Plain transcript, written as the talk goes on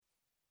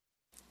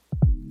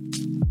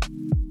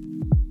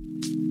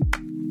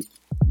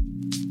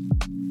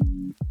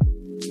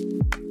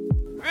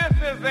This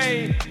is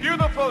a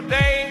beautiful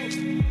day.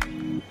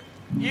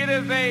 It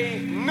is a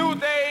new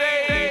day.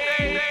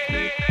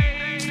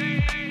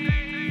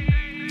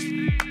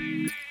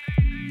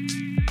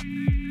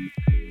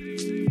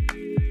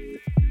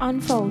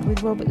 Unfold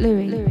with Robert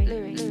Louis.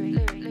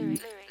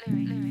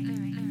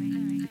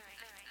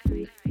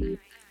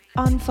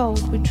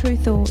 Unfold with True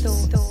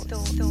Thoughts.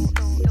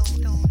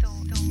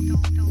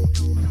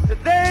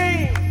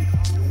 Today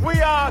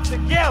we are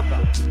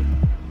together.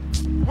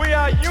 We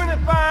are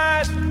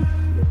unified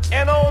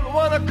and on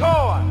one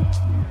accord.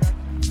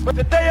 But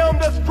today on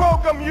this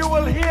program you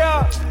will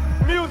hear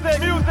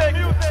music.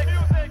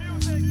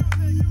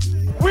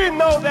 We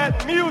know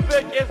that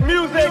music is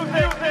music.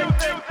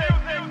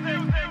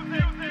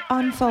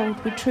 Unfold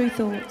with True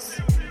Thoughts.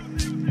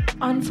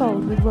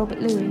 Unfold with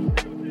Robert Louis.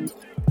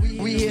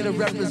 We here to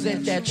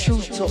represent that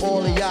truth to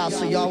all of y'all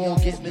so y'all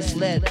won't get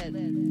misled.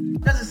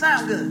 Does it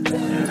sound good?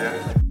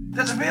 Yeah.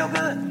 Does it feel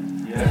good?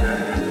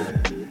 Yeah.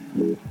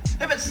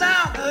 If it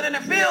sounds good and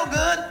it feels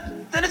good,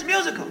 then it's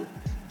musical.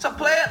 So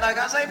play it like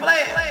I say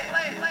play it.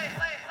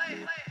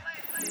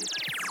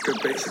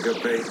 Good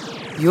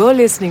bass. You're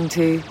listening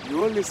to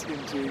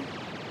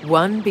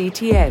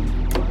 1BTN.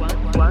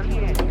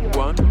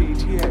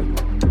 1BTN.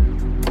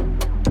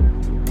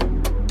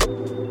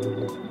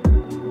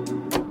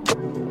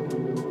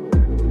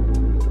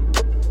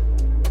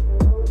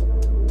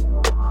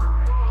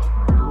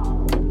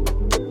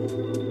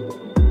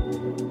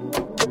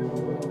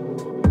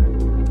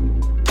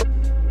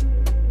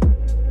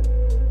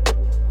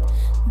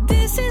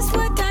 This is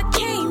what I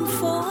came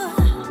for.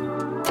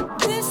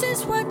 This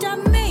is what I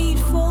made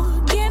for.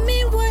 Give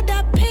me what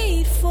I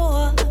paid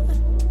for.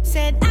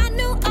 Said I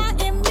know I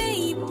am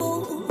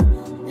able.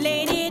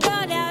 Laid it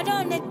all out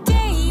on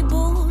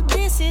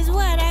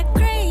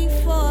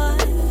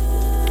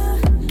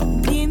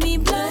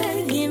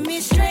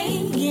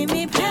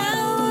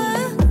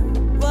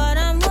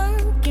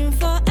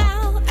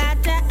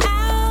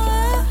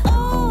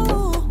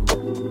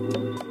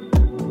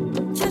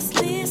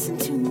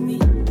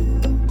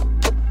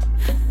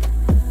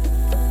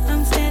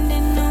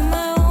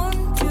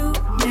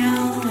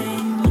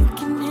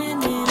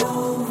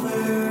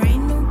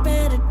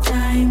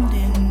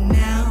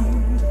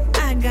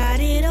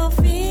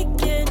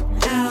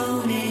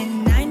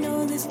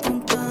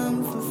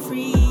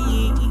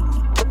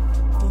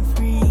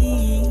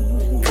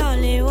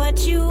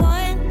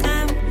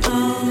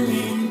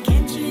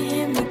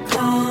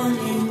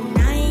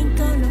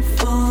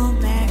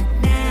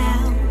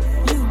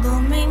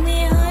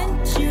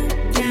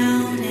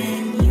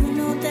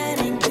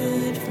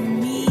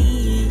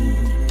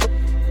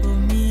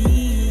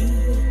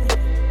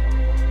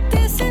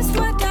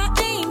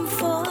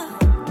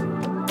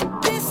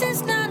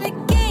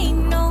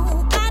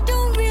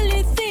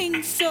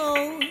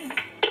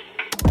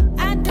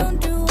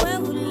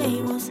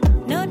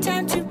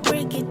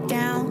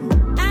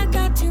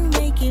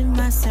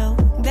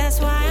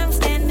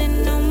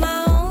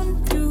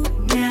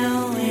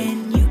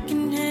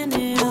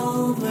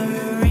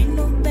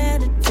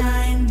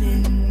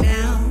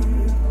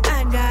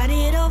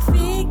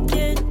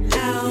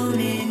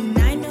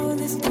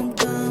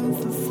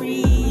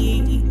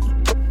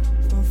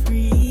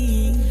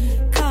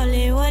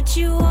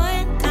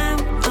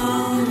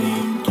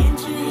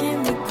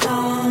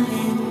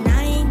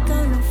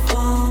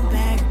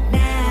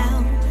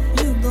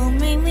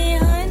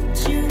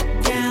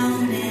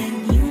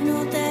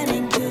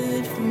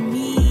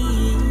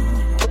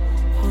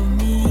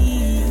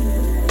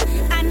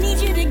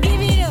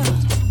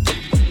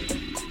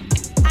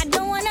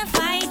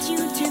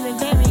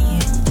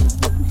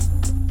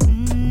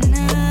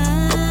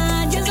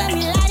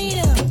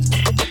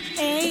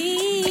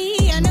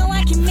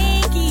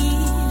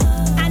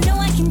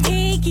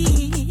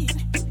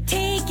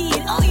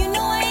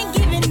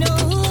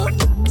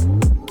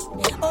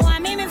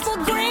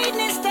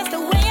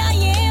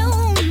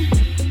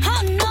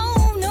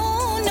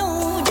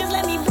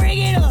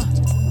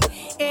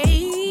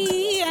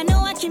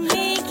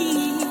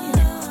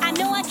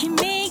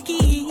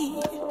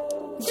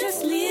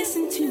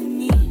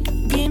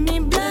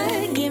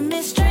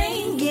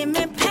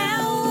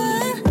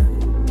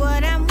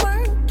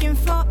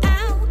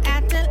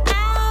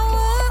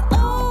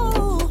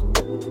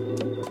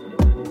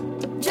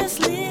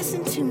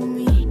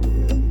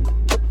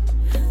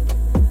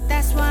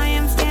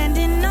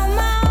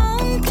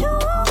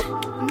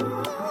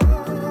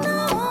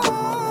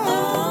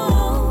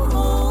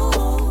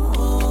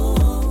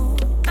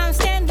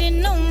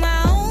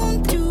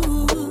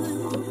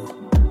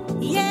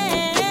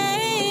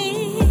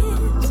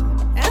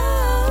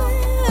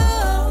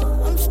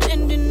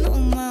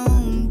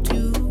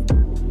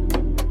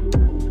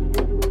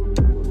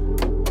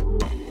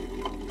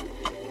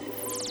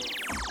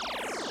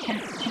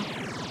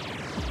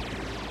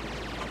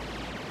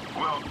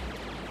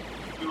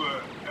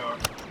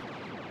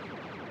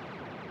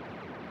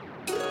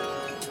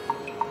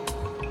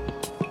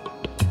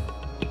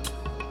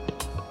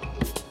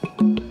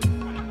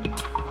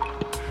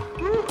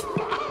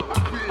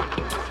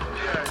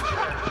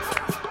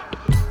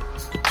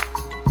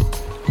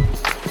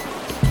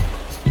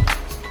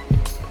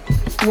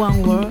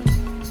one world,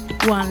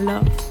 one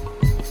love,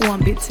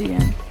 one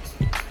BTN.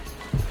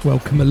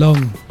 Welcome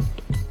along.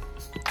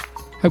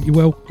 Hope you're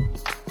well.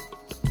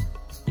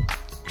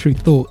 True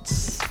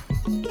Thoughts.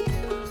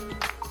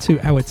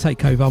 2-hour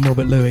takeover. I'm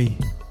Robert Louis.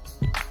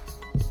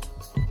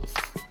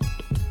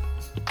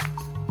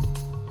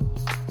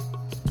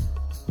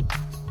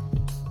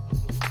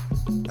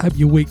 Hope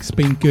your week's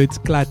been good.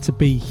 Glad to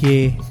be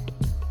here.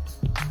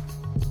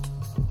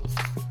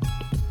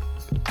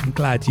 I'm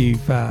glad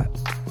you've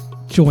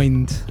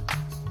joined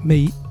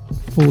me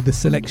for the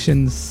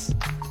selections.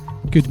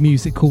 Good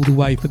music all the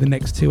way for the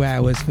next 2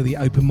 hours for the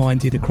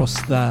open-minded across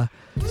the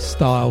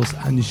styles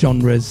and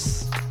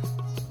genres.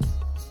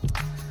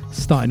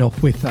 Starting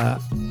off with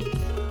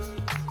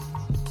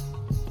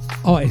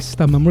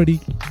artist I'm really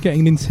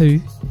getting into,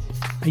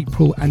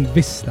 April and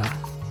Vista,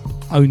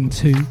 owned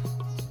to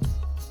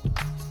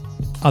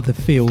Other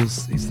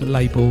Feels is the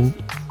label,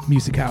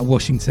 music out of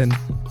Washington.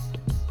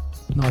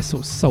 Nice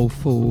sort of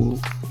soulful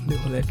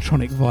little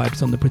electronic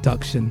vibes on the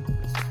production,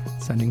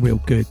 sounding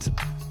real good.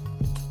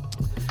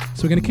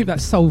 So we're going to keep that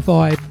soul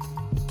vibe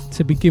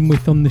to begin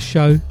with on the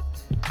show.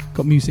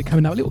 Got music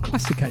coming up, a little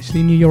classic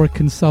actually, New York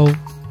and Soul,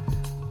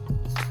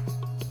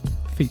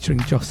 featuring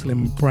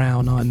Jocelyn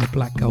Brown, I Am the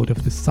Black Gold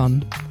of the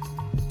Sun.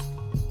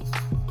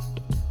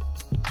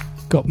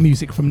 Got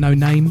music from No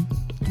Name,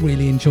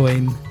 really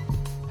enjoying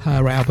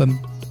her album.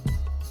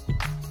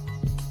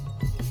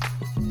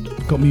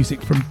 Got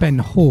music from Ben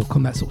Hawk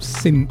on that sort of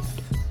synth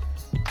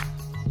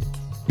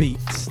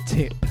beats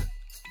tip.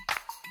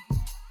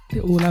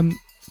 Little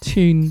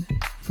tune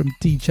from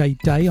DJ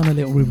Day on a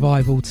little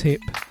revival tip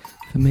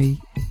for me.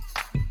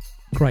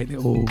 Great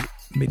little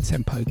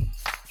mid-tempo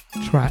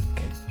track.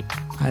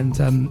 And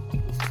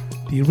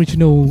the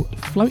original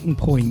Floating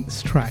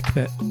Points track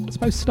that I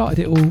suppose started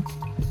it all,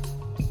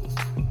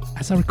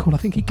 as I recall, I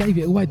think he gave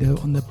it away though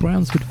on the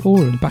Brownswood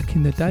Forum back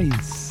in the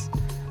days.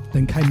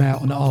 Then came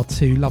out on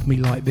R2, Love Me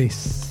Like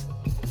This.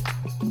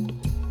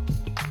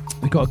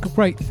 We got a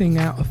great thing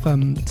out of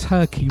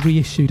Turkey,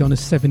 reissued on a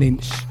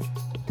 7-inch.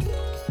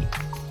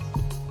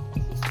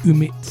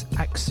 Umit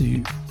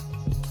Aksu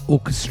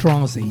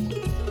Orchestrazi.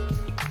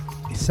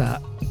 It's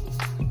a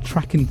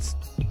track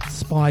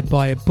inspired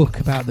by a book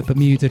about the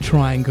Bermuda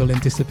Triangle and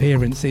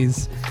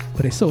disappearances,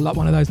 but it's sort of like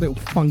one of those little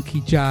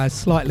funky jazz,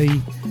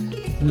 slightly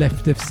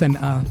left of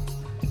centre.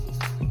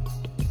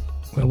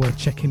 Well worth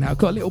checking out.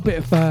 Got a little bit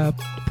of a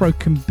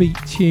broken beat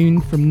tune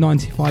from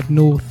 95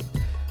 North,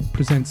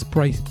 presents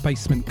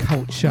Basement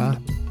Culture.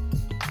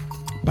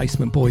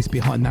 Basement Boys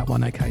behind that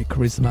one, aka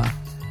Charisma.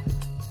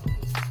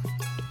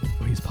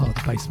 He's part of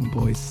the Basement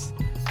Boys.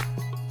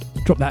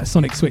 Dropped that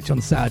Sonic Switch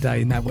on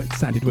Saturday and that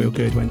sounded real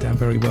good, went down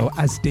very well,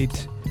 as did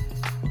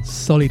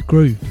Solid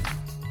Groove,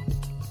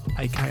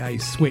 aka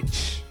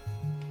Switch.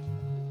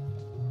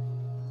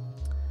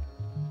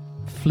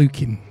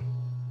 Flukin'.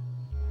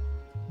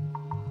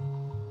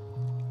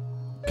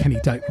 Kenny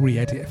Dope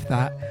re-edit of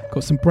that.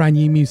 Got some brand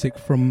new music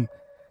from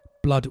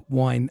Blood,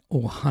 Wine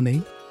or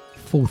Honey,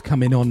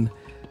 forthcoming on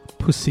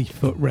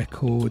Pussyfoot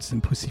Records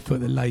and Pussyfoot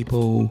the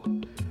label.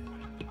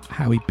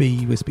 Howie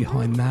B was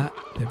behind that.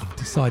 They've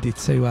decided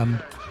to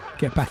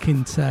get back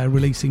into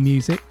releasing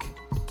music.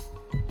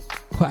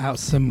 Put out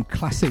some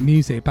classic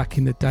music back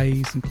in the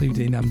days,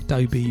 including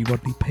Dobie,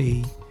 Rodney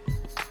P,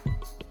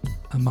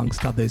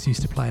 amongst others.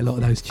 Used to play a lot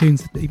of those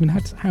tunes. They even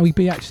had Howie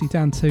B actually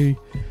down to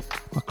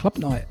my club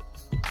night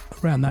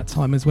around that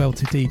time as well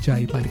to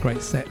DJ. Played a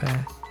great set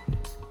there.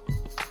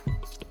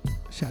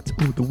 Shout out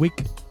to all the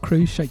Wig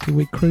crew, Shake Your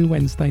Wig crew,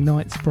 Wednesday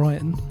nights,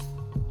 Brighton.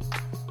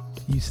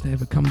 Used to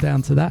ever come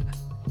down to that.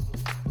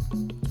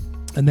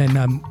 And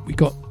then we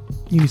got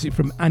music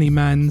from Annie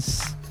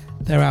Mans,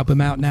 their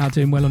album out now,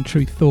 doing well on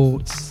True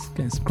Thoughts,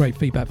 getting some great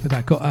feedback for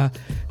that. Got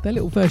their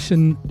little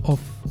version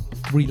of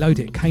Reload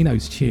It,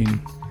 Kano's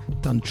tune,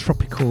 done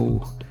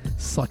tropical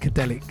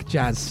psychedelic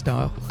jazz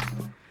style.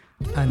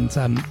 And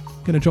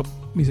going to drop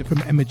music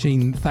from Emma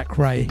Jean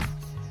Thackeray.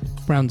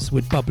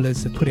 Brownswood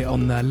Bubblers have put it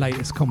on their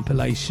latest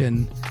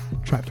compilation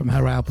track from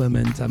her album,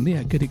 and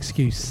yeah, good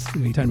excuse.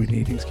 You don't really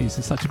need an excuse,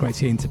 it's such a great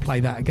tune to play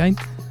that again.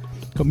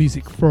 Got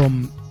music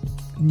from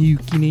New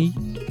Guinea,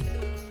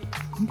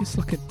 I think it's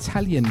like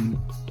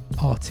Italian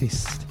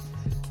artist,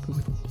 but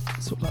with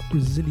sort of like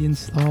Brazilian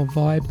style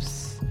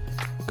vibes.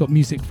 Got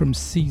music from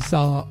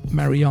Cesar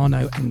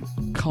Mariano and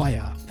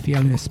Kaya.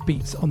 Fiona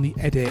Speaks on the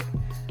edit.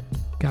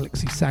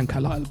 Galaxy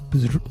Soundcloud,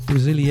 like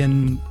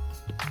Brazilian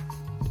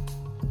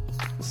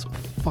sort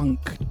of funk,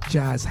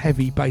 jazz,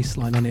 heavy bass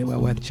line on it, well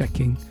worth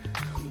checking.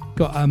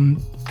 Got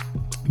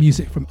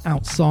music from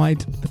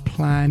Outside the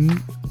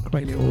Plan,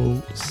 great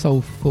little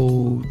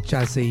soulful,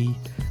 jazzy,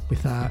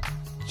 with a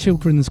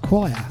children's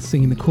choir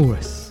singing the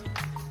chorus.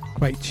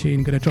 Great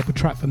tune. Going to drop a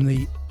track from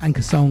the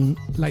Anchor Song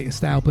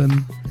latest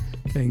album,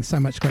 getting so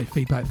much great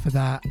feedback for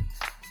that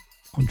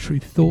on True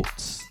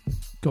Thoughts.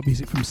 Got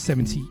music from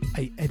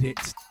 78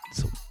 Edits,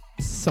 sort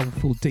of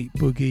soulful deep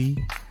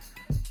boogie,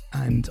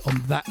 and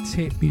on that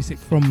tip, music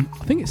from,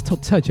 I think it's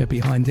Todd Terje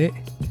behind it,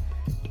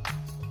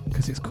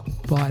 because it's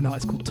by an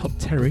artist called Todd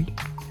Terry,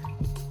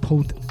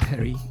 Pod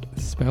Terry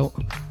spelt,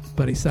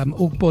 but it's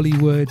all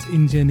Bollywood,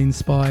 Indian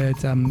inspired,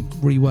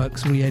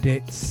 reworks,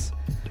 re-edits,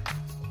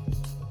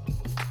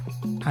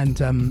 and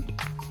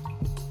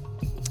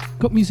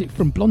got music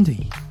from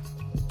Blondie.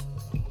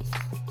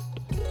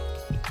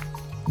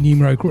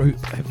 Numero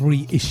Group have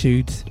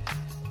reissued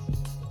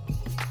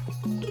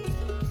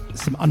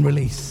some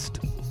unreleased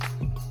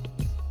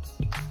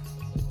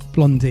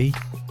Blondie,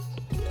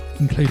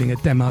 including a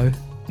demo of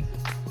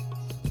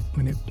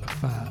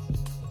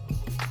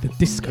the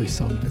disco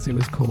song, as it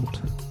was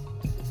called.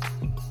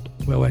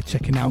 Well, we're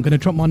checking out. I'm going to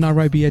drop my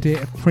Nairobi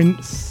edit of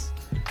Prince.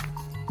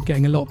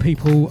 Getting a lot of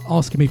people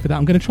asking me for that.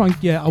 I'm going to try and,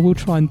 I will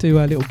try and do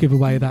a little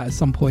giveaway of that at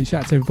some point.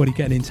 Shout out to everybody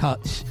getting in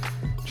touch,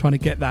 trying to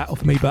get that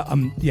off me. But I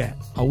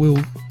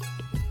will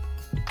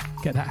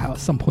get that out at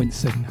some point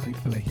soon,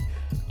 hopefully.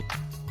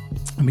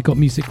 And we got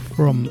music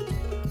from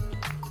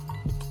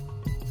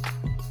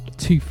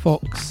Two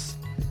Fox,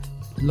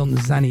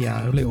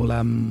 Lonzania, a little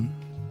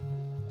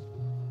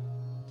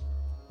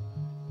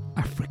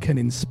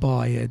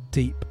African-inspired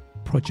deep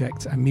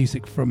project, and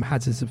music from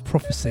Hazards of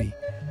Prophecy,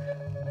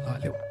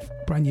 like a little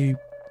brand new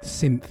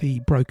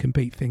synthy broken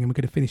beat thing. And we're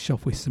going to finish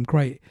off with some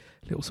great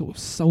little sort of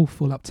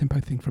soulful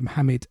up-tempo thing from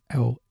Hamid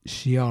El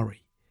Shiari.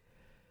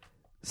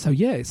 So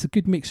it's a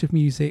good mix of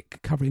music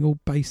covering all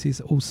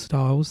bases, all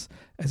styles.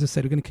 As I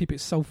said, we're going to keep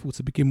it soulful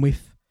to begin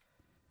with.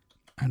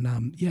 And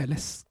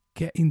let's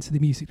get into the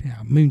music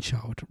now.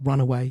 Moonchild,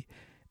 Runaway,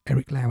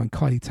 Eric Lau and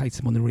Kylie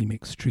Tatum on the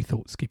remix. True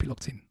Thoughts, keep it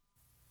locked in.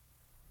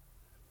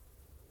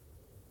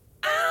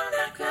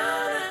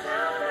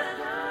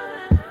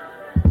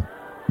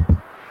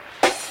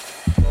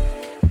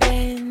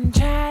 Been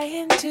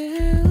trying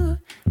to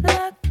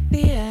look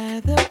the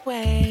other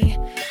way,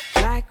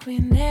 like we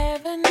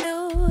never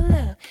knew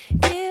love,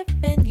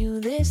 giving you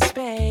this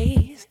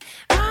space.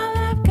 All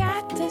I've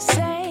got to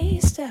say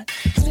stuck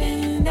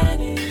spinning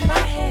down in my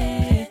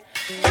head.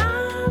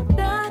 I'm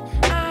done,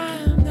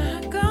 I'm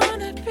not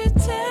gonna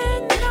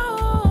pretend,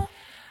 no.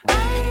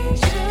 I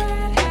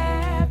should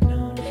have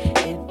known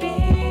it'd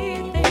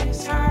be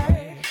this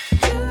hard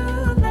to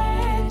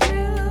let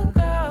you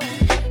go,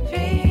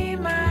 free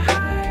my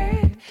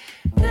heart.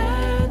 The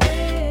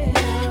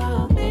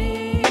little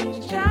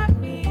things drive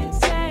me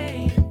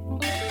insane.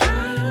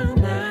 I'm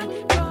not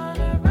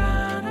gonna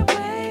run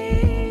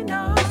away,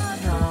 no,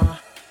 no.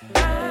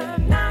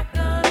 I'm not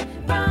gonna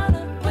run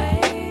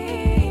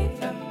away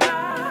from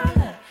all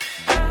of.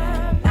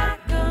 I'm not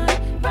gonna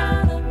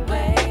run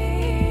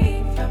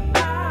away from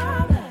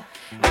all of.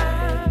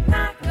 I'm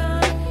not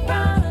gonna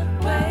run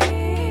away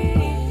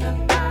from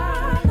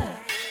all of.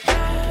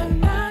 I'm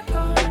not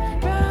gonna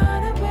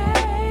run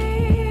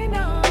away,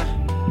 no.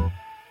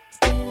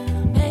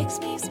 Still makes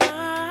me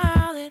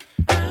smile, and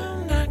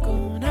I'm not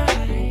gonna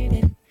hide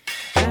it.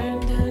 Learn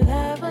to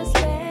love what's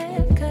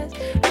left, 'cause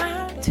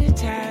I'm too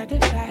tired to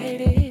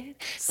fight it.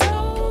 So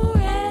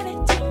ready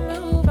to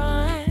move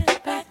on,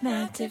 but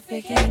not to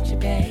forget you,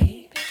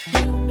 babe.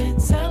 You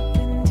meant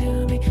something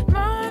to me,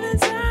 more than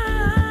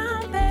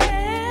something.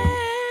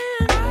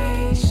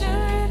 I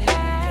should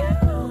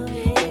have known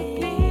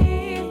it'd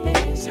be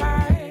this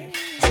hard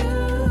to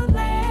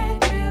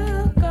let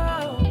you go,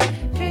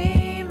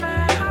 free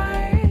my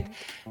heart.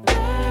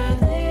 The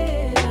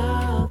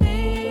little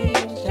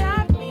things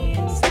drive me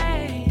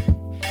insane.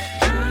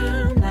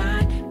 I'm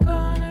not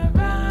gonna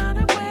run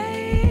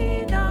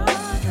away, no,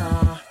 no.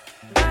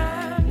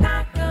 I'm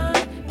not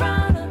gonna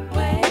run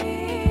away.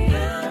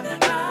 I'm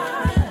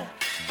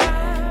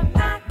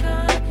not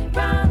gonna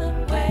run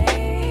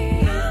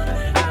away.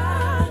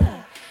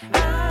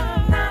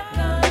 I'm not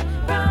gonna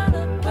run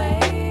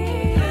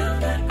away.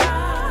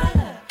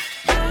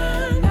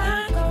 I'm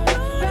not gonna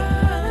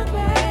run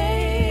away,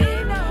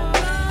 no,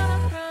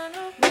 run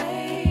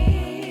away.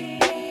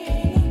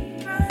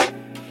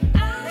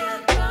 I'm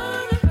not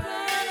gonna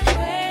run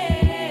away.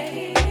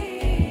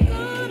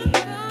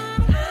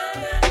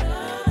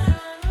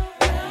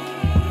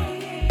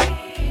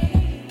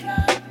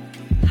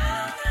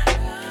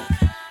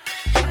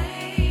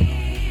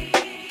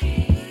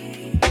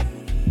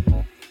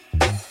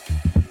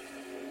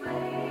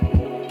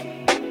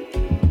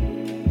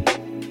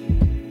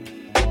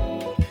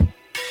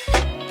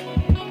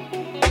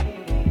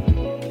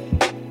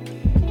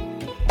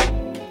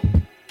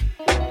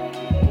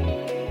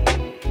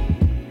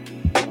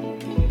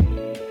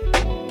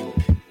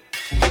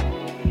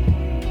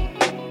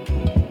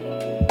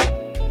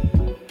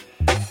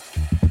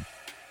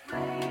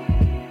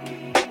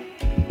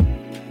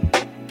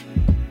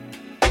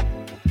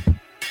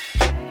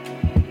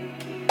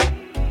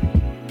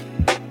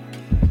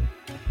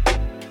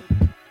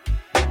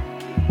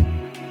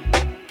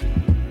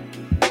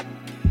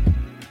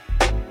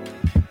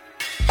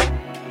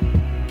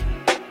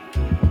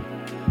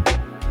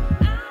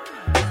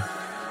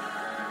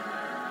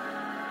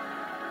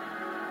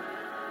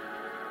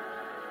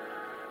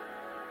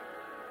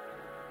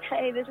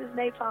 Hey, this is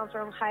Napalm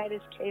from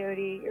Hiatus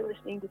Coyote. You're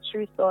listening to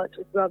True Thoughts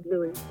with Rob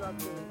Louie.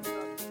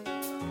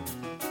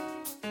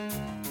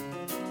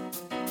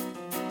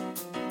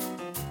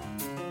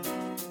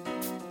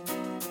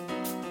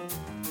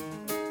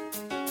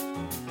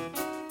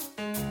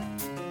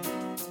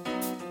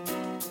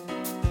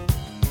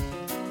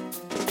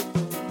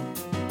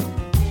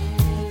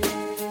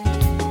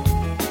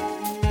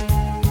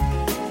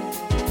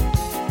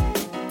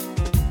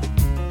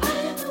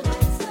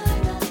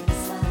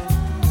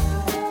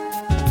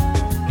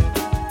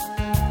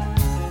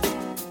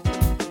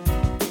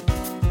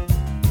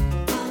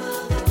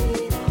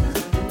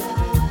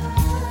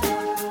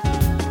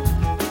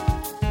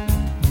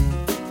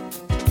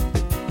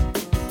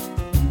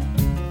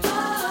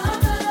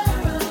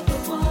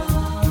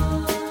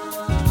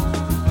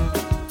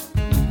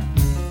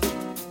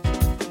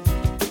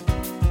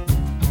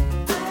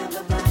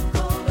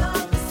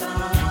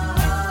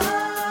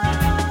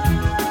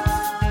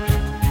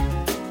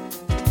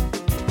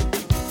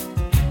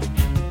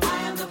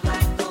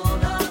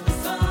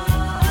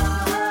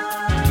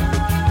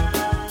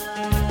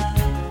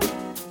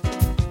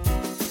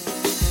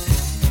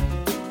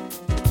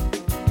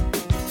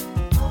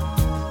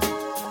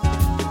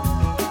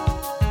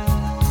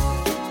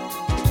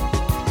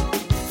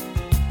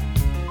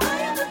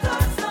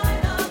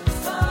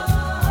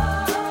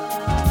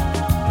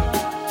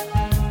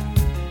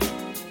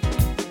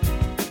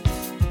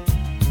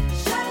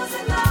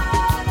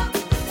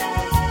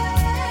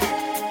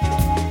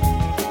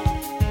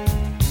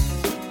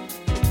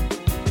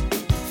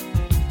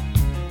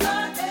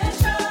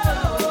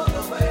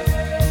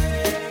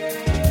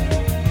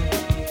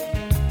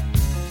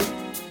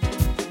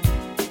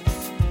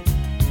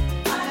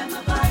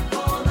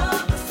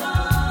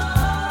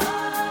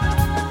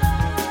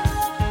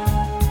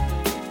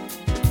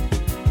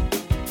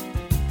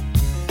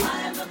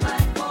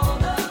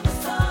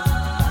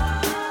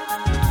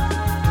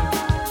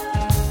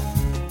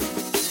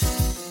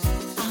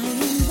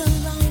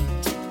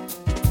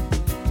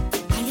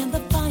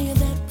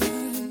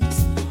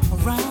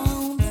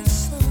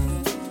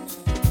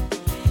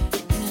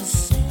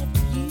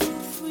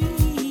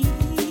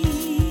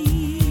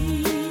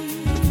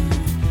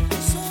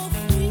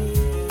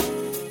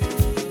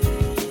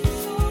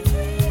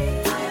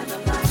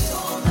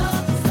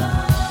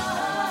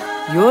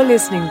 You're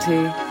listening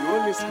to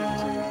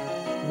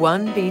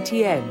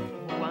 1BTN.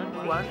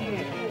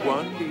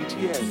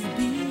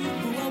 1BTN.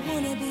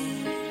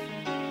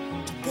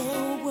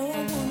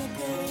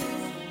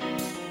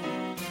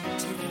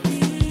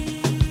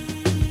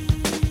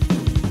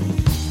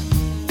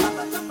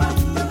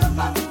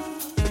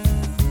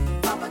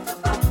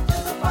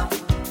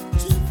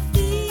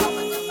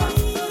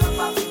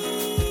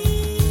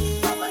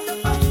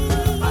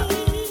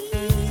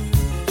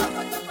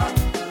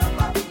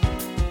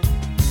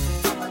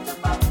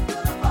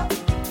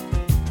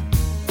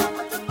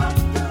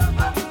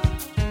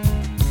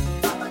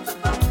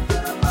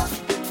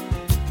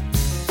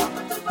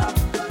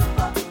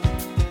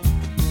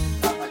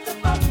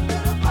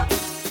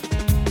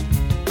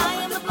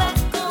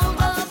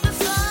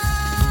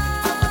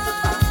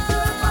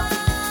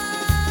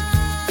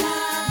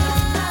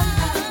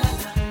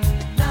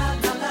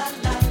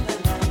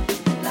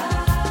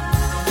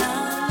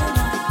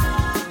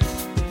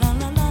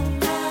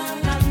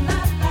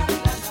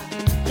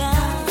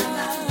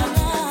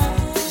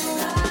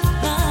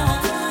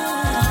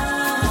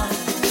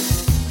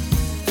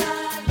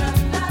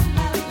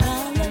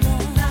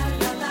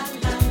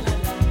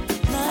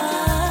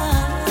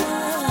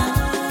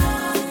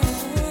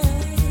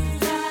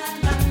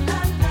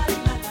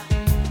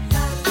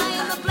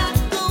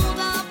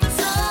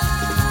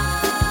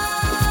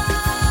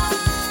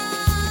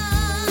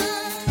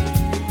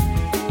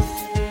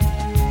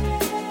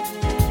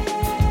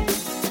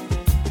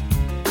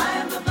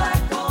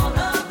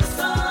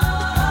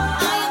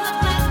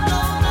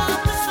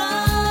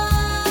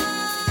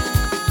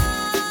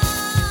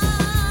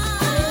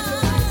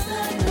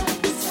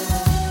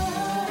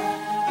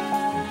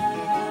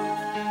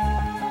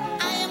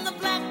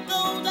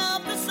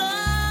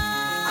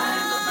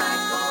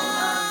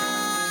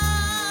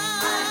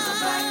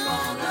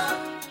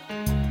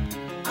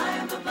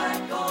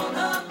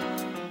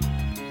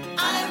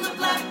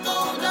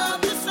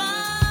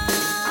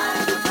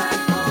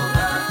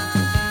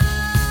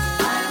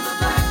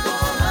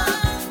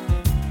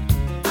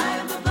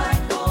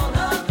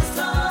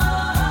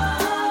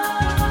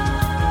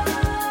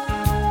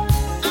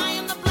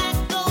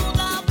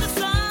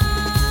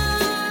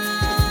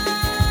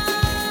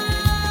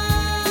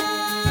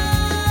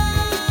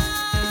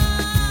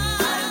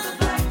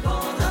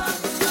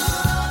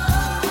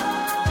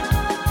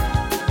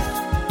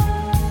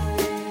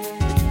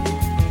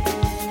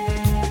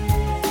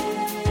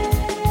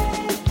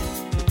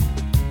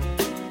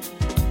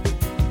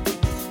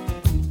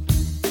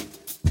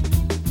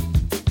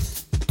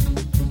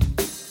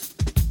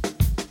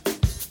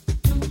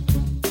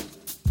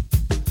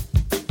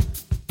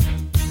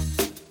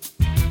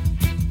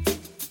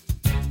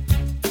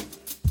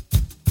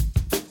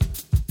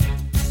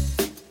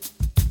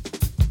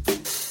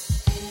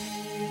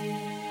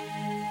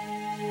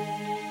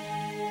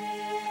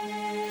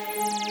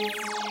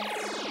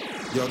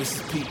 Yo, this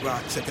is Pete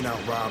Rock checking out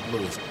Rob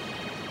Lewis.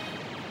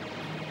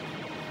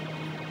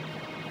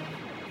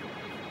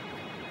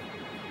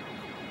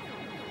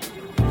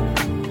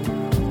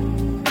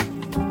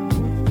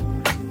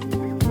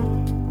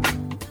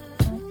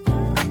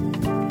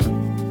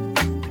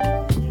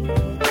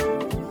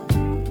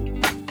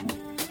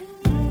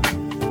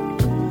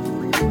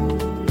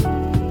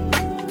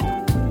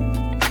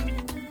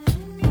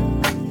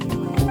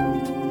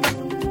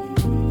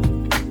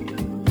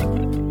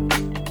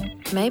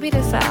 Maybe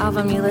this is the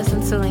album you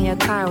listen to in your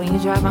car when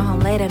you're driving home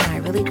late at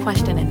night, really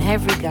questioning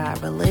every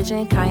god,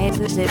 religion, Kanye's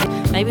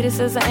decision. Maybe this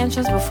is the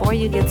entrance before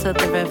you get to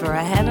the river,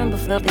 a heaven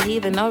before the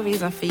heathen, no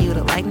reason for you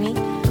to like me.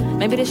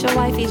 Maybe this your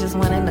wifey just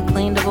wanting a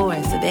clean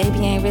divorce. The baby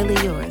ain't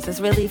really yours, it's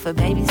really for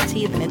baby's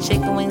teeth and the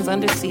chicken wings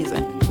under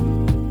season.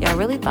 Y'all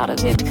really thought a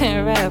bitch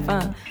couldn't rap,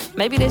 huh?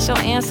 Maybe this your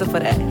answer for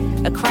that.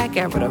 A crack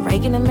era, the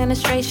Reagan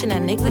administration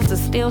that niggas are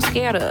still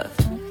scared of.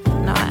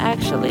 Nah,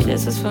 actually,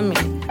 this is for me.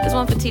 This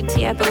one for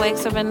TT at the lake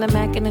serving the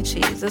mac and the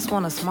cheese. This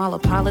one a small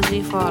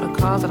apology for all the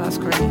calls that I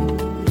screamed.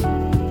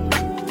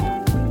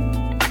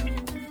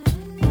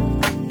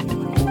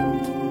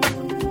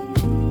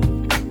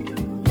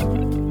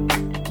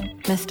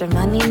 Mr.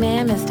 Money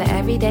Man, Mr.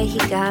 Everyday, he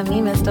got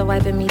me. Mr.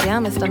 Wiping me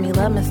down, Mr. Me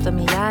Love, Mr.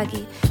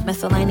 Miyagi.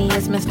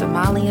 Miscellaneous, Mr.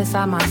 Molly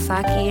inside my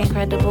sake.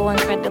 Incredible,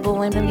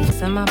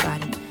 emptiness in my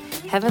body.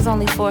 Heaven's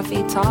only 4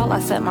 feet tall, I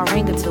set my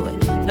ringer to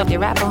it. Look, your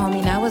rapper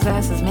homie, now his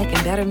ass is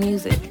making better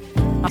music.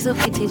 I'm still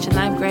teaching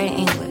 9th grade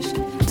English.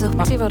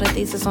 She wrote a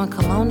thesis on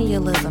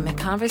colonialism and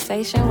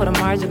conversation with a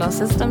marginal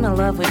system in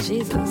love with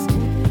Jesus.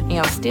 And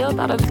y'all still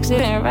thought of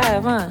shit and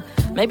rap, huh?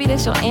 Maybe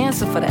that's your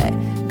answer for that.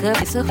 Good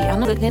piece of I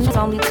know the niggas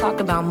only talk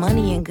about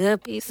money and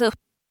good piece of.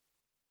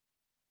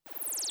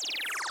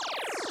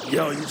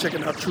 Yo, you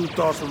checking out True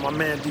Thoughts with my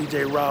man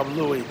DJ Rob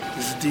Louie.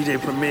 This is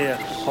DJ Premier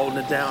holding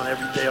it down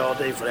every day, all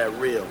day for that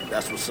real.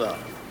 That's what's up.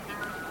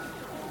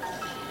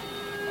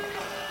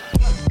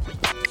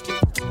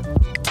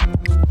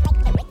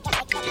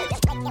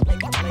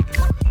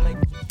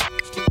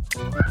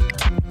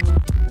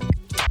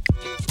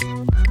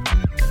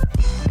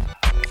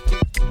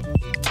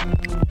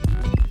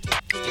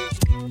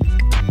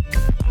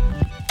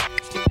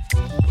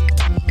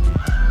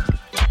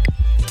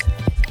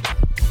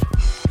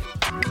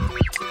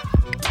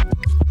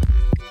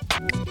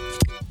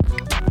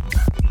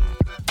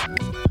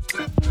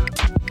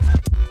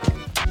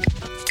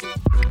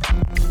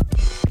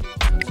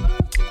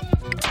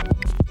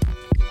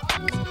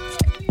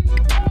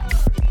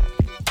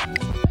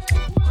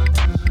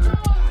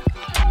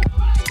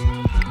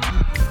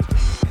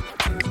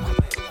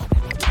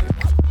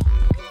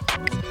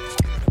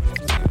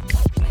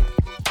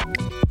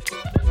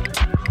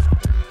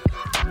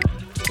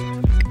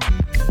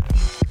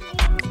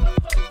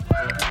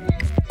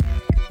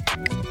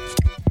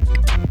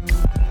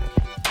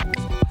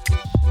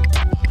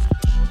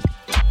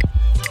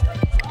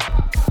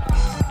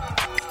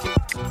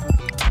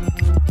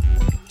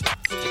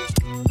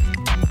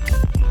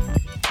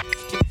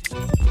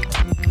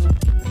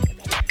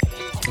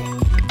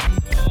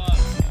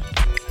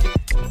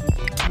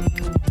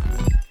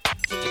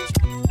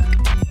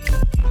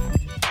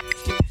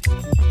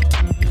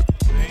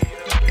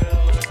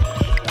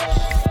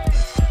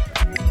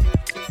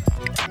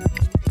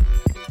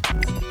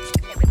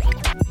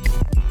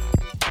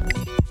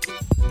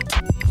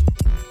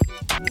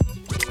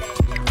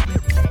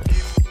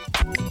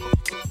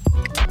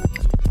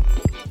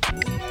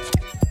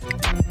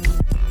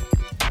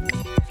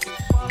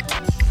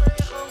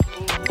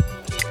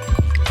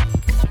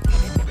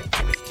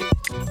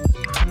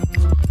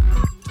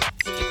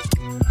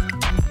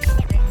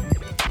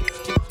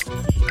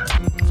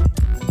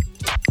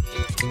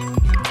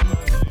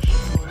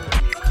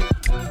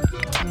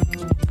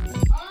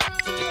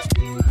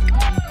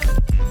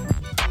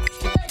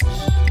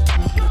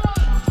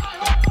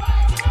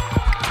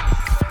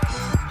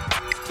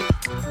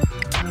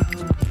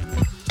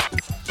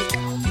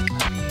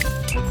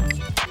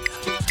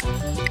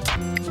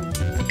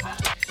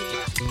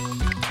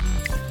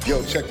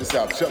 Yo, check this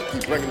out. Chuck,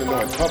 keep bringing the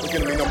noise. Public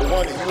Enemy number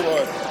 1, and you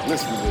are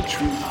listening to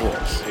True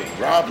Force.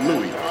 Rob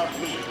Louie.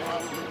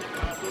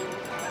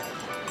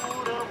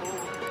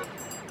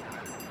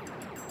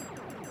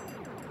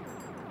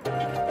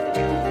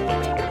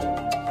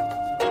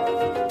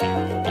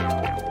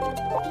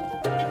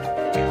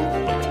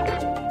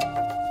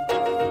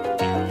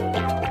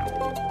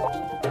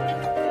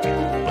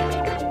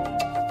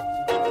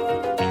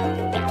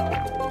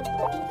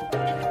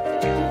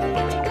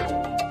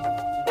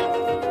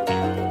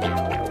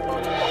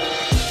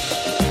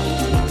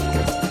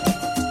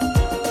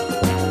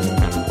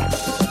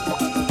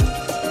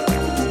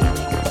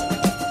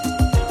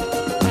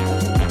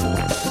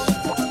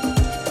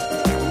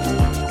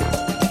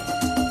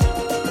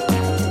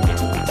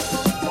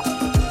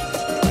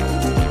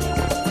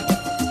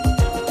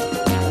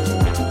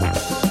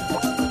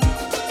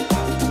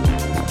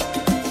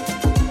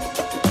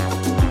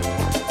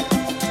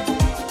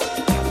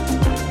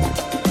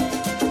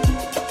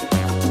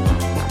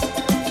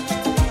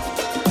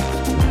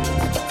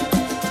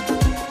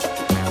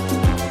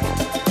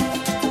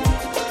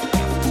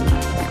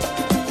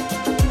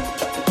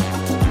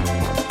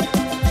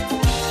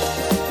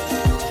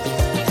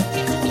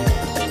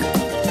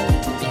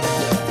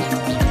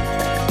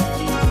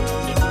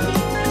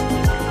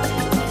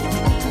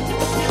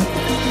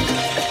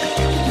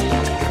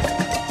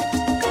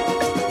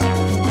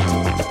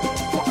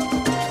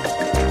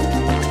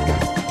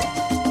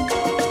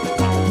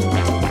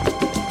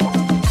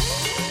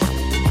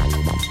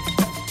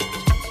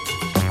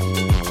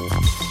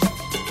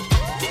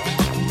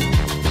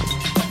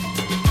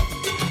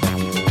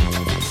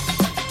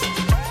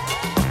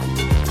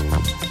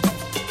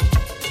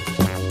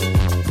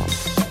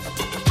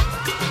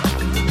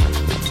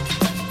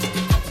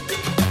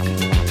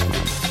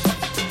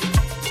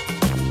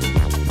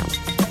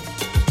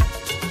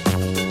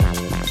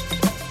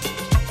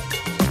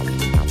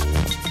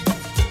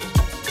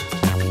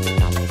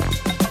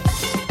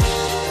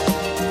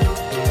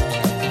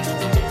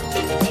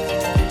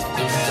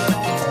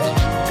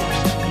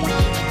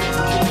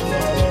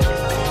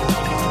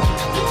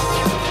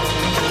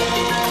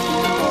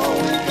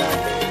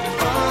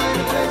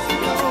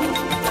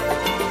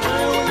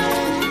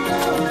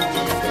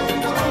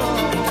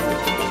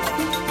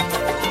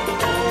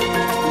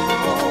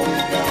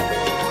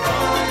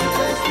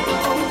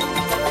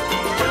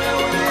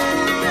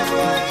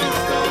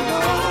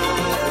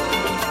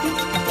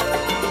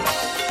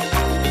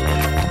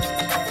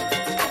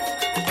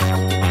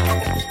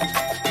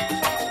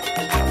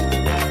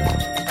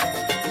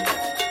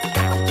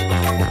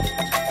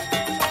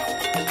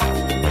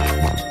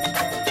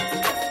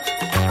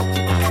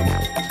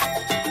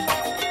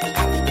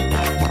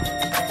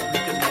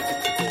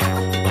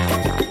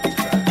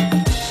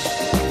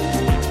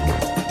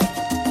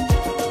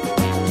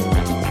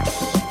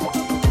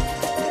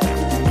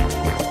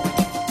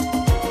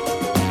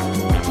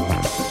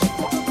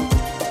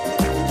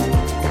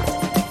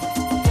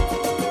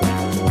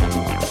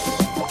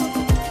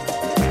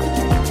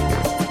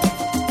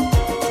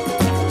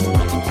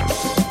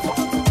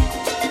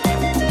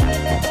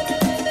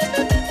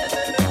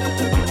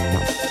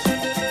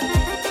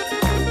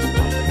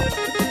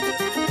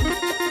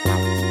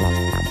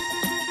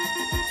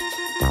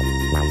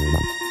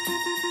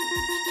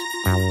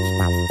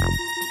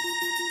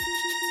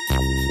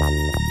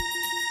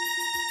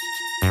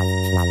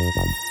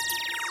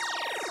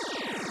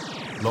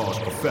 Large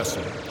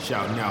Professor,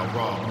 shouting out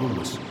Rob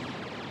Lewis.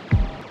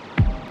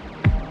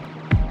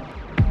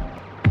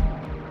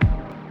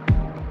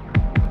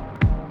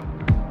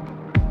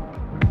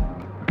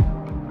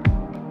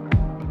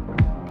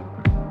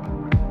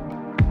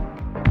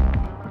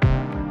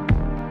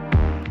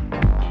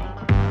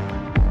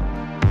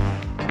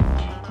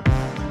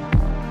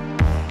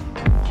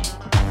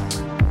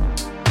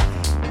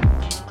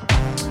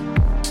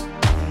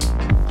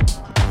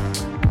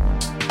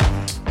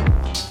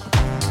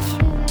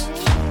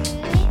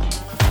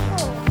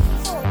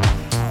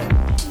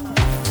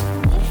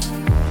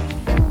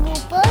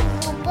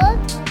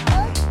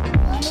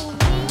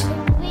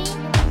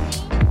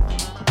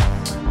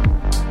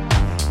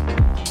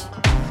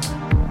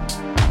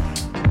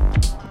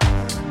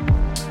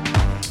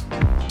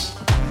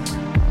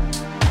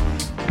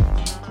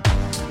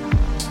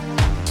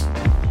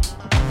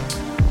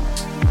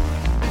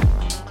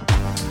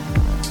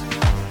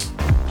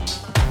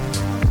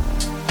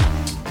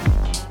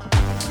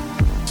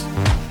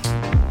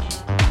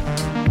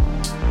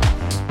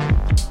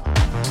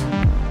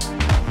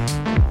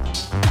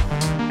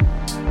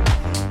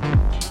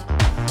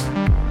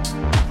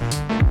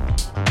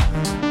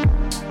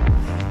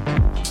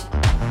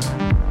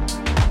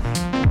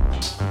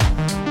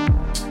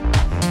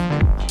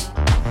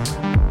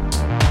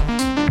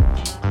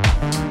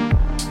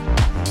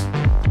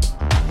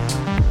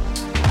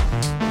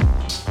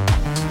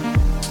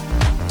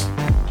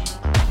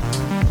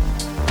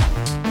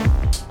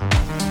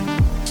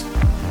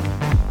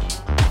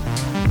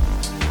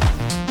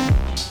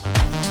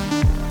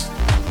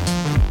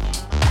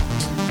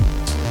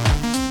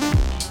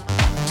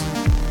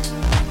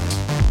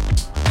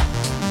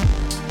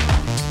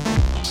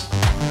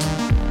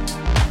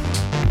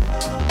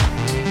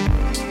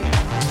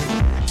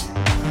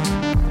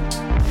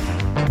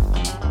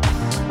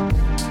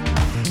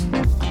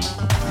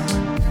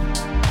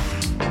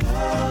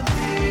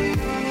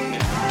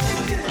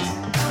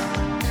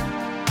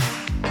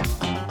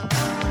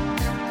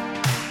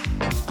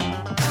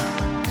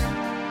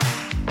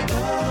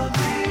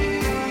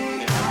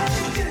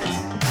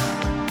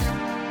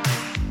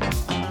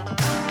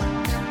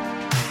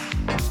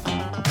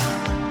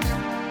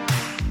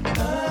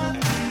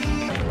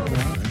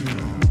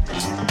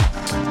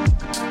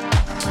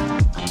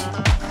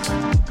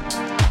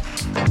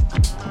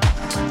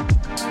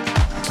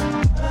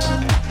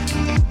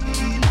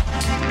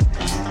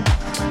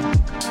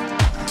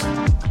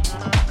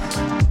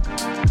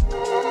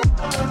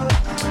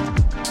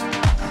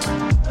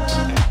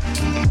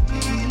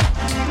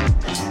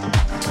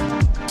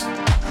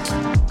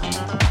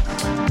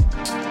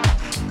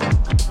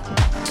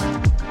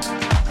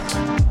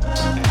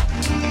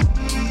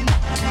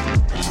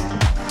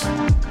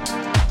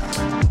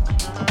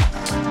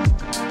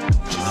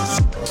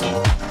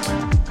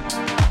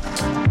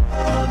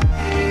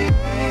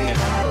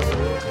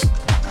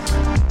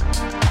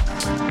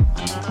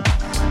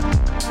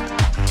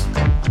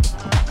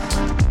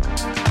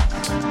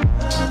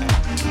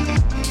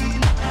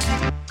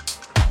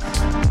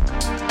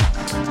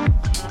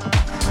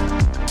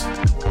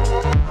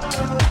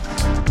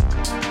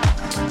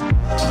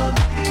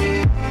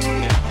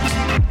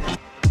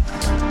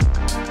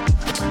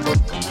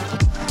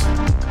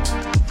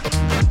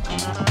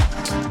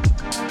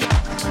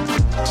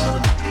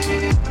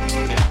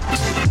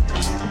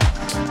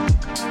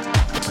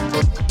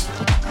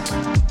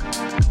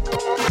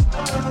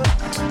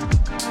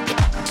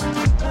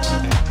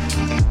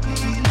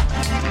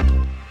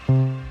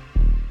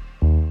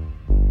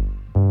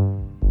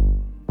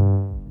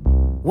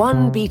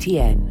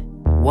 1BTN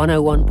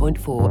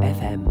 101.4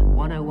 FM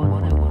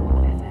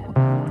 101.4 FM.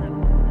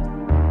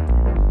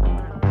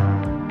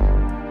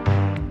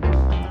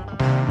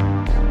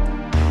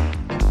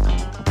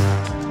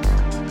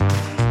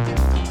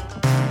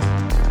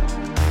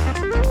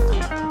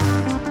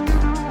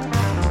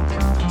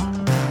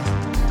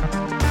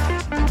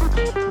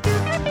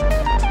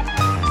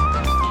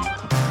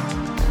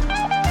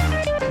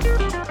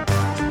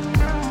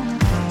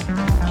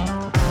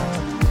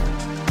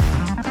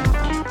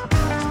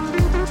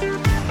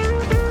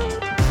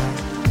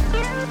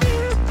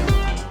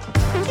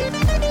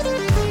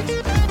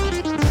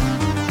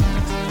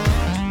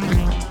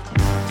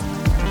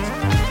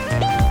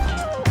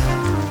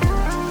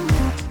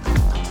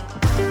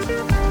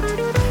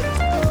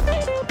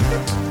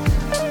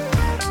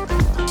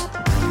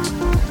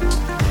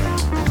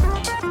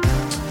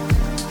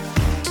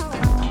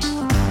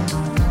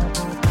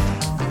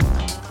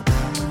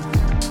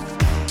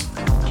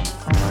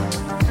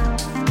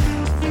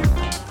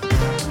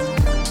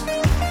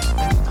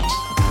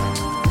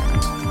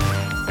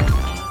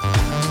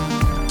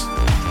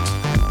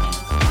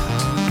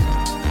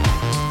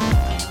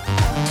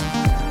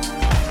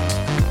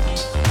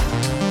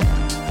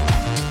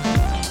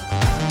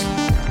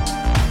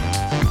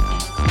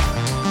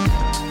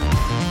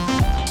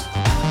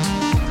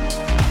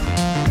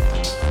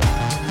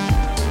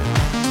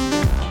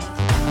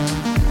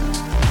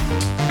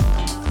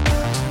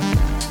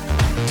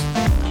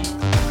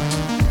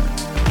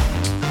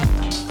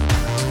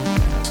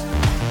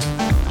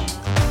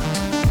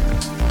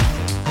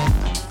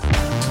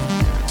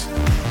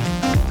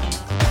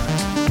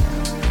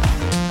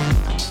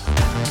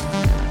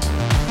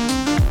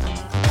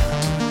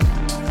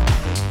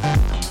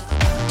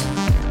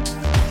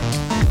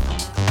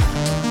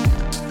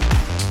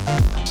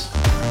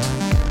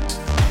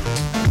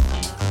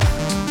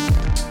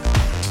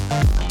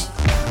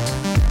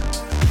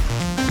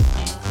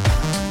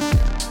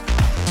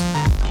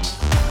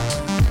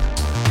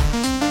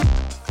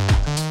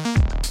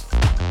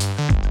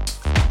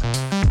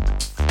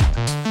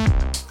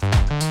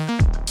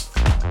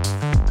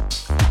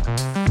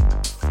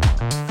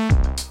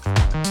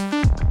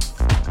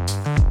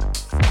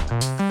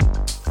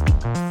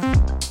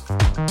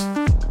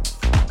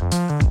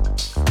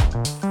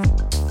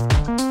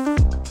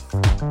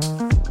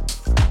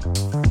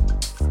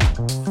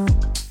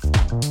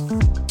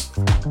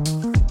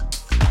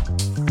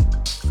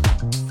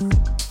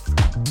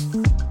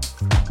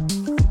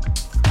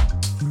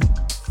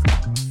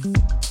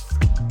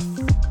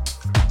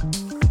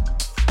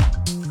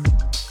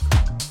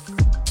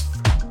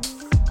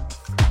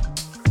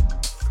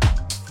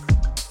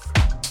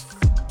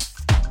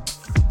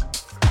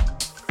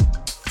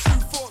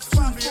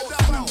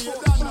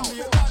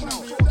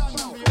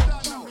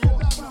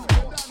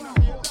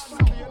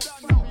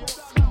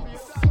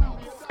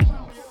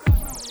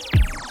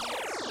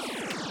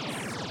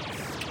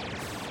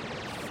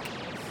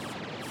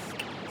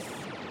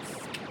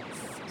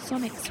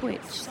 Sonic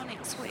Switch.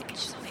 Sonic Switch.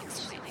 Sonic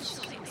Switch.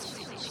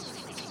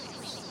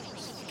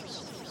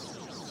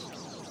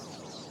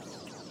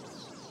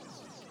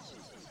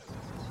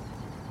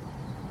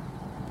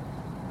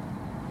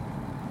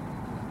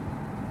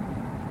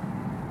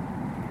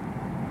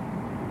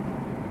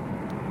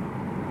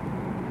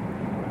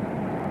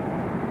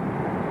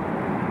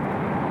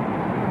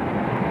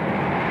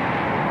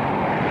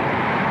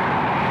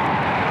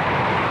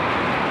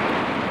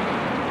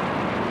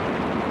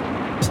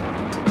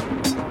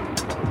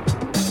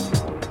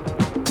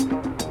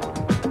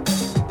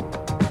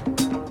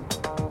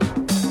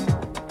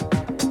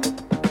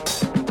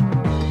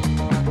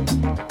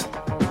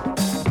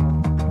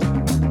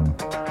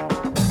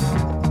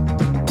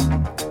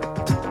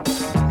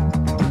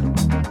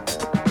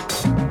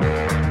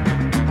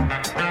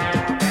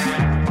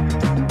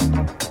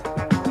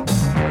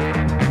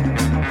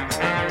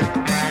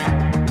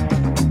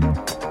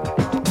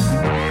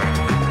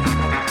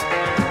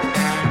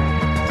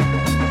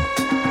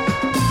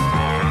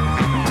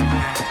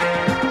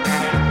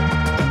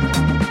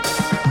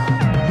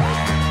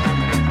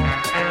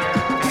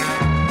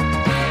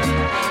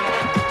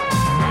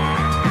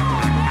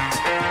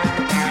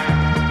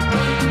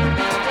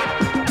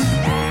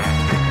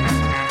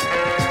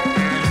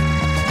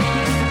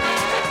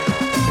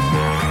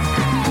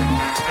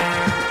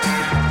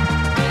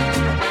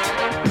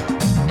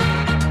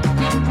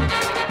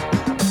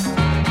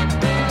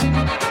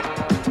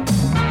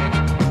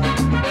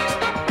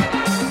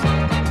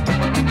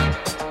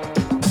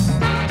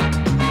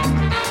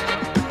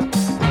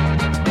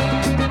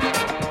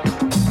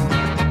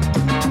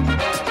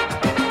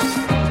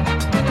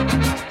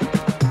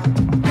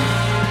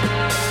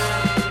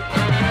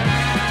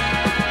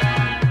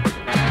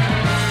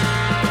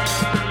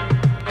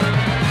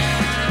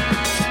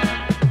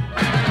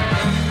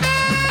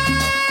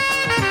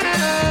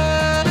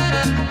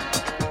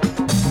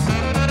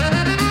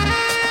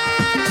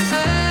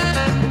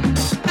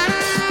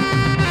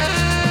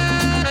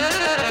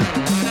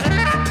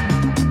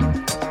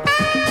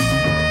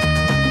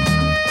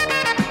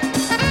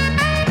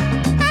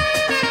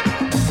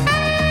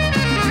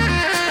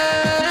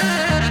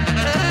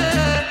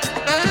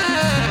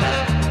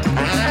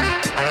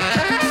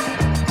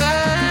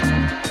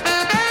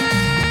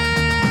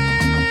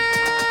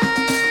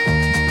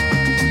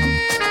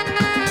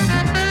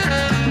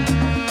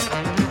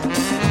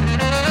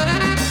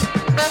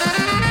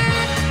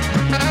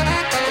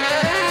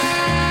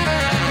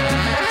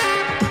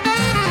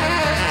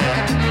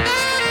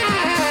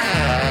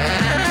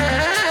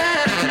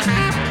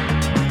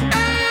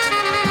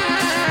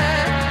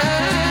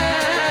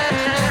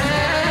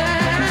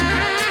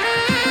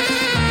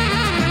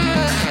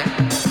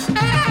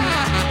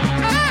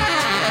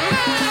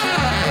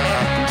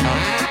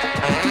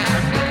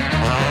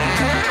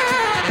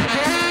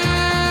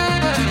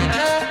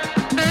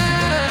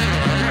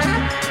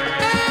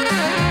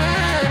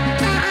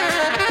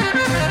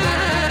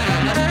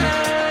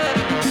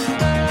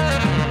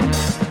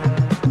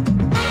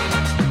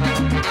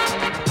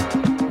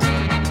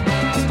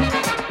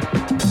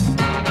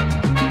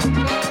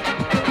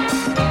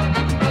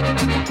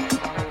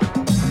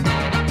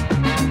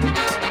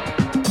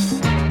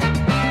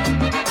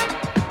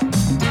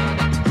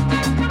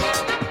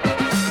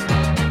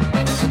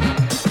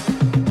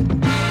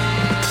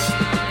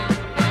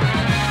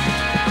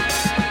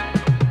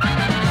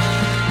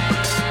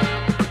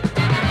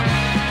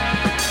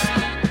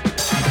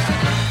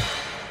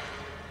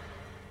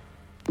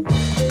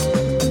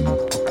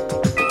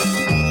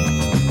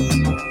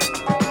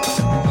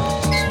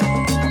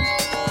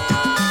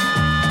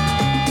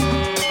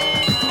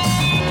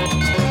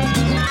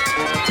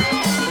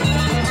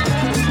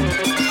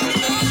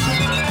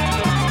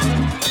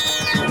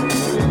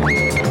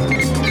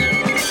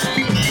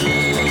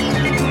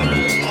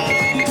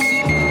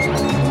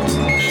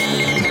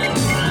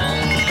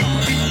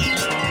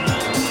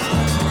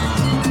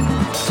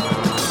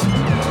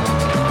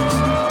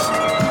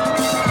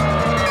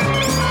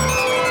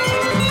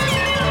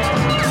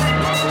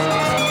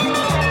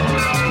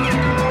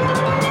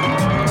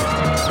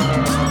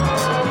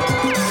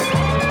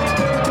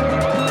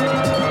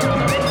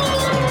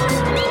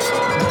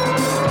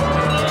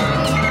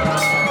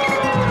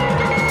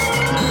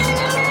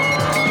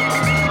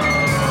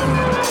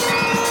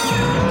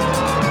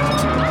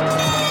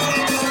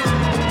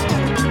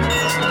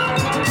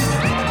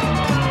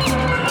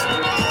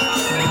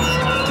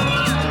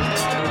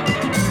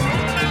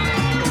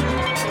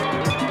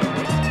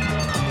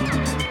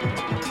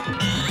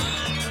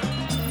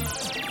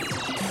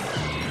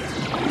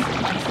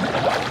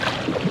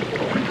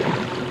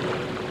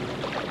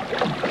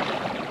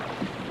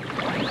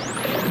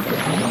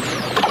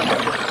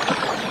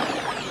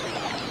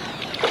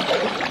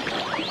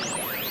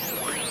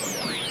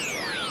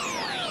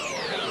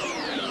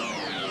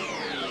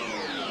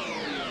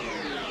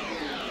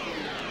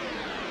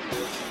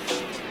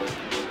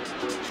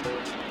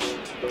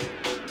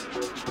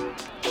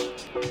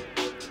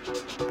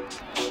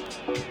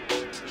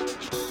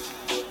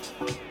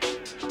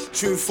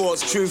 true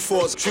force, true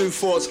force, true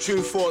force,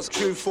 true force,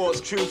 true force,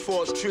 true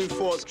force, true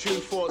force, true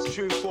force,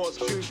 true force,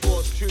 true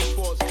force, true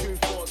force, true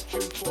force,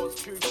 true force,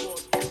 true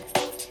force.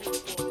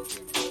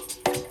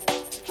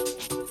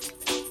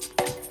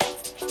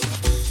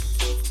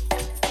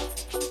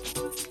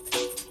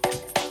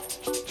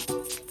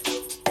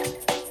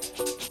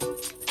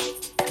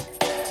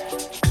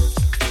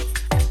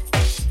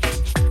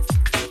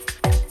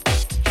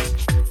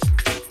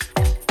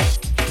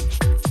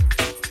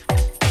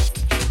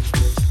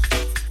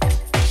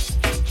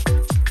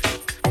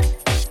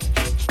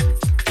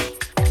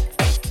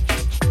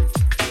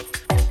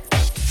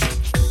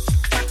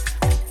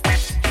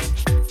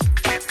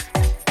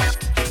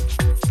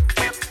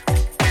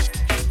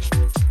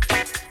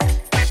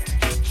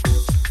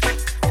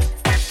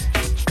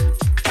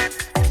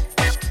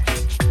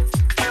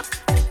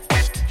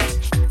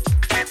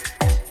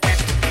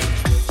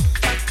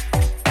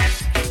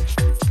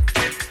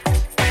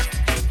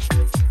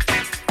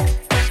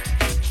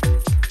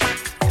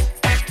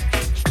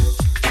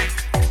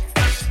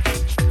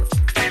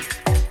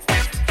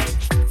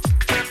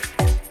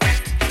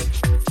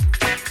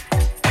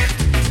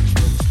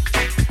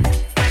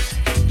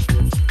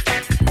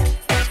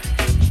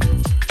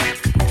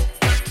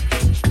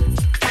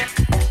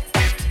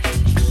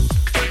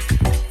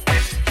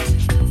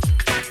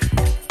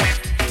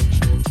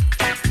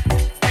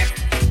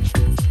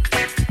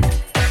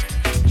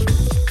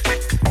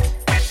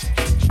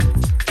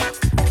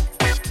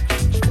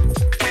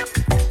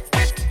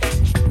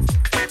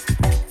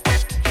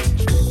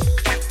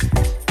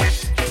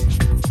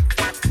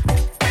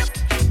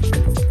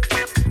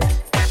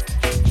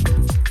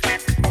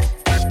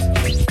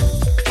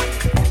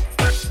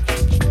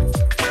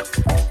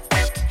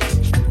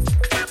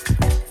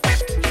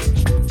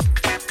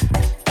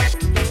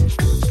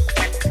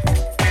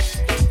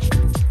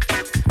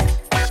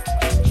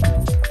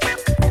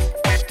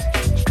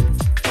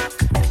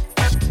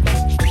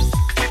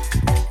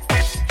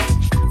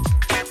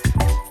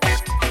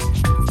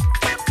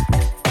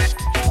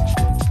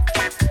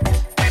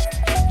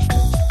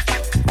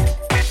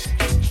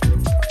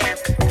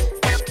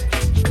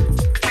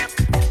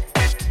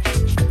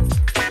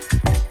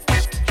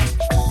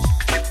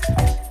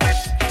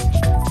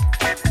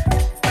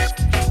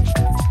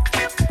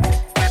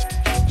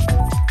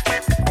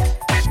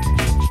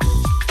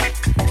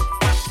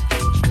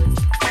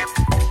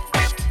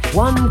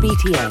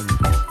 BTN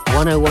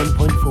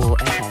 101.4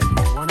 FM.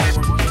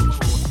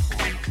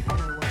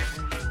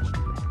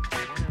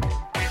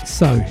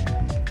 So,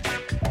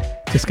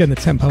 just getting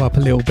the tempo up a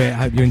little bit. I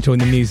hope you're enjoying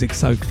the music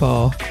so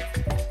far.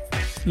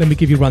 Let me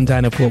give you a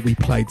rundown of what we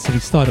played. So we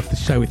started off the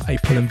show with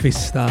April and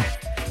Vista,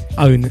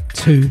 Own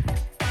 2,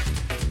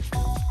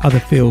 Other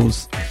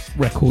Feels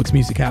Records,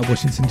 music out of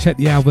Washington. Check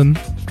the album,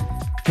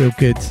 real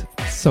good,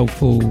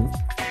 soulful,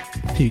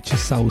 future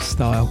soul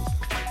style.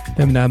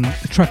 Then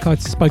the track I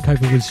spoke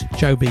over was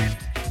Joby,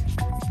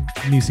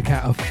 music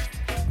out of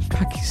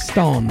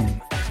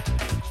Pakistan,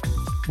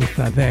 with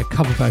their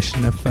cover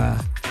version of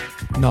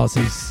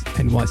Nas's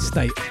NY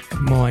State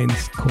of Mind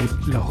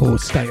called Lahore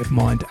State of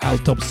Mind. Al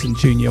Dobson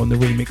Jr. on the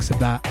remix of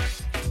that.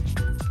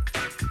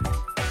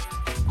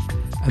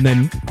 And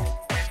then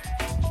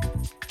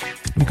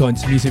we got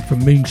into music from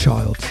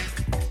Moonchild,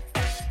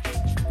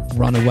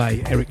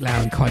 Runaway, Eric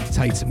Lau and Kylie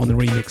Tatum on the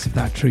remix of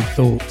that, True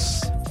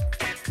Thoughts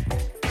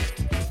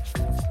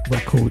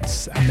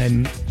Records. And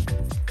then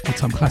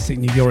all-time classic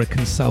New York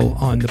and Soul,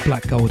 I'm the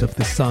Black Gold of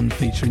the Sun,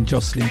 featuring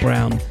Jocelyn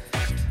Brown,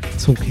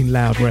 Talking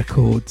Loud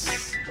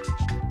Records.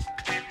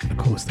 And of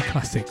course the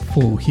classic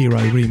Full Hero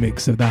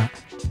remix of that.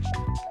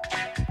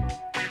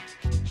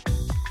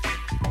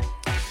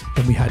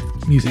 Then we had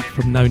music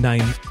from No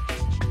Name,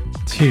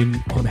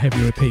 tune on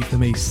heavy repeat for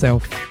me,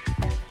 Self.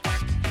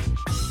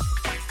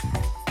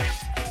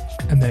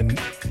 And then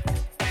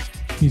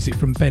music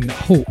from Ben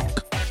Hauke,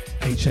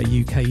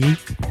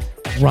 Hauke,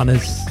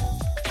 Runners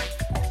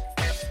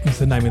is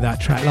the name of that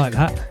track, like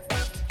that.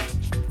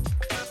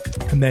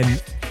 And then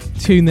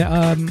tune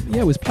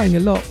that was playing a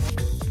lot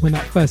when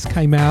that first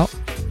came out,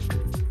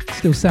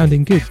 still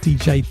sounding good,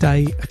 DJ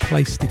Day, A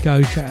Place to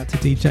Go. Shout out to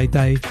DJ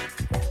Day.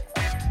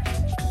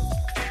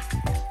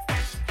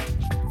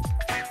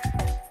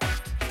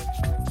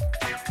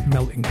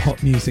 Melting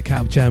Pot music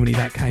out of Germany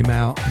that came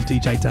out, and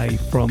DJ Day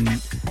from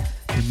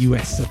the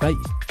US of A.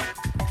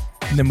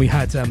 And then we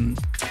had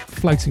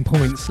Floating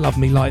Points, Love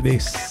Me Like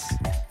This,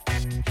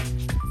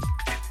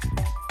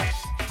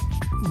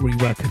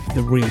 rework of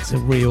the Real to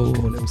Real,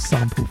 or a little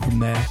sample from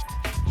there.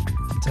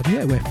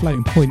 And where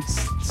Floating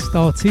Points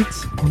started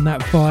on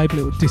that vibe,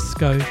 little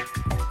disco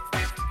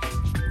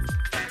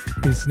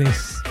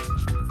business.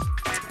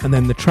 And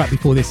then the track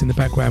before this in the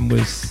background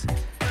was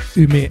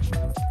Umit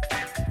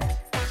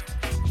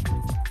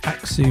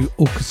Aksu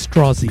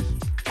Orchestrazi,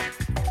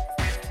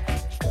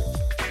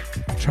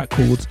 a track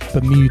called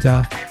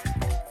Bermuda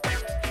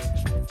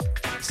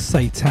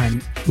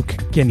Satan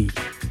Ukgeni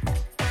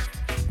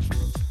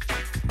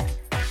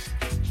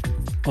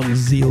on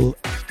Zell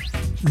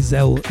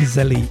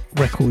Zelly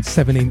Records,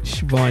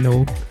 7-inch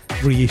vinyl,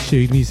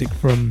 reissued, music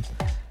from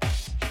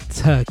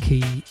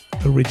Turkey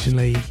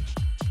originally,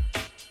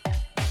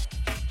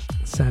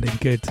 sounding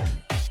good.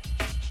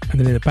 And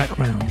then in the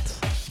background,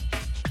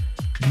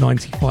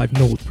 95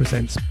 North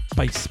presents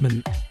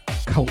Basement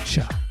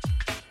Culture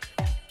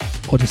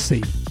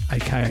Odyssey,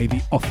 aka the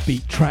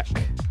offbeat track,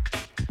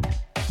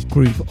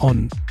 Groove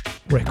On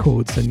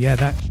Records. And yeah,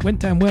 that went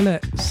down well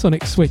at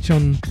Sonic Switch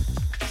on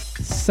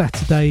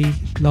Saturday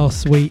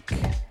last week.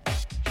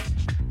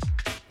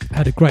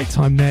 Had a great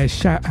time there.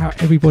 Shout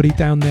out everybody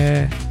down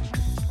there.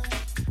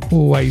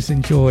 Always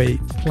enjoy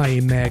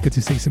playing there. Good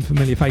to see some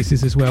familiar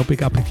faces as well.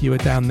 Big up if you were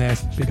down there.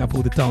 Big up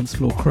all the dance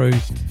floor crew.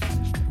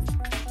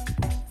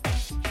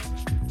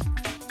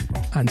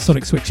 And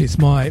Sonic Switch is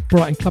my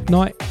Brighton Club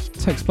night.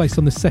 Takes place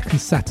on the second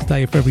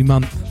Saturday of every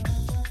month.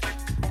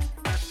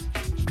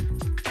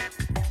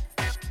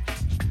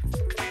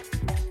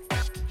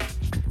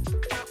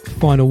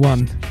 Final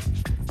one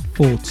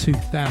for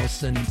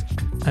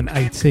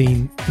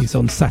 2018 is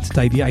on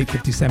Saturday the 8th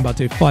of December. I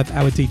do a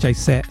 5-hour DJ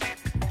set,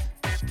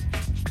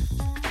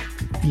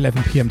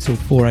 11 PM till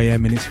 4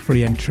 AM, and it's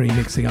free entry,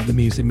 mixing up the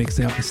music,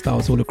 mixing up the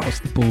styles all across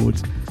the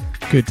board.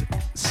 Good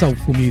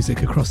soulful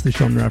music across the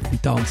genre from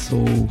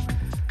dancehall,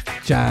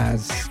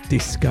 jazz,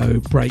 disco,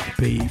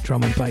 breakbeat,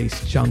 drum and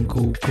bass,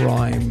 jungle,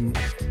 grime,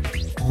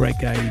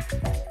 reggae,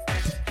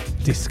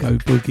 disco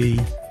boogie,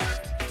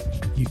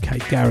 UK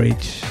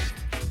garage,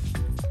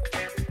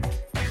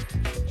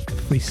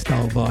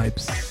 freestyle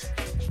vibes.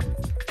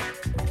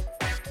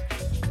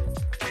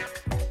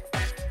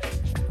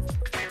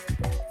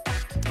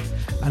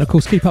 And of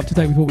course, keep up to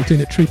date with what we're doing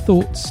at True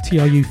Thoughts,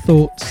 TRU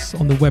Thoughts,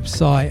 on the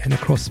website and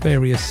across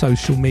various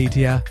social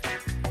media,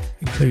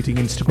 including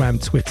Instagram,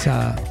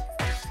 Twitter,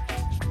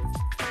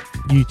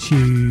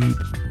 YouTube,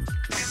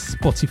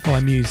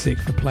 Spotify Music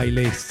for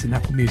playlists, and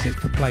Apple Music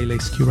for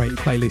playlists, curated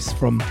playlists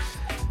from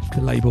the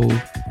label.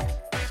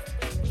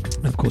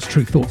 And of course,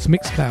 True Thoughts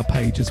Mixcloud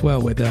page as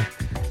well, where the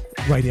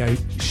radio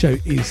show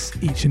is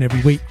each and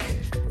every week.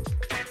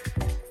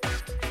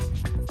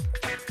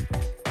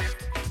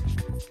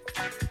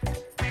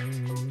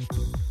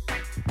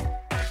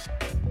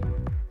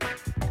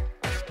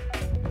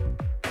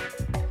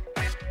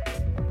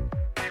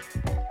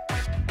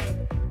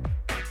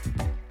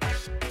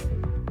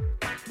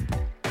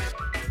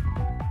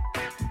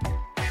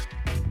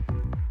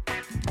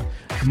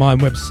 My own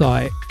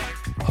website,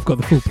 I've got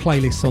the full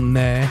playlist on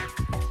there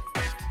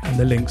and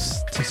the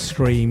links to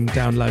stream,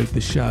 download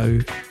the show.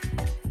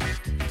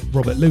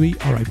 Robert Louis,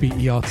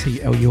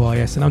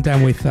 RobertLuis, and I'm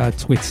down with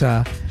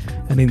Twitter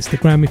and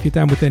Instagram. If you're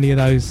down with any of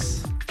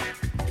those, you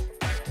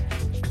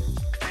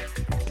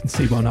can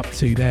see what I'm up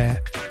to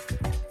there.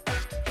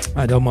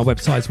 And on my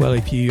website as well,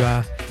 if you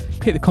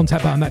hit the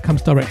contact button, that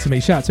comes direct to me.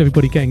 Shout out to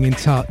everybody getting in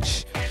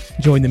touch,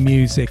 enjoying the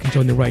music,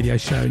 enjoying the radio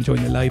show,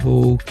 enjoying the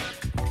label,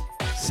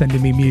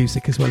 sending me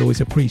music as well.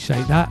 Always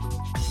appreciate that.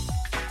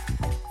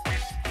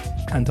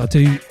 And I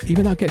do,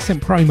 even though I get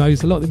sent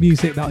promos, a lot of the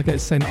music that I get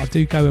sent I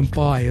do go and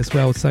buy as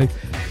well. So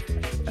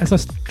as I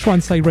try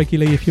and say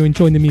regularly, if you're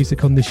enjoying the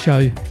music on this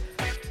show,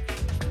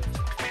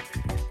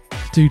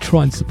 do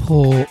try and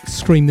support,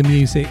 stream the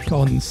music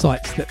on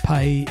sites that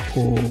pay,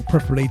 or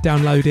preferably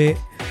download it,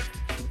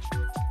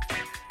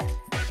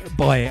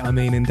 buy it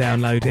and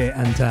download it,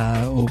 and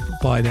or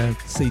buy the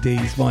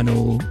CDs,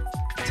 vinyl,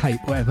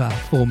 tape, whatever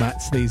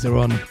formats these are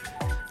on,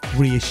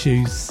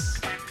 reissues.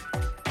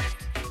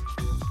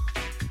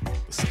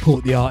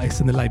 Support the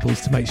artists and the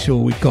labels to make sure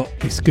we've got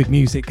this good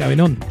music going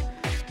on,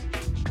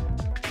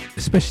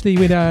 especially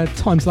with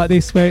times like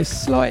this where it's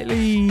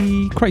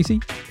slightly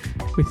crazy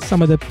with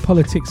some of the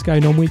politics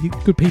going on. With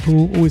good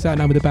people always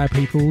outnumber the bad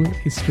people.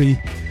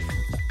 History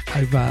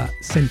over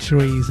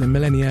centuries and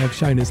millennia have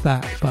shown us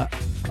that, but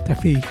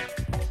definitely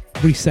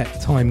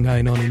reset time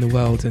going on in the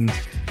world, and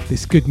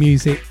this good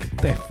music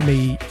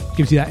definitely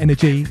gives you that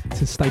energy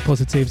to stay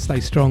positive, stay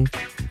strong.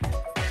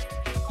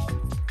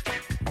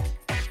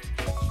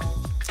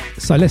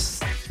 So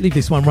let's leave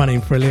this one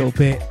running for a little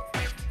bit,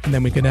 and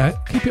then we're going to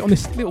keep it on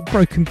this little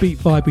broken beat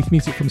vibe with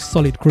music from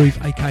Solid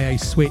Groove, aka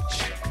Switch,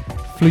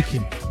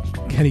 Fluking,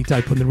 Kenny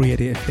Dope on the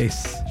re-edit of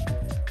this.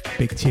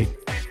 Big tune.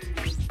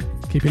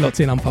 Keep it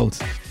locked in,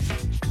 Unfolds.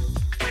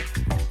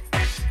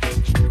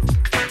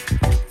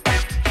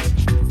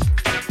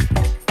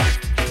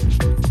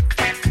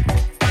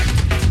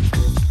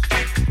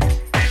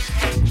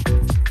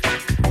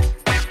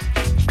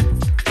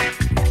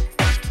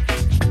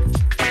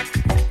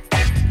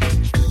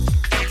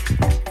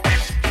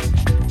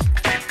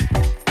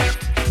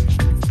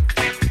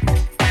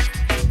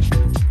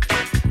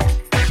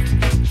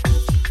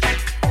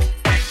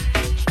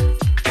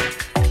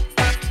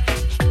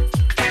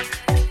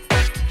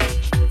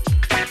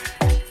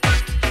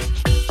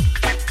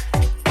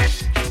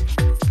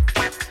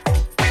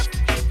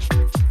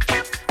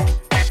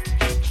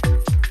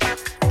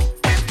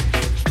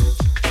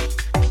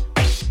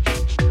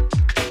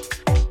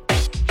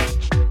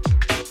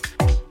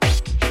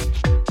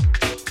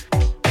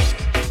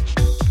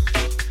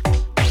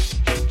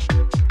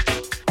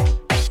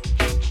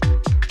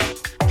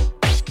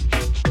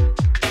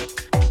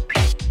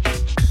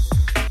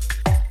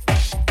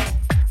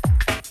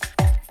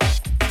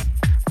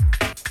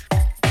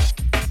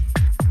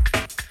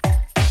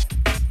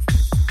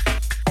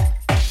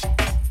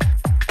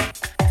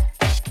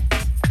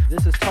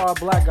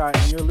 Black Guy,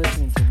 and you're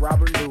listening to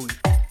Robert Louis.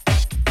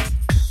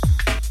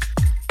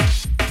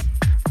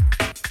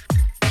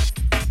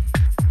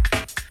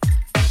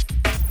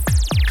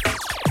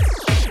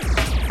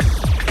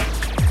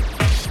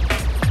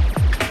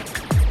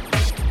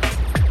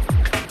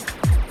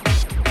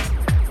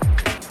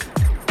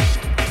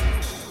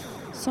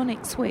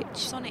 Sonic Switch.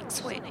 Sonic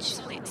Switch.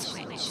 Sonic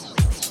Switch.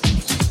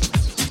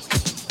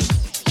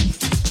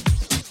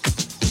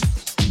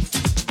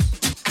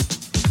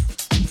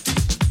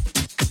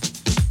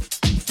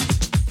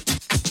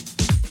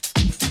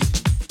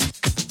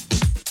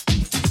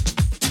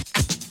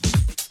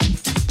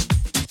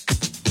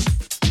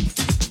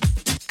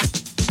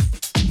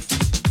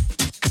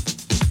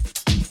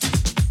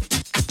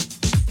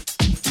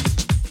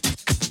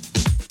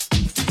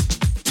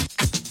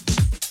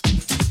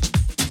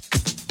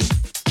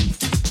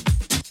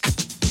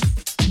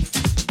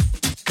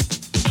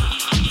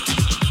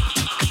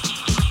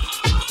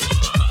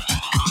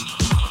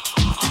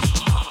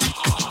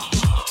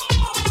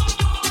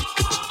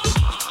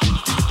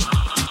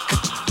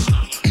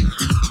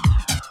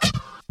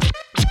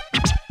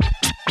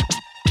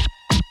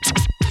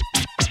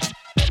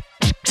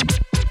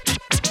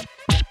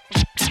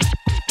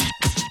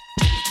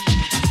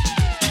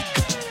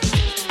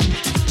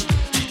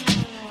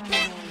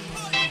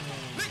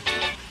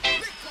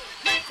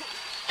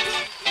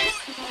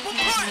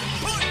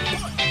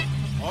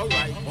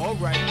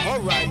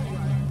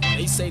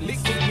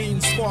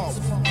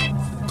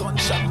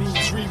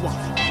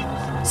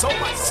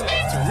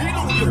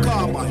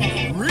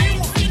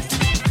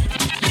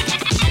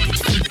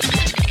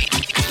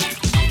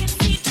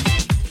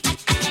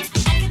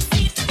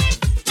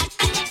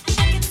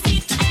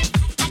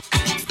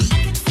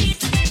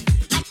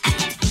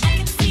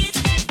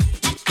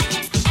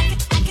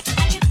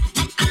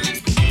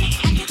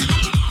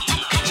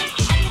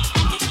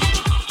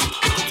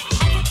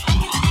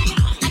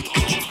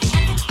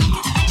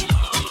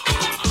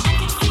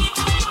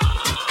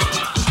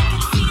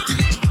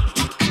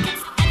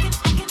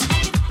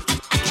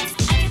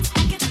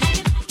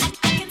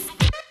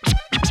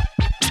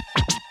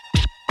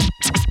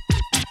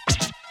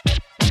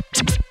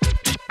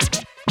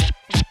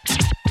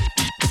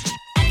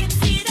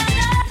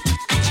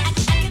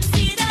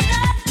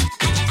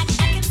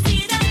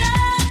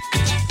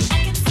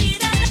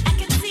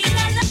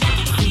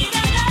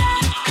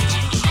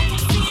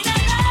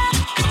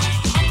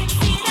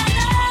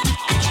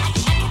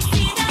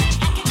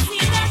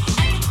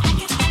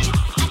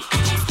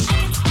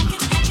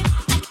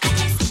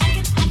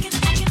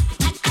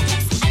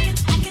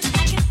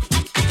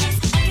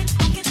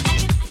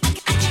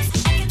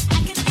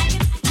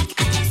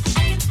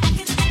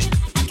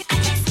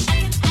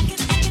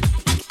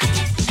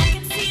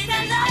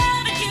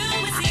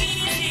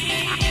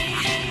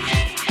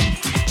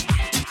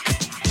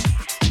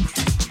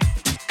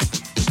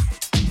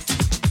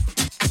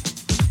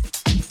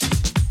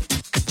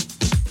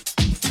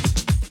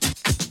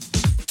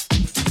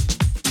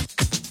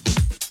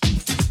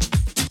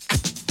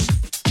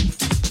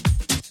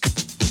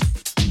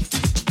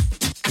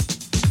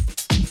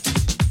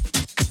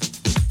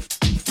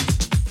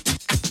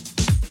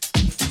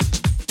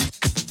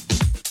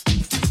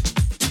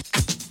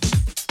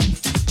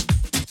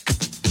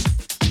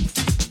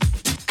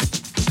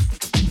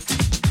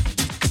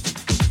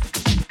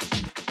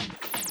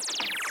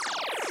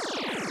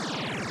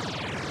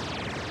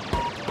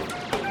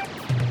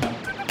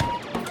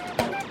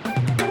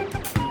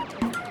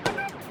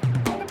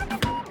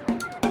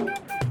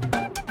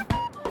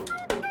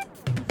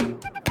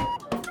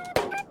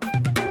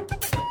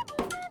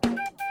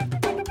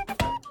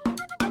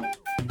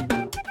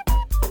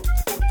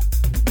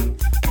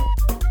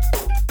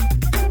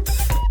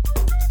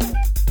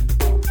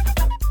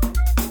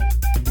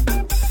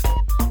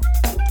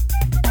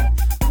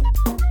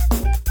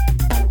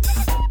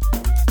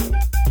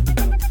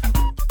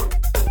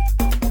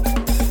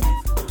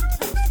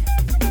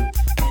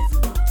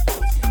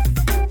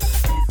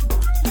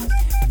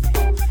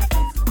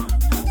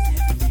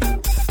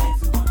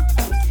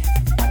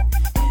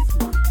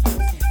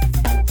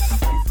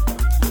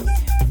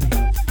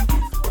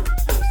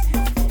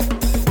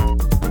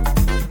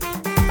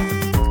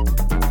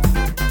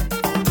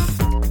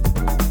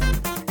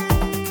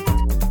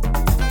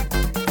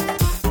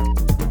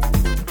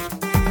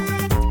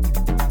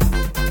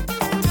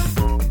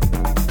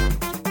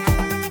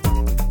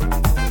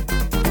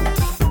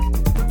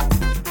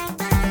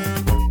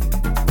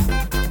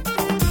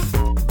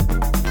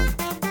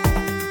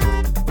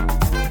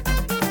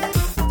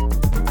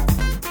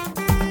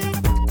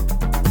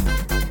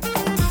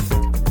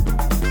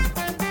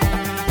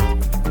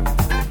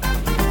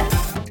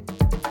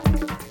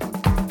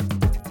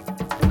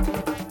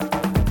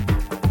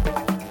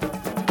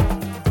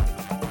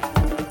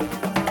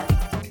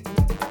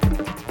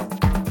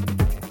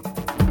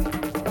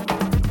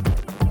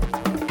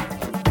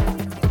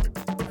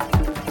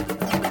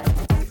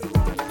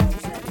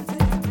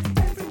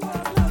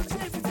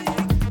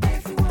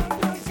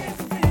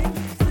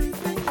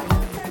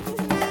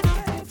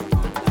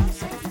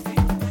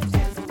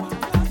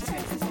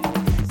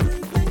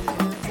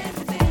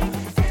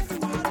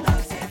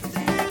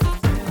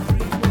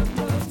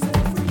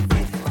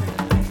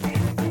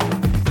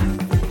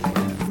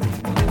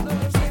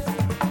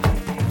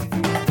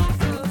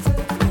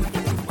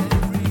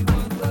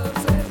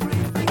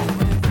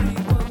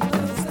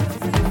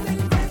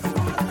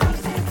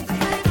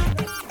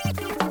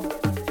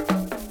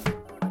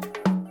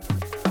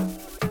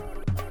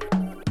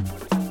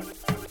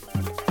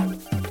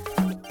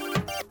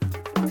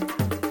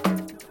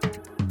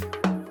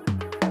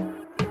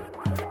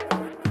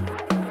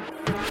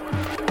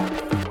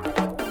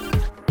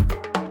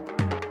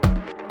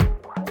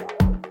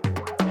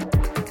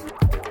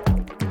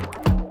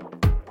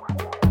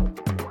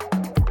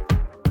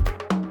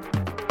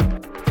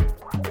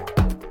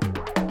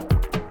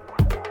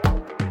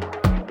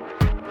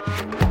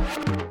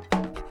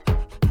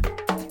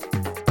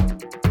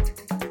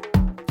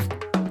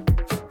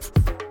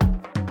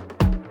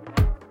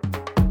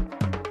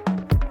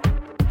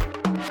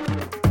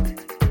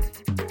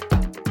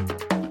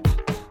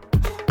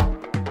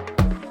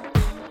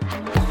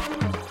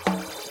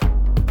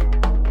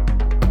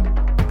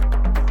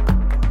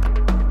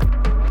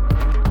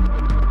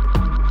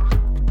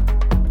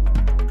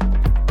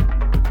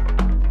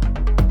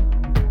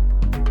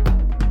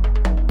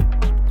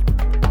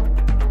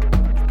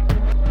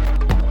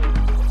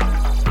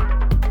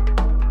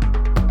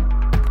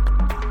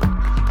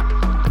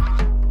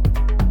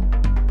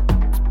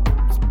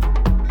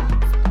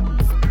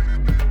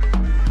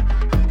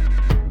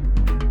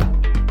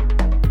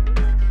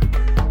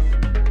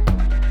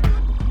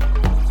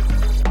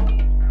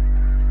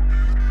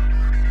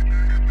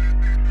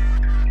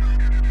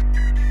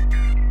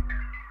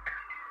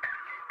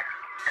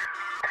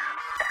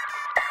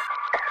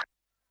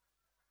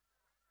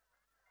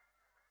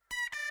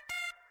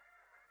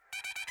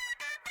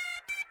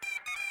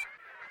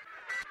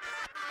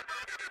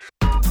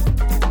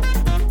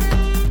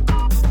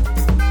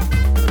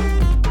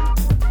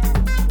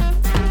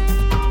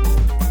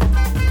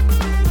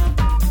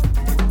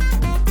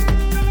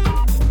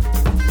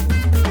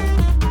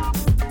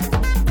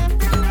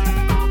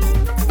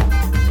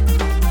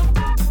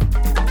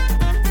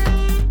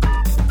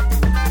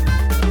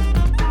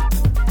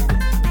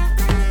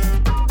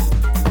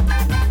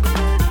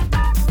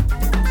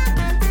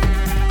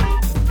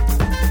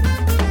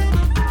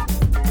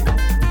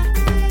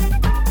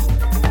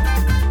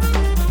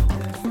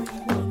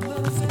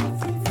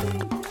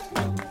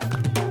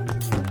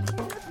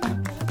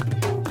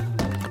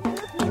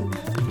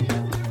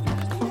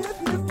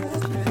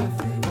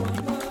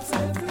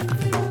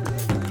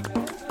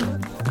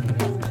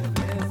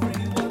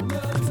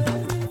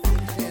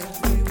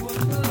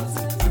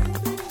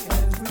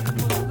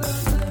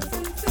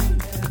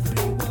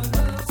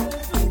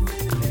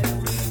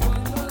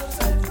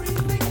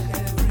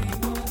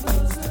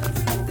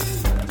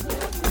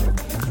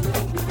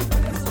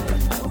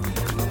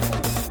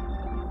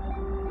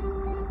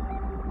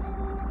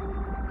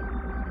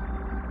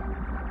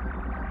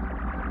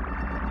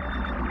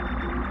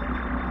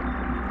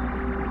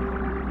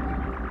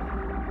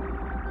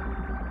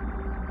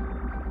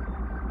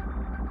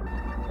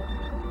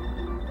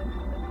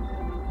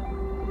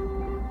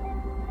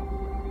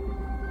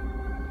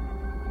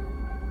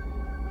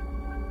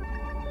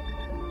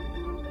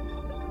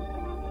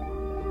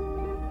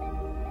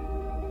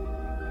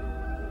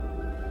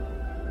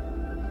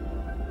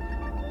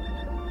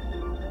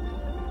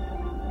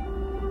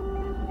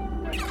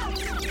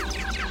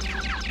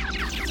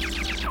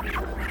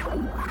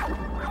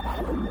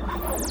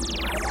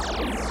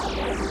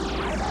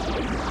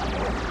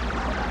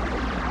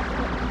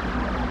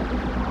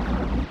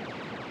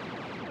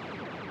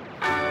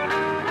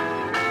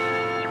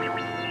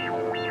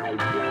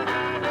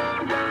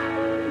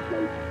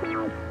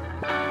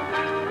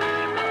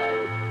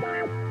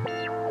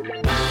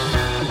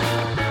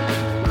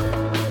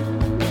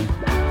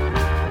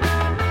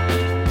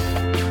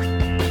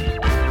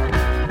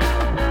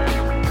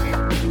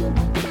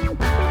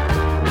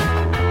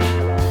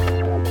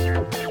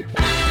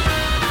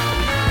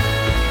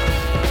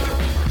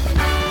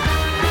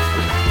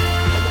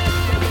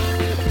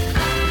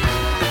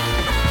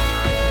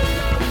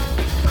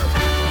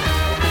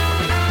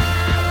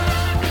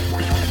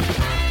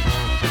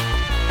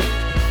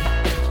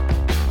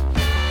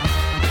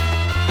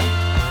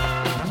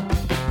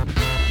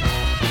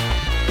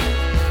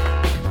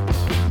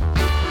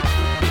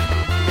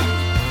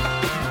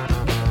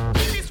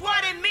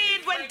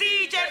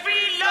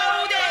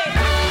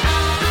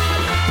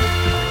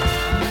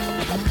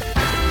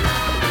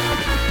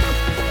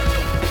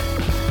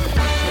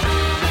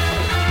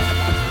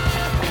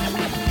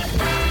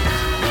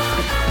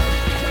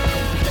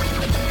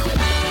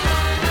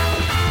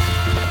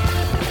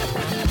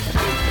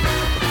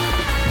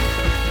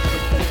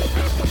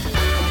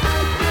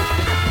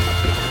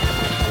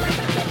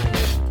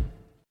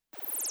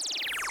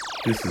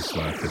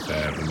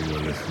 and you are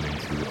listening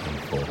to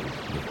Unfold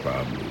with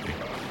Rob Louie.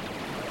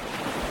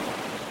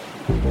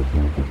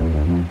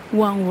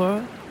 One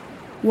world,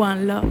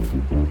 one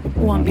love,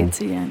 one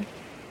BTN.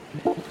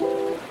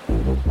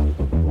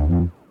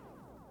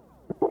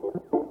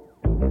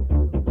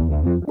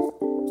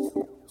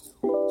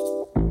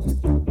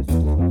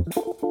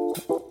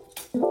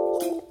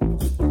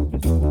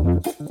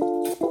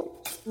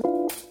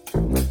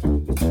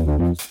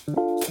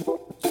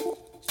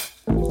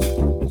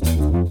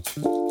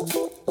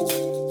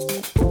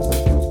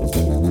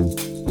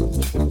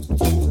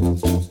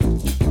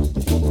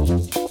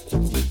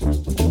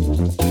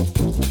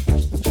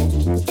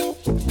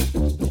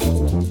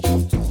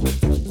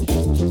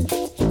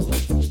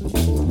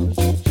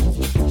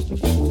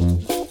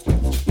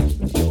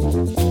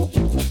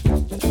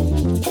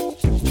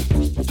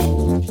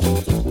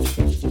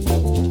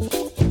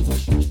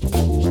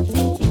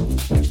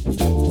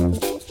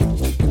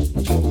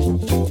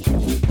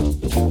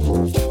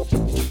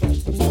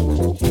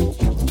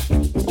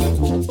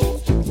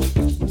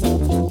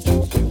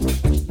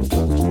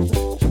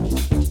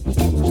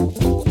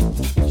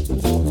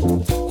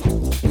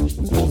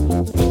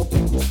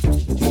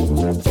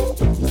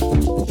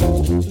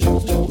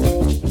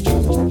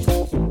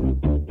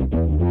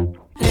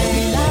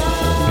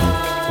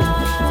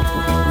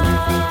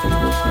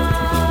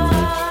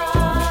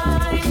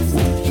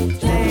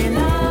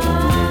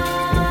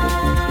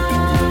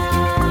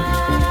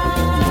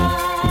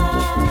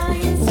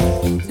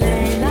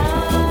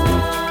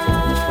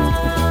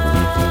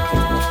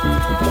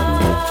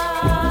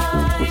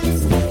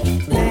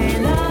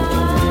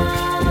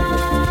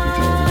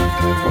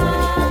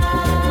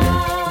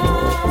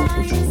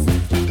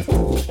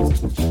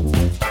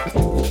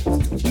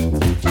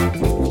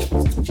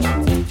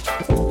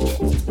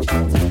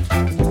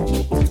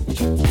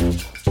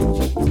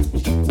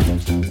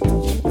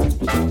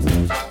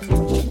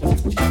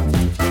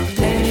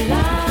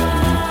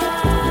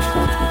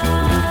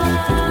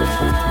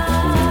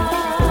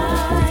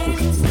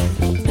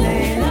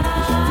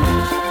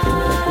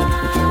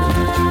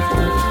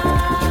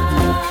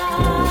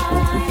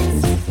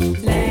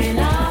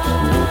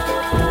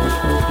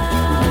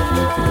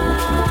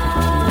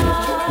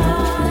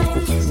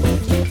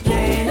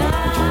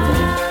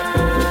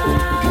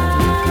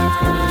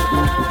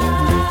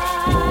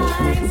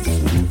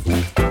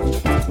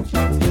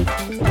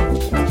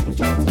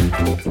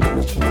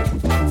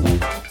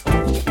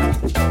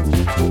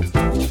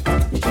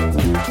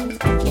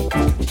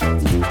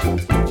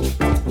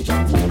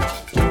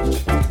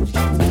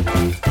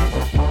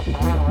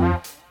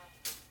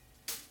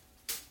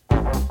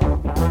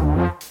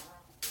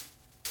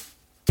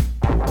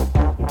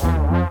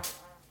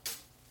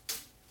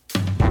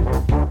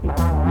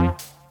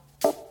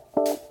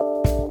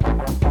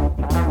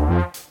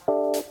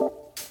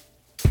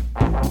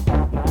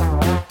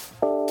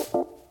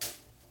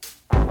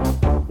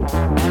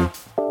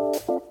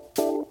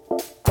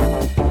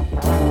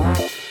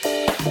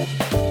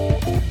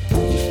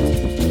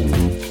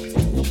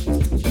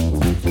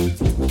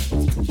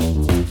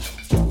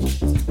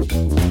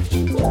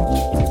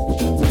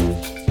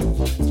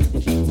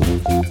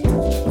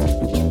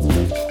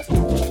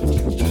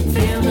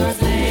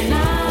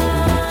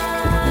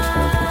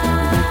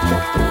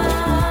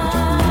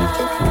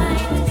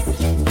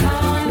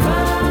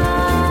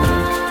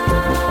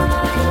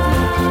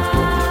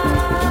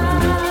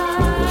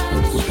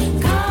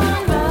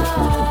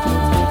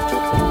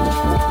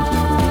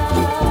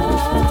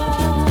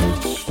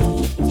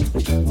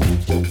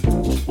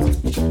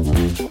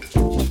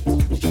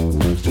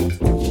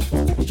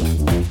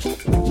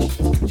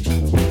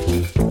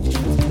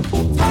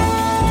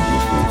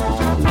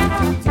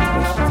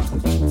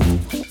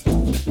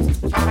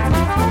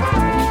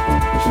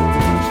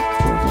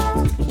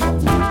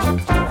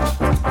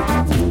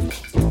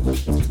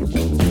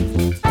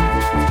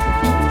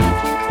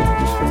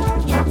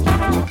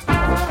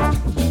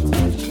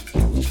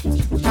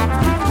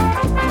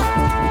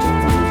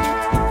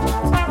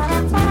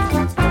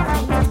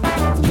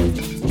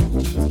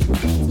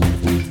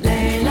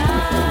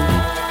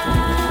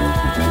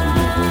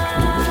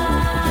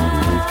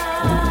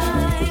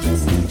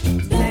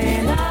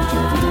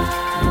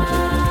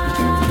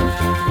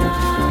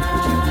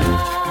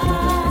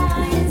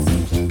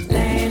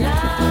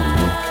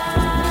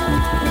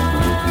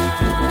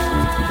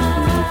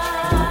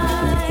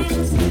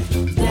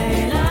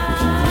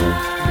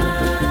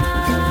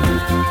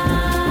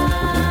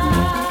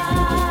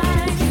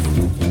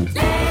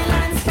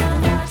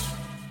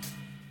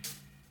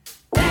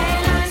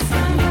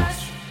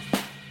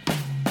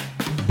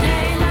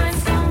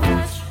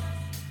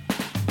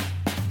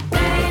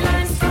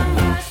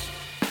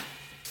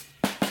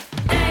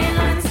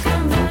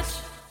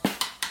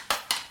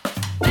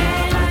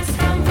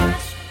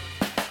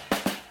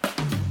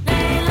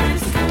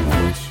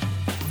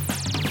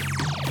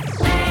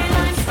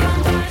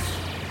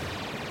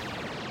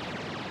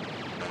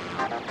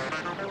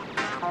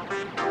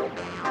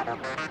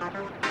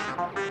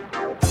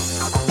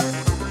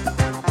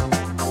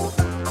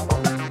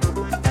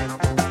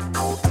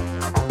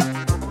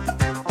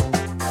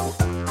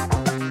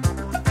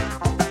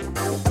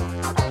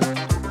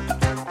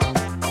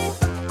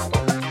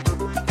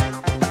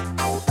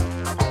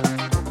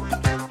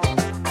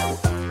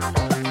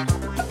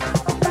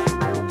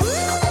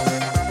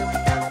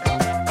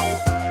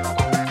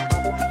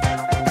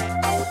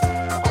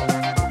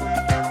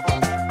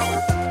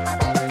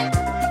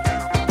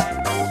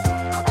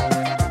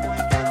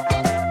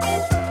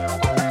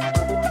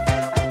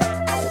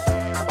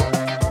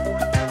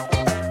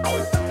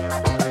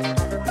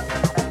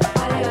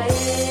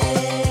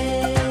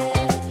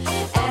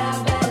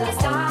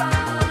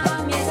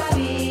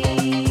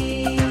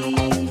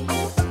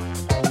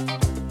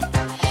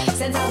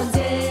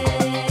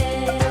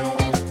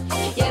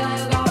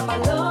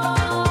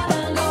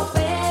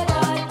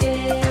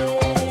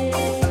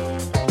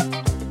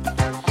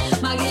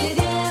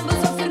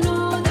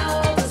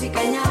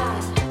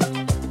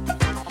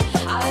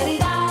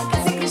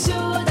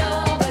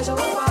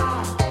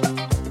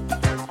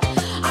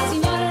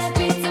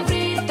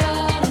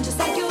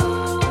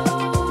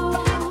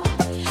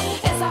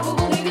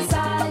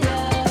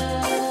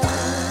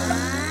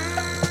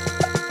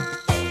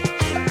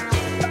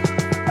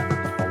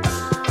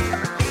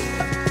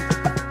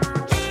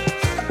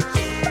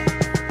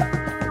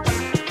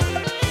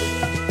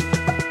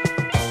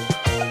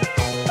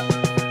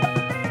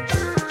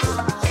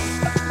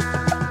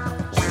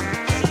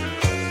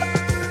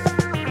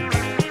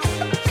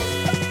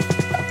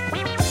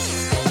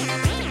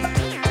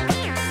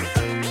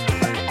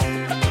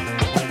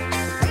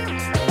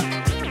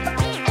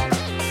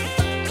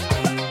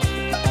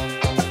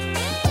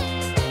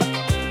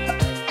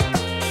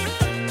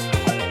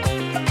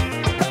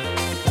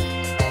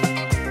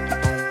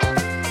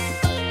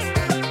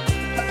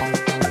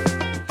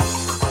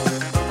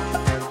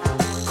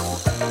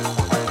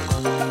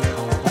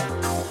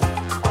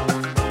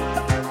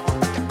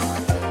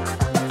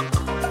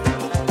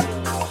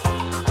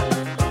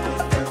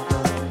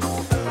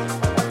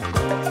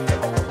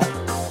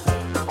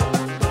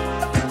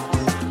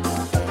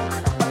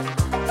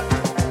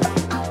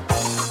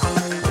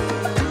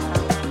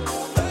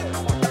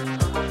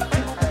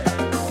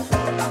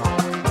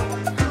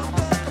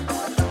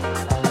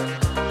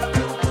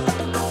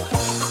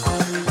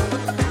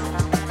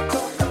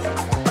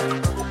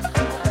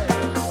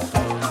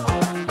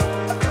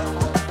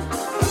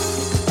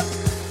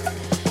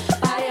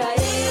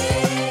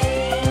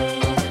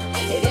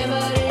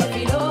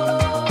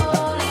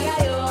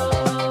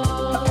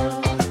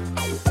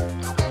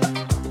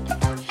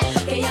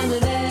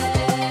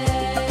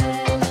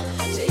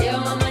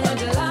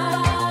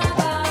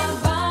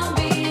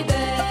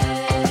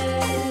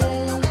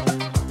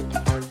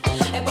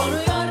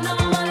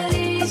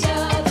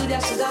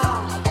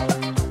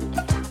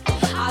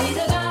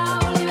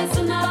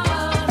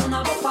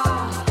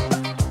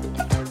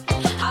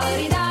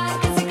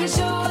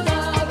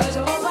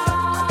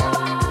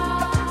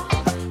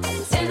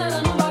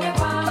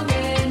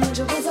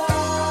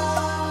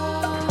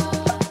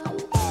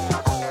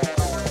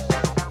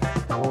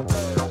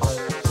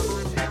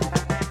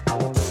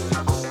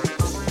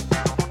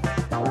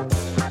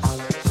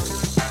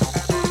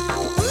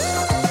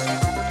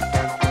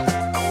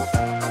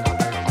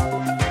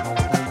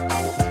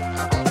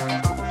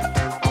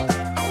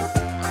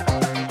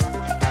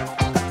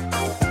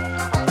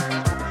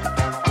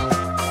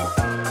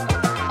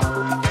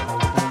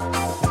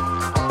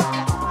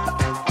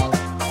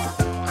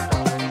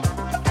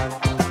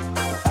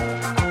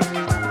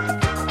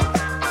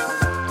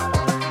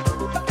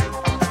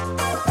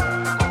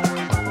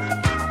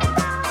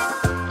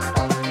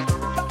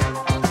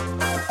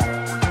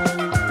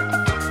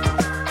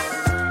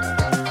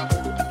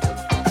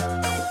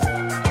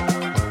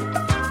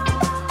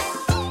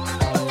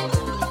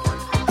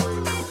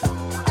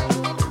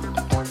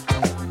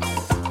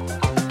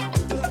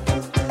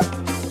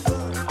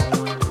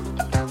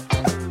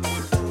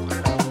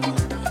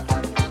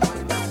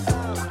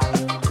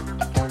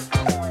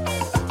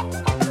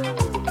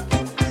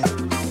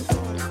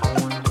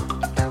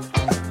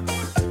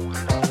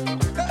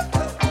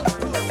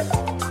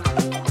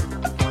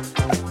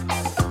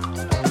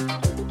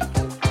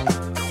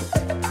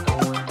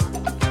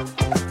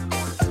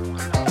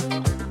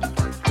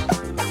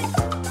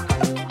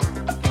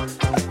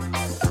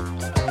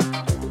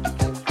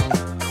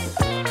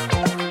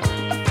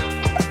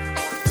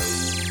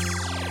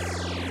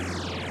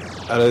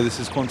 Hello, this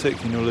is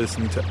Quantic and you're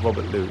listening to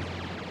Robert Louis.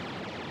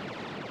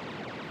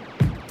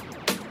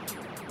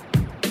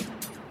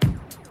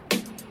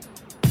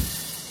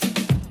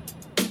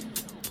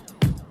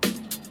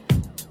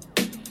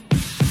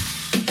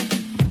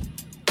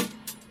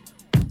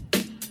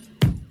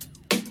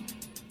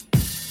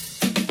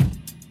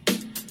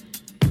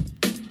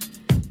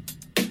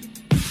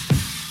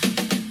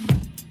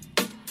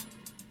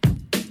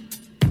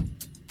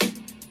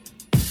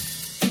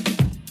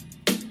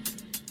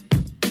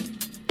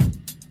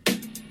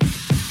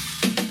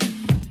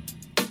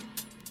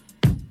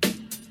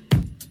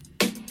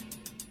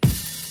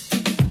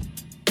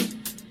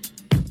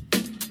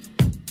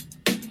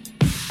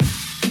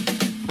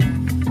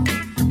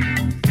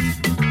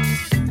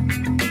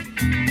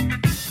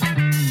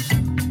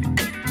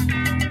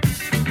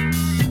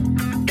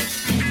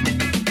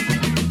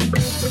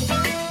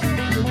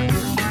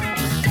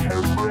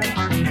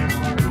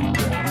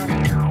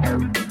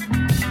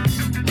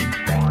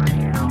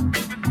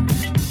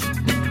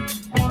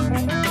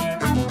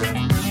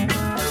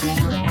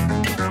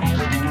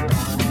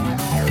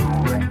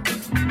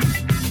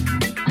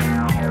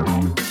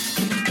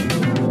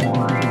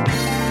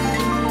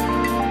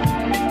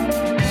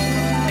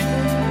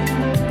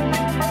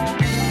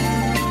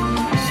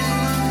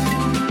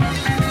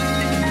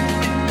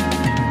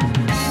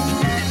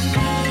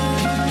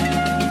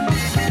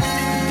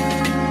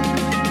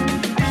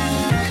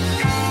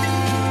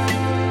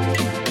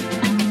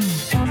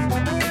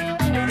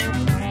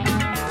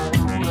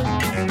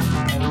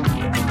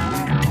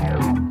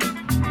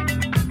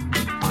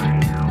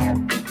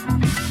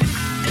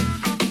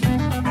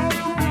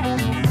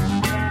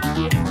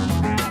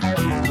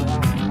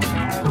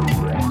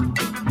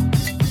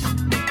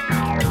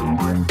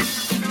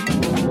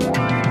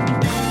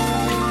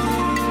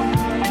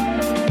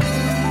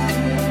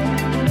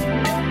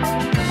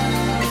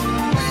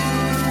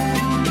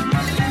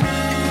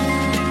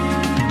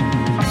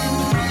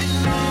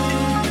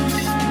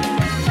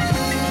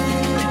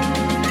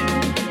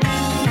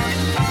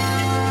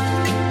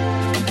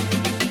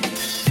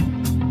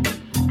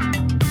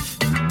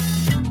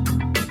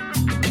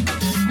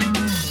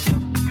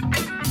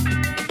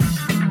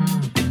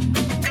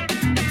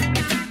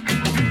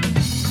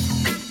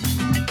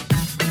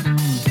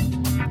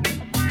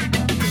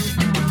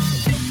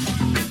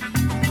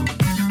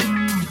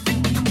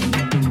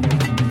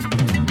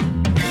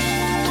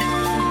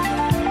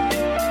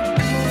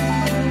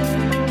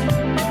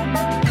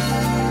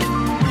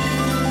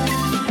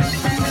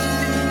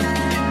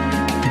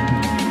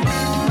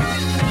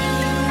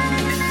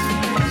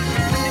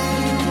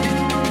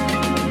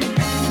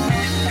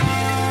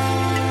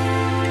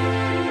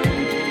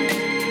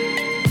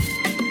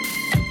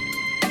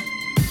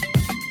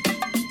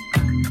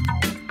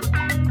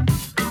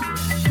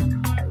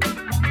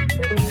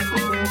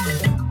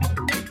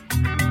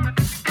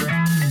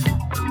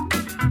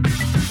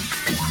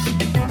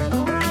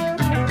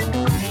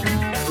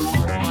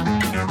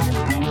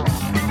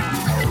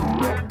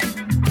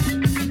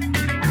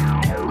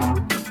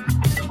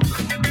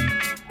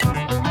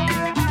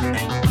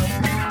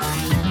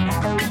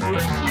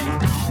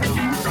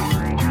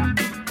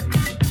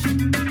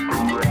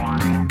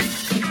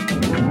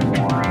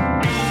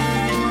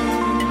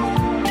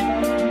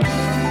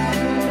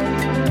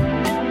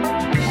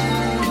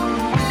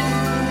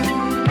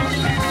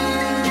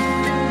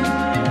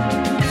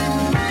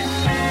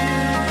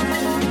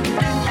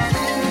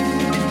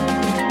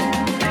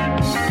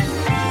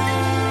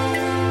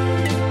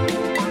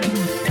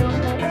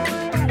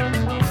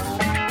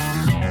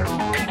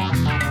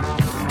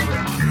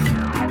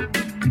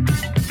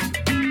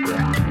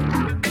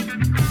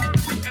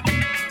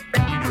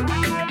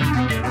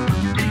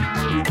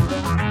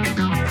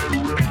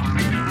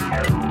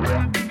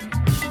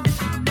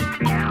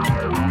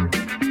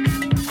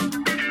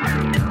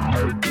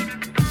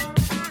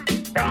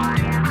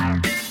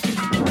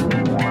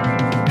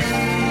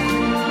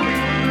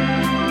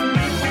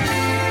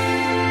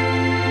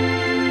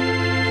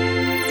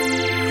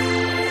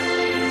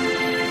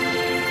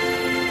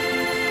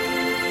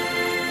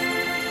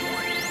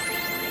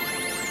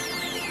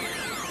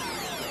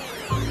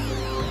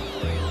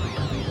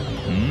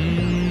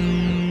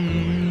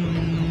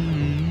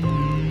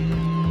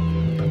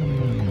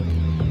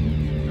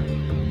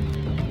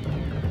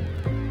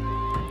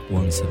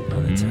 Once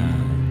upon a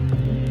time,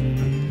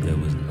 there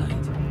was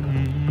light,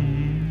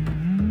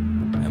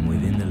 and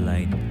within the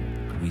light,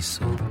 we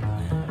saw the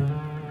plan.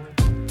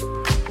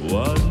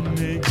 What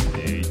makes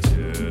me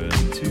turn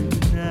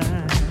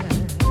tonight?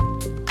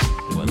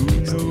 What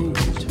makes me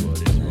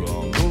what is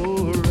wrong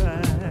or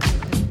right?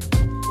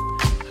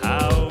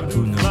 How do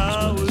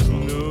flowers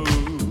know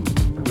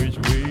which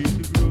way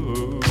to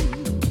grow?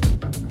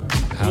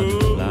 How do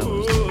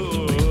flowers know which way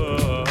to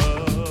grow?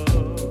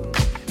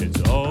 It's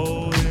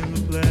all in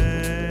the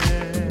plan.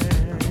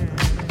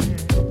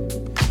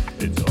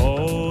 It's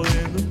all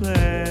in the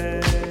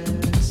plan.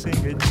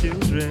 Sing it,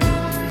 children.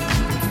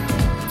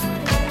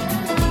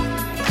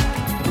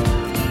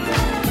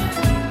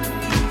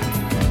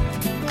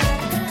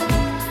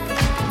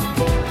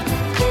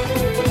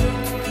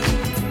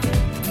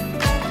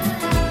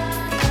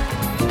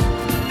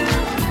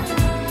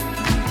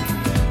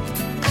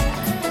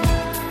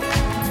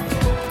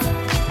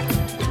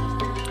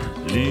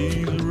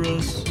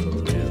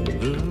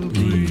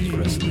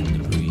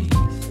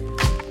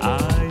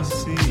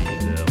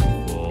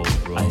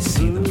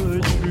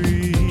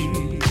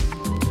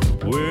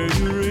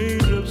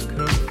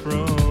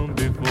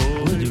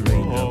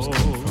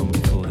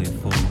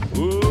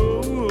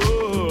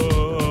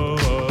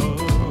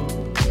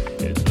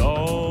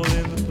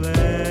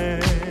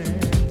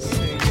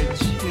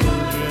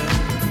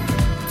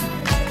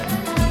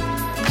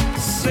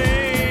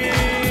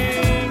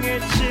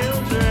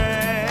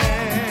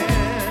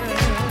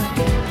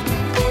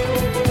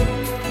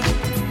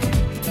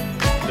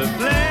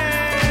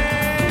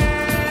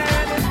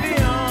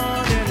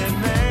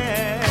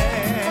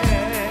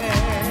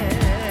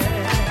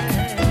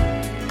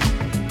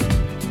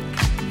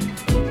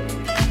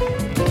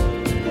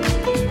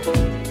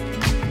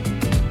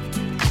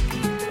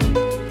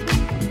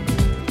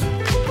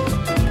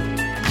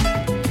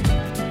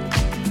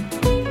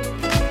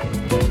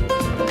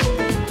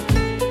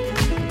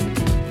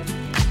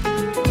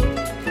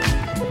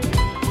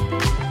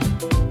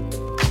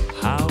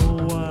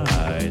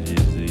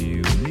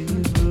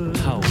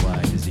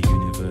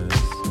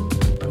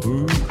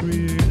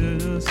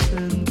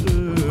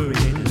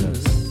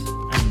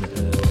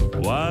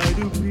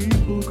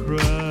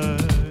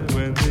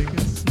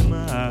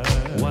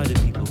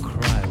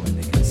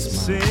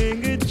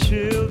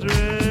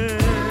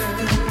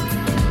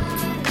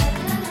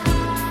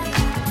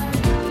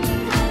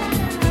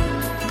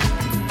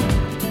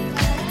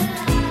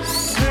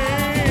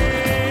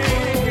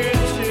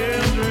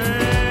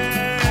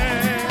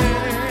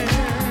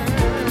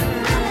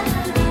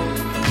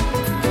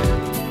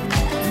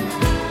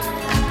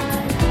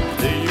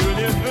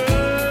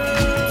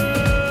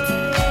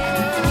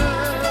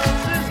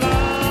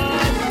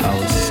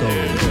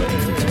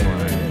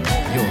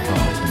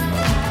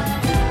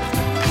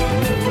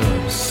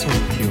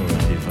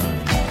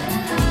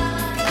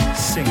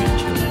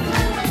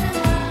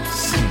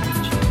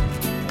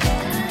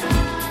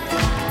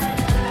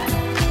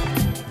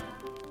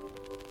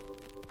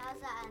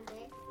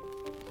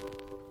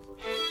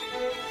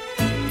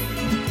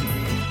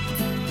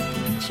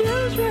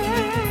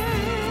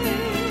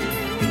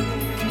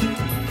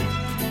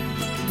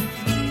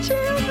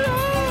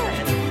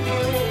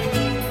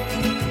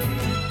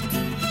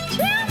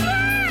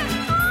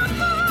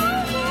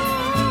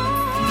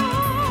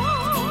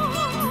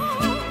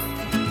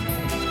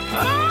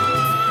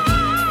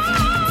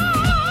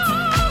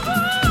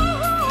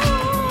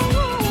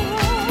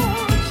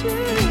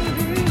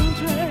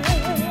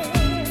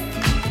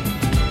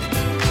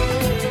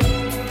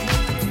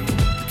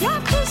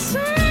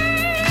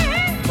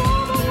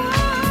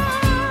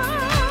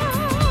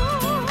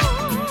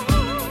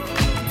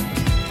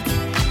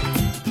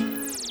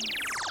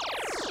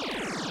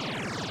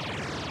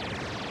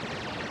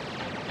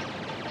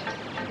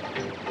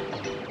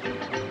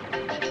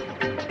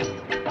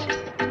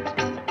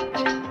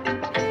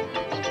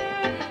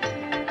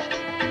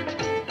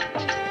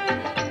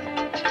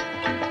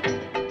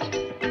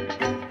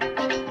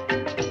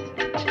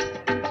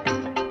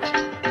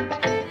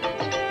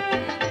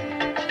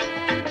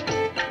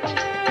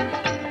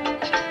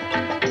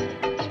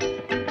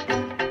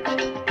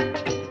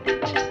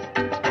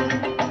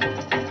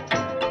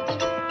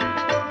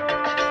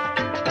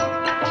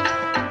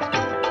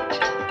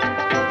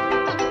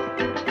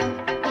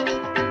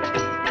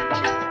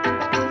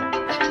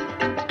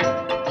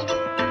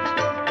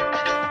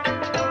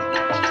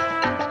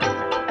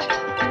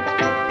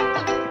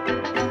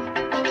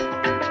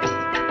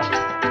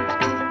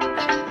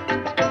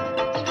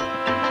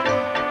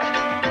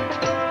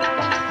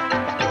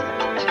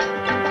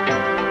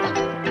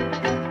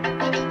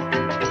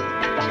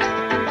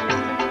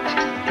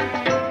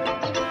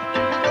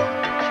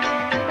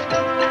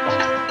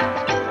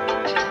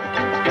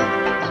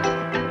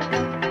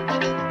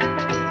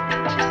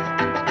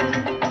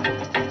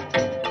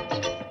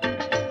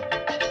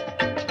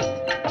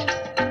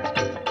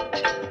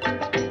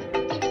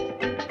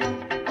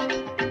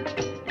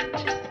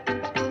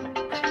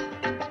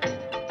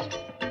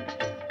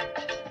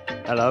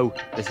 Hello,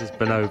 this is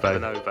Bonobo.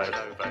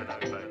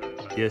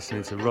 You're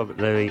listening to Robert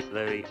Louis.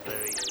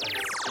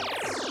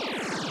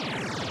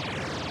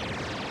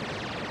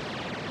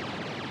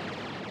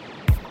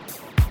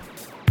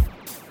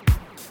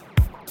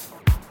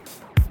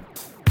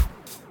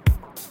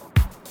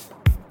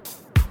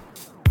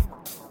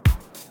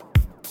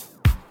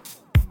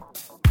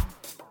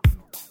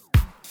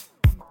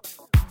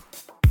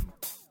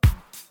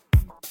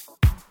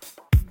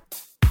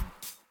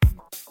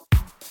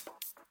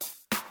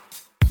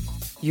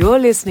 You're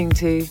listening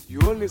to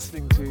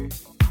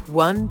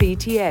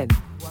 1BTN.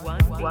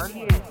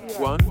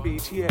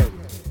 1BTN.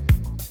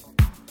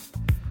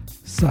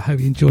 So I hope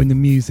you're enjoying the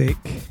music.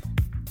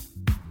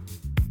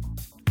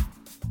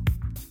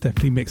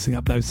 Definitely mixing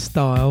up those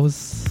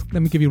styles.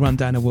 Let me give you a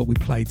rundown of what we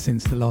played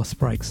since the last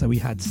break. So we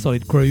had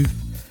Solid Groove,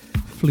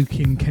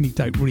 Fluking, Kenny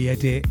Dope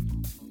re-edit,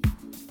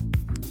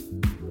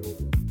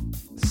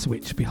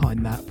 Switch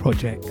behind that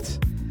project.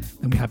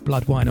 Then we had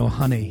Blood, Wine or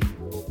Honey.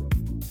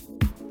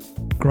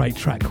 Great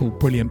track called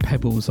Brilliant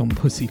Pebbles on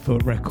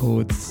Pussyfoot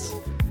Records.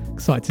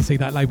 Excited to see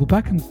that label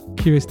back. I'm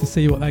curious to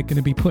see what they're going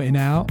to be putting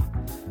out.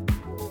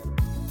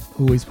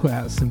 Always put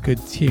out some good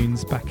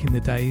tunes back in the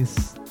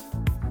days.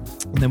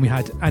 And then we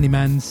had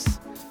Animans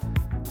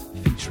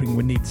featuring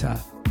Juanita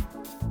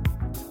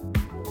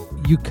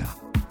Yuka.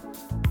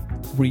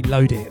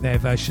 Reload It, their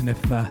version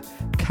of the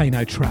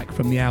Kano track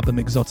from the album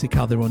Exotic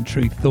Other on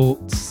True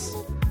Thoughts.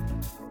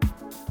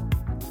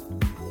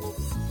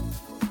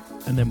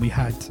 And then we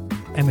had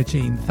Emma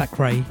Jean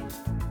Thackeray,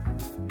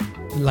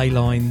 Ley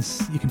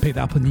Lines. You can pick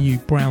that up on the new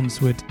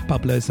Brownswood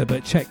Bubblers,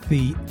 but check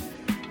the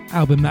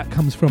album that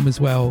comes from as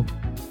well.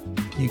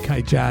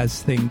 UK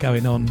jazz thing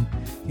going on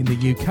in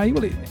the UK.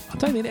 Well, I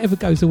don't think it ever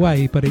goes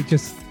away, but it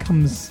just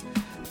comes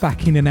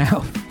back in and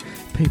out.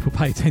 People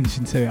pay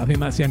attention to it. I think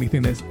that's the only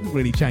thing that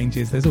really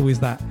changes. There's always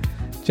that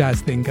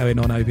jazz thing going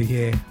on over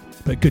here,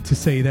 but good to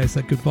see there's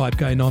a good vibe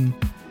going on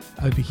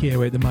over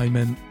here at the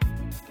moment.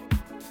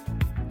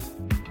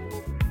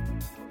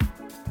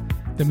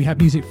 Then we have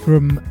music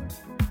from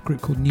a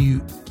group called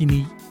New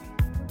Guinea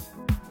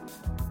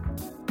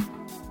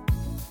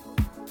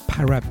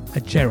Parav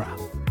Ajera.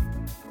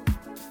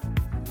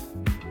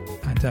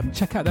 And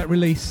check out that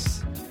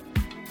release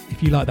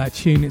if you like that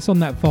tune. It's on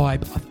that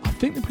vibe. I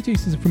think the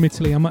producers are from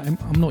Italy. I'm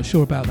not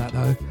sure about that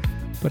though.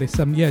 But it's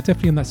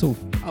definitely on that sort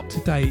of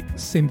up-to-date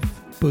synth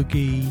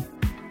boogie.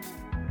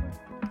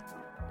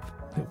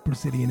 Little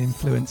Brazilian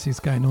influences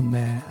going on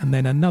there. And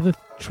then another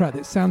track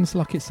that sounds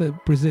like it's a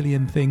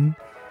Brazilian thing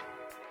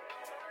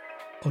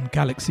on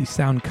Galaxy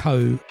Sound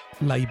Co.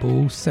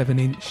 label,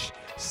 7-inch,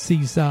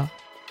 Caesar,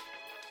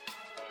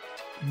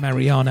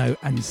 Mariano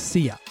and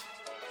Sia.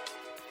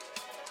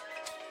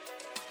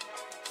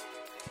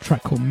 A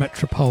track called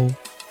Metropole.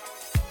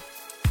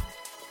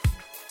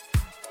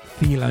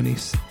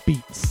 Theonis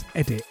Beats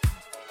edit.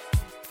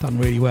 Done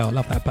really well.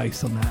 Love that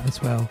bass on that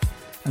as well.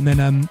 And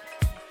then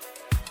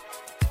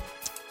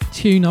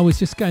tune, I was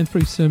just going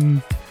through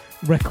some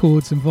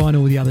records and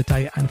vinyl the other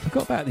day and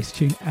forgot about this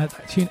tune,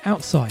 tune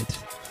Outside.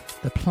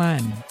 The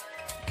Plan,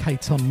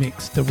 Katon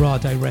Mix,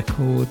 Dorado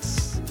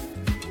Records.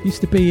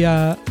 Used to be,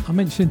 I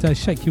mentioned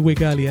Shake Your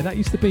Wig earlier. That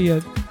used to be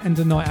a end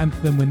of night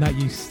anthem when that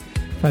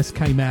first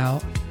came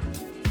out.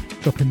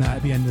 Dropping that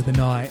at the end of the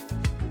night.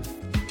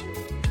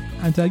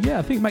 And yeah,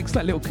 I think it makes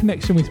that little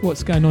connection with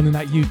what's going on in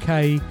that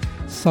UK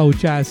soul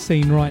jazz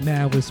scene right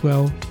now as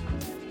well.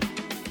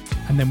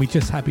 And then we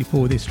just had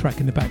before this track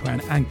in the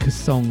background, Anchor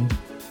Song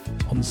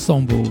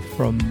Ensemble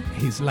from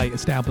his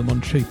latest album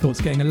on True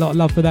Thoughts. Getting a lot of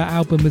love for that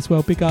album as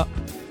well. Big up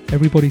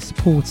everybody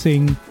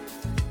supporting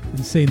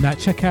and seeing that.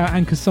 Check out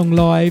Anchor Song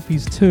live.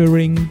 He's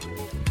touring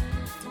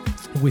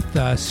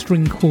with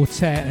string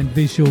quartet and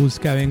visuals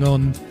going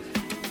on.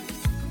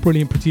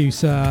 Brilliant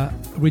producer,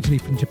 originally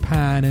from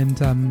Japan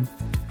and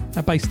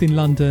based in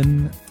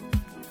London.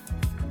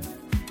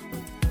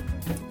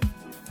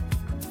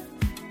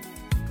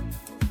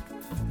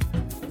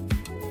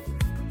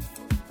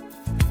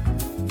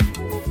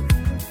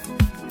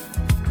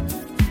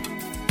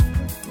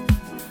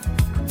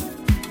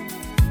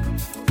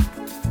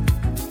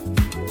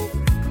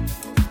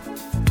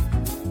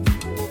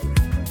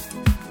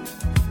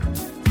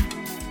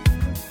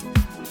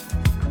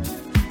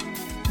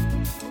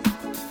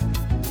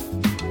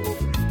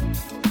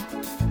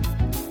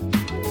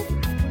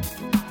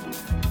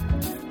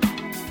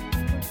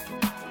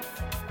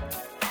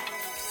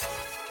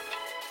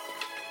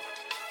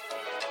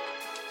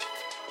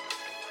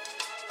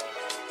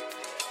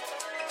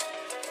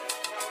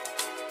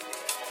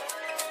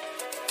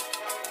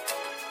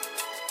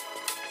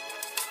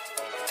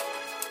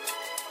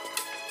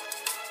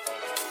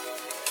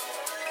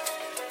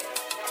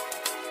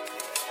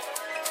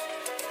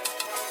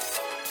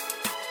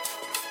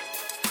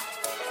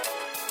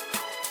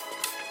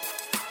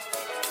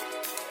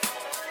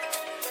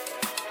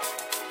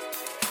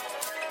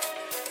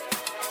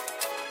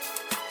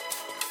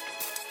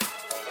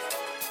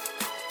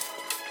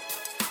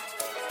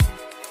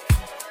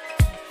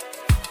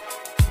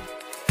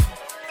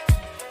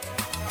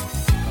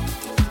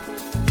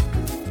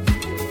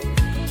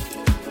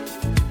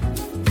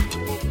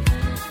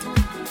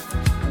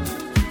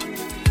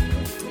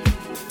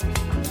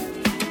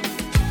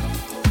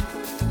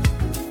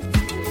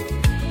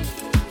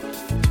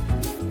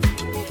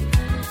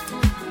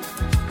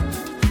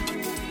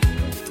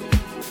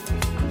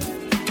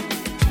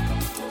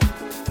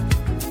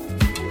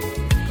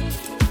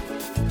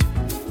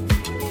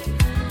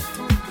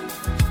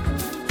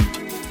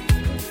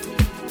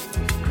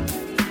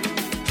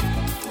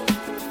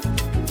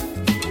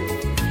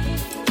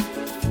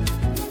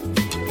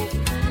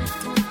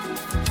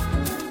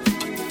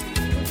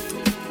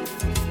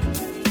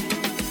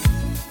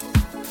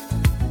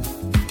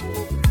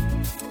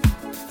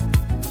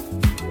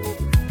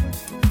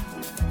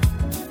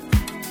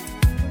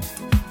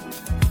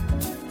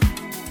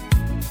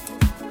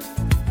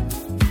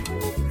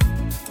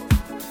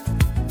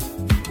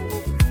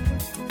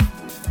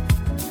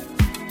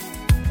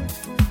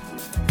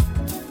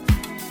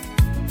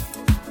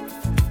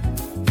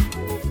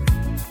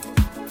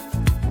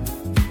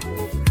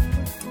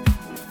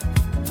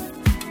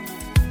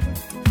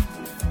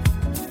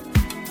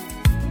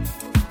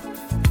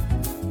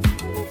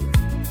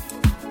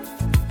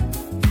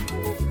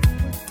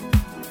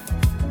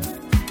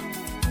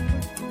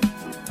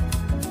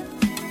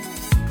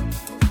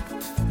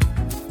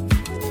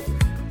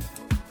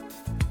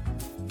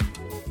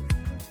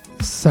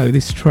 So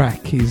this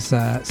track is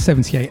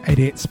 78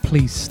 edits,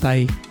 Please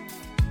Stay,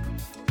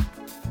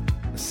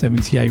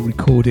 78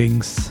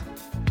 recordings.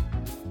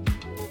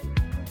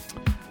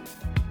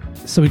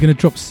 So we're going to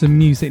drop some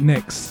music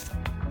next.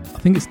 I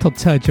think it's Todd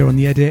Terjer on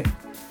the edit.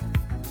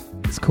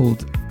 It's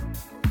called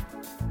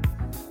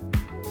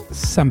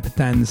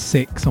Sampadan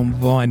 6 on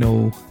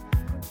vinyl.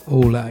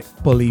 All like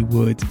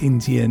Bollywood,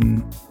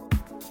 Indian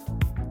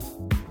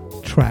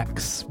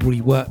tracks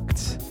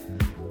reworked.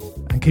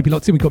 And keep it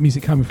locked in. We've got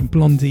music coming from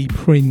Blondie,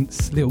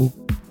 Prince, little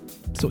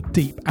sort of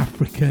deep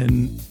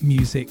African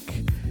music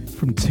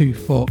from Two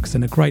Fox,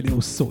 and a great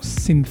little sort of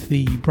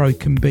synthy,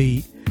 broken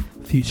beat,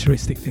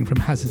 futuristic thing from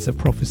Hazards of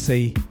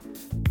Prophecy.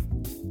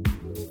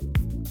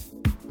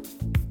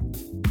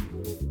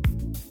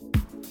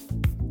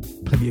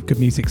 Plenty of good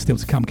music still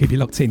to come. Keep you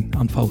locked in.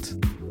 Unfold.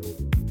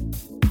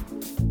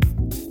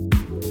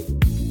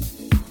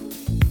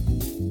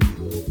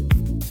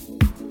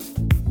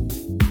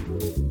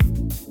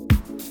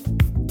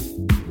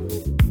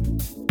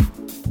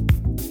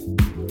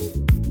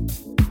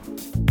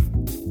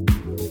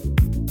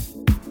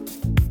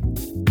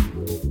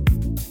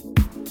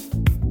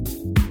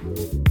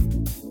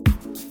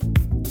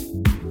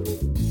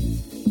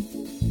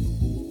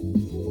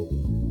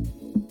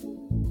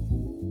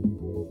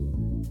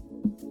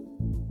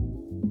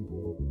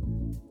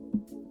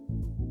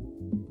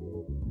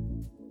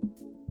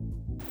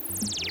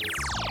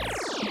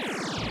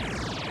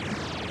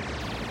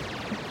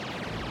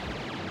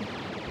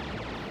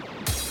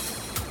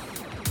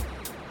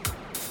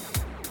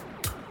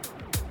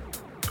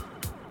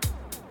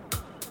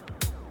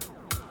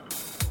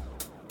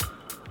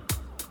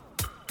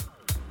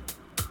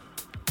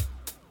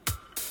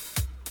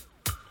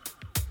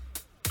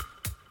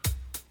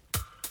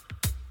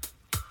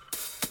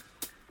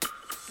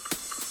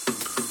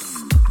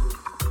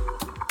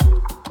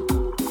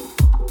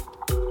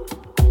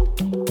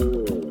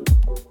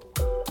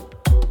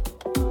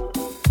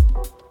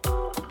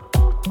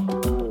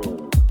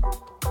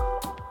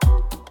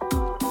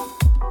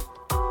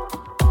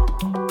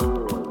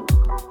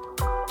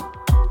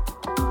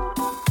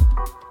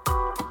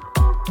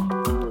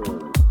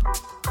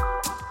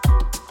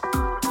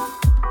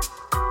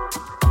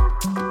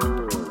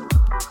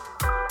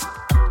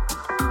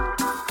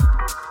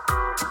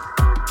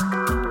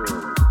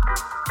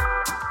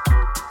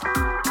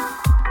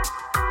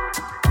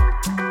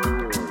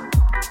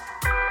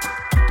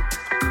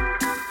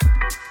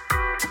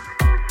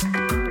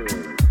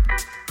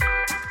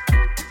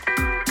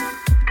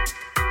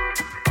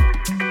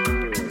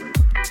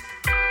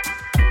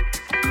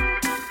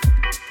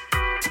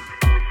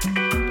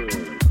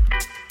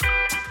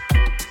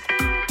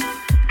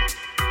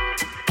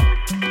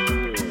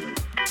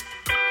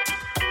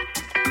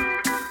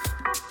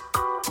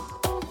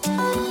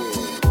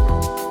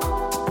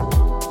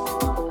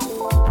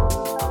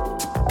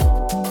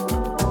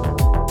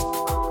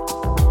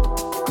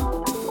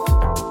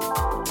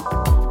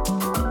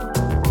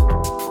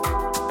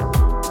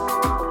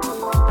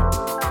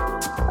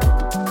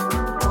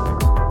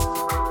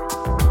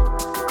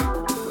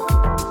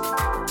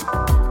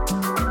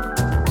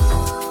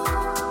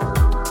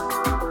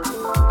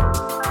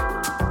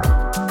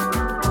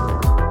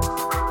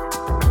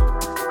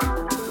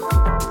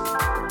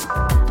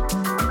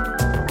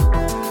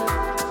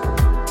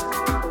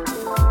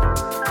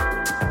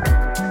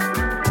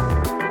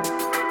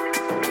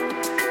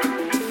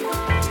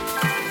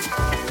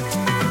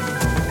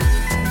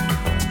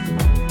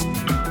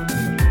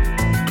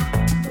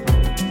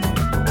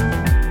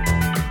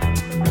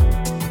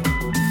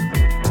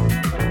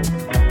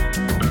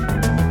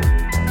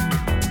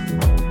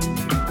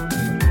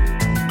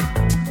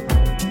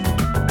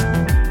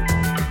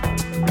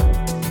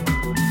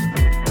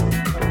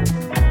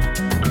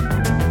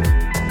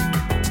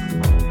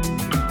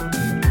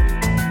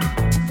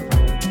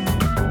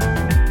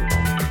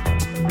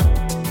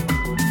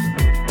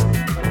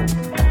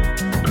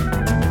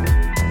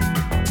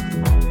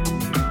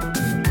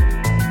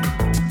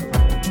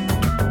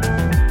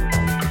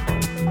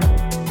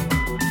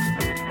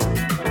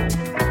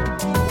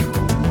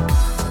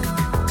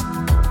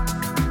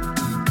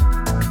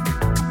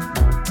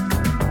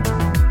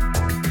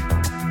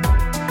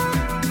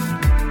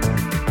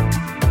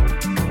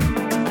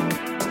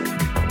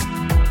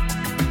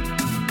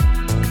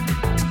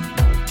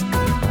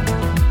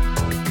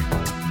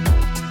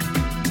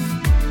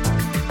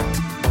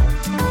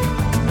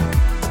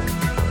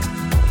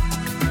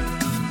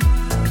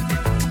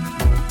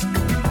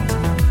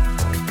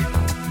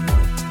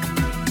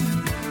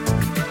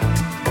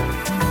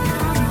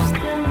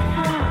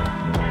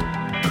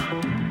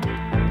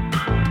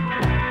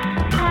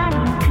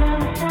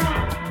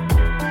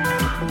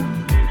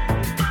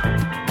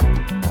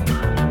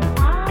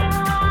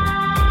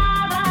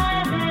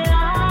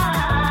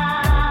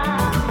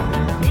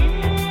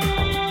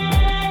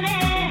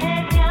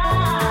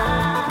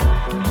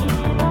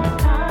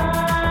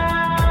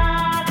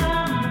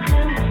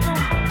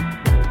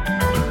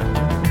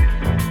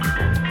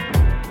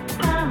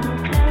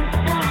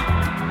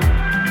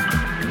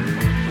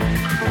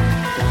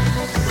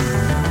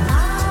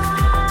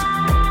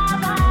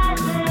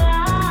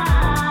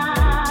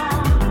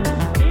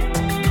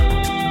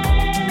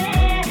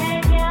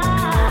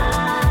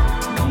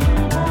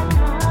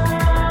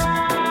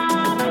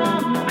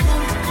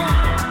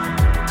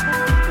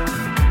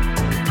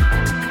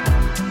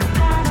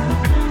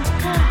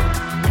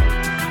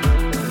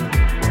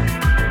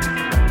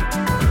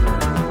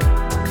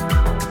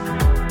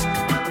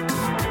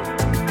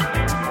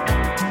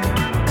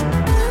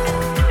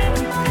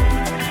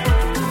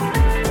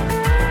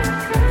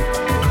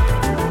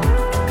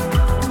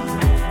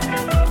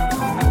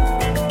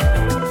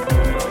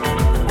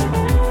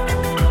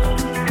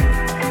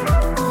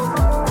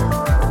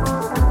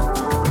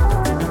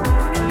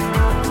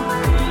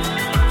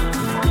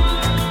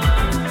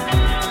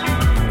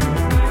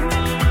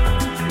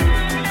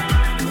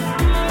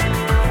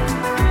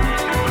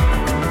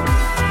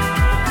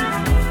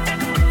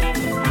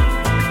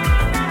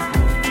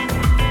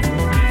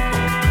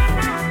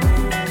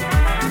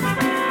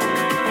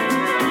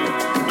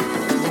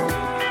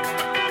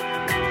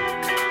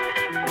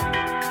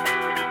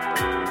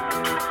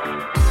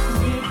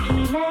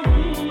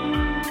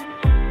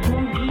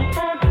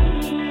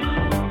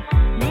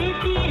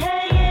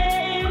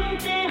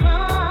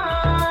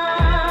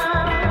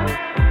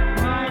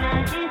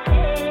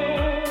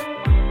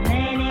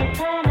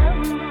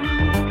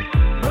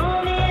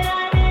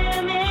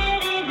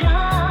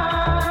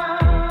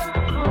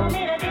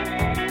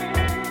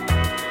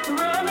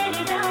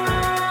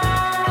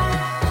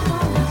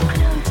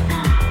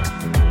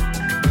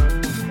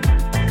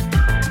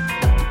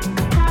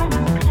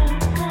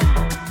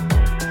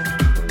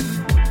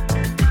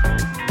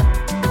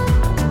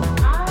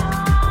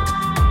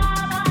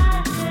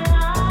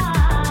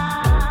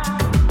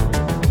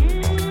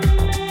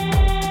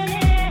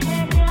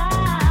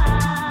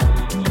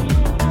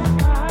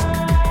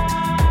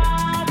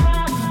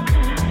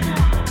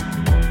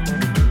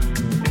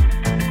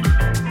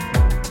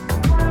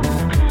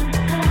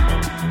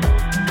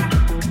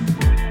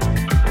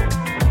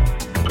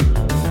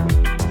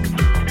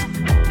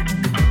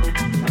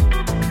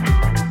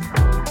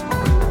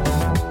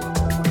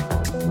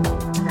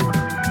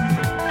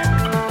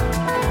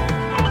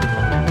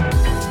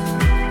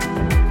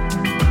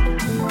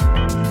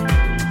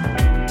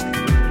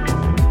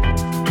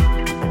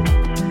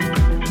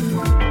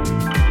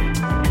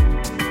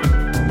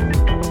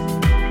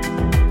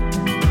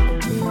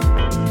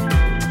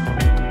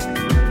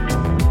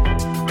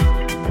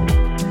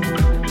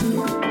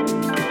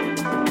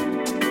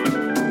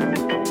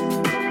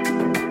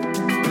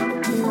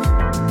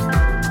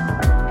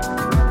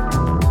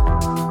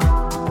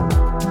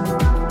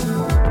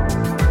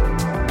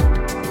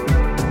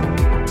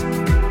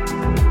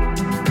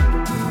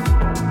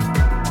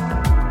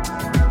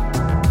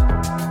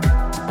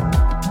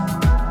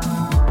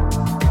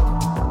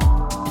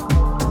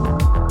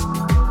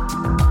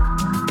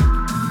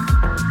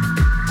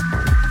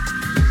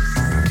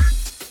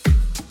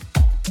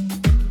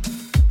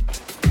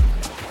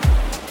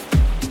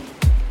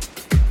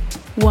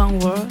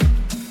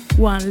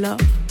 one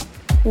love,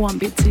 one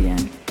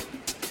BTN.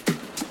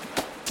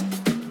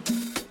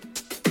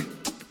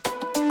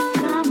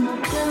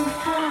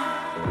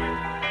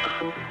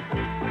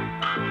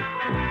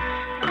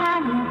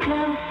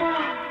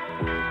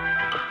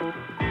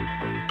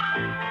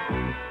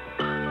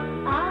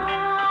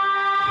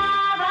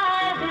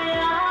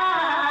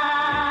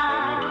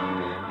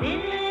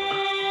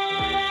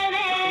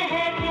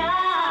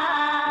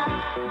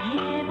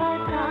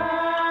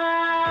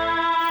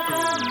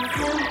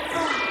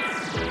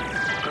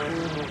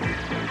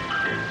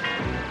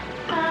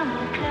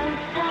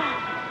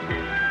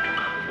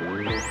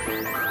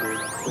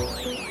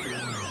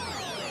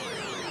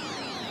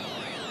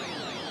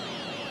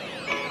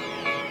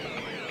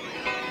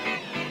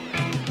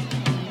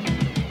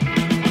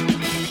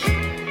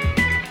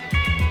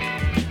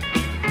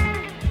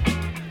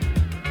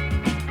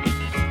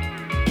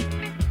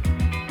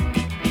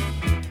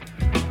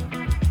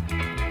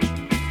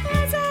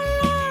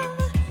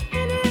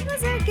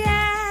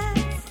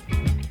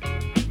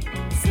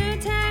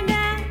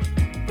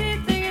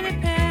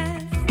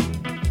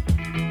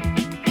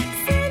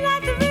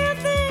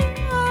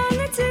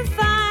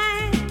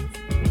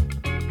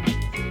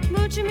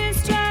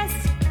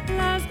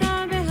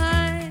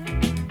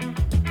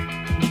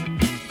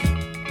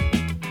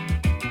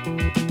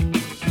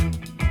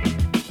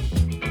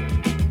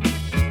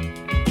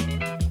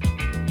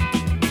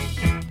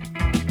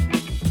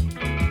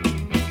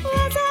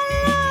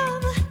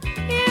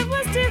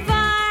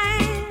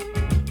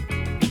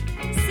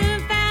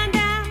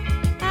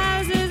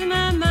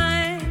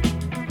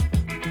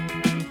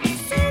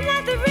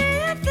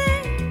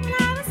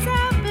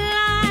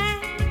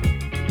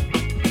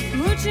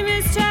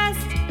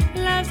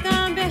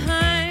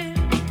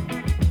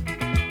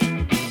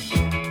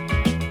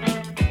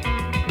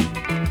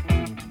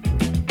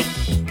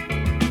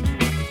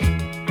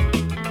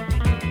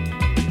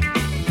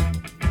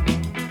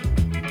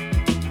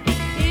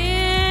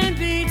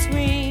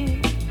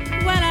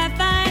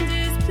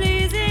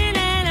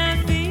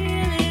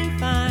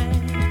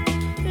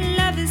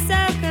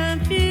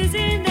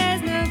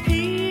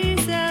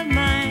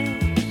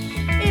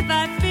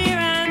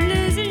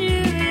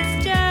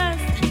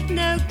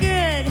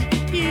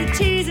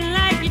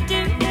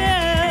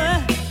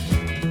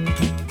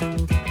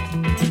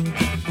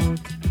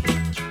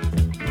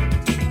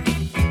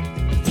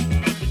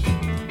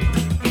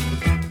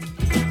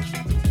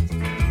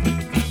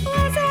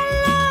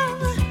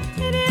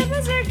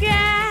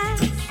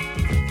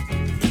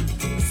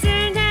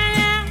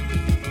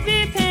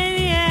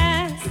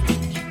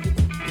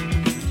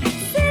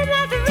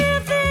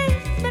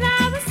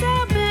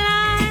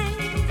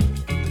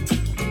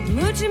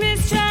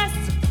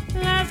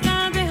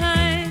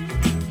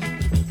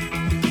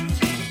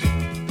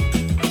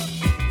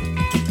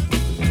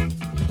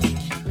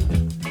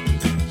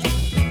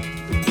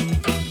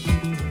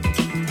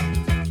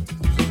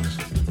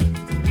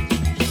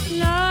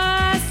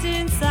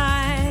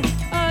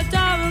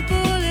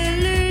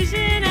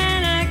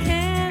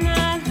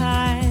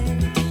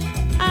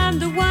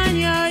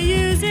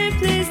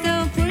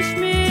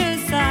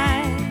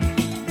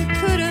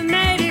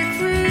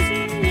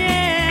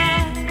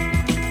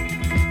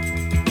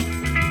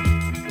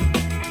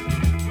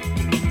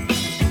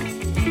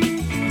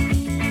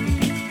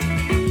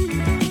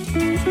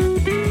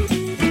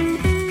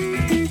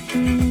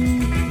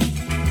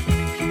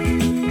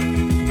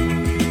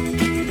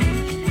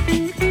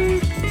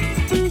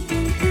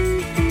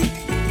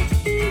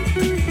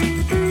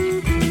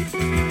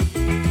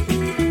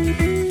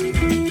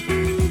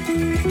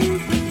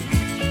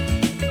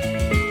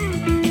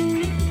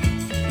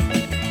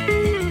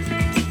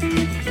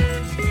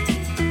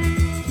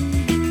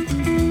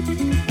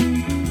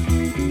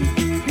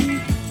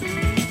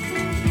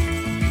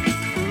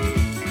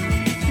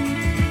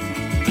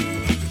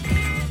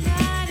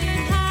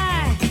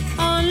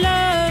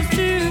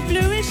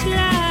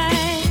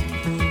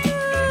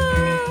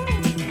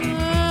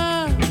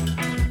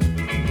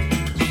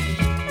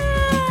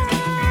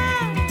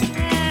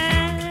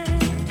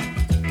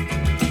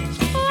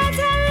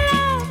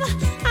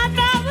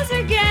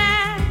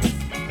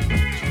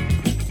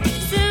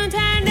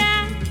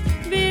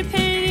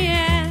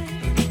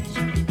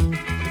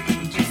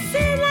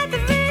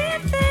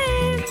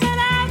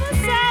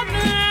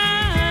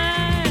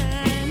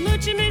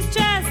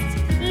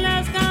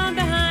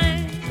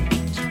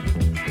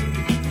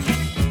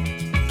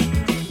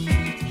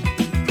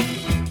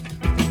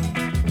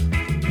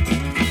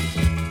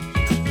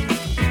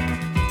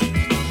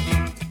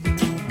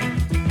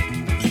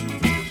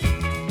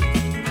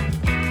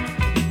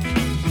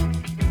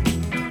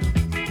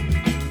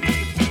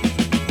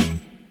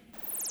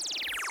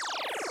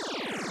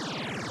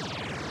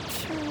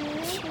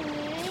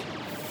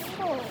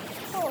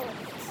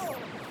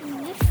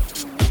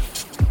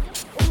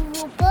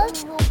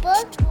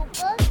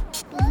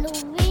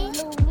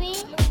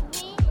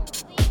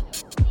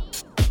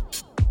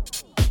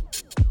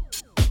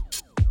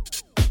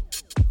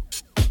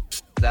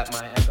 that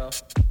my echo?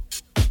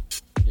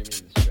 Give me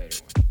the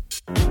straight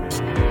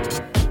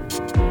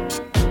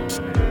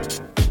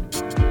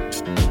one.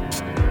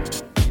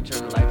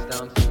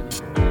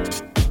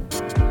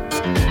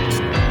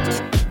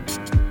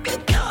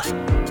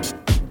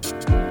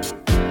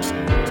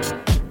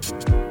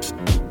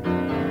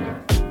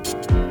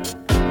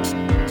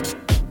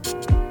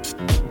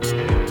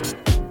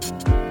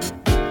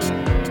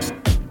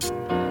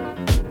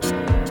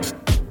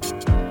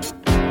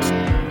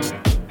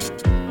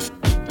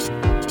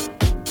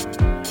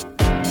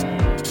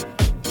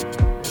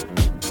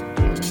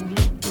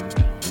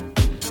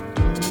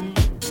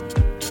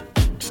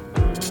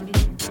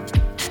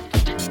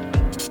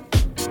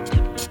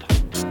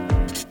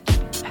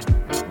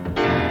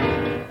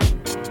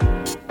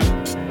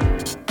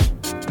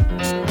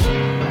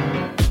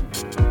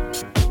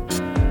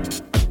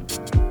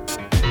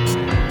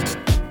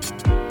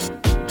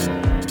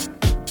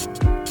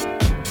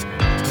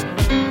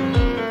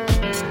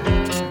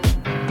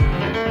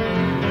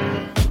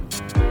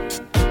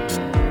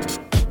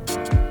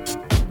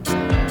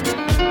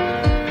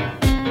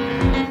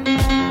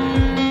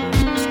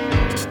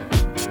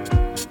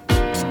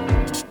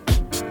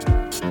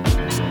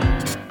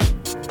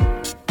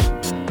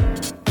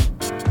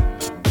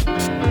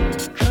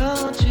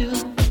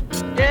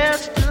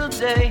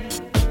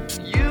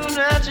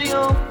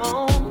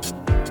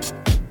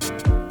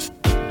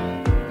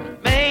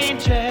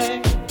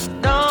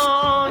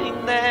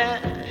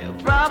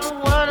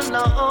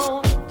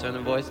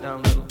 voice down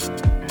a little.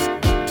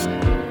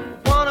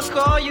 Wanna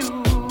call you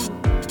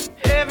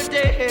every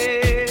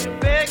day,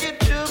 beg you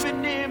to be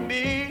near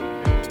me.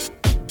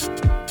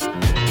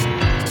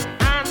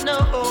 I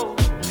know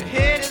your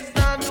head is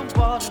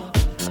underwater.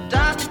 I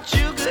thought that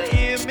you could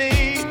hear me.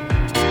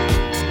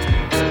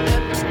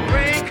 Let the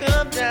rain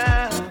come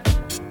down,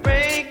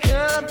 rain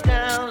come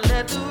down.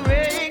 Let the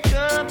rain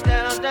come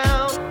down,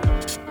 down.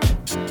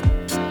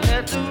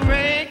 Let the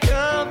rain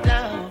come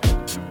down,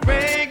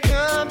 rain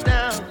come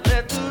down.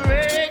 Let the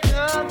rain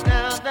come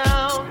down,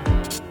 down.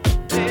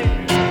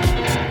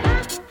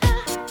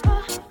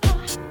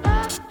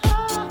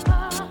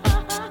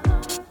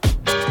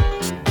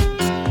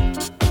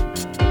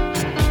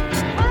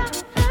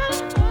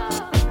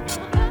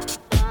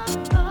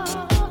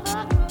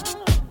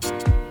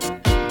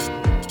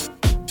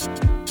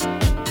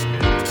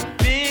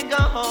 Been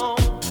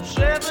gone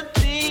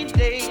 17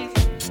 days,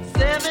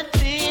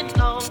 17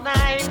 long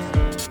nights.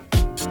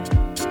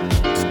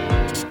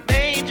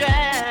 May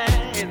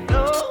drag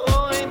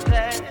knowing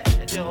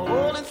that you're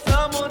holding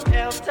someone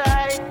else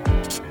tight.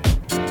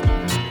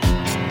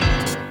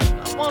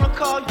 I wanna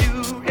call you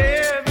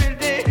every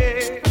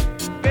day,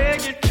 beg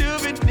you to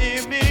be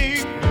near me.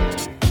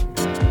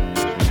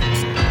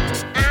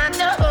 I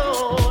know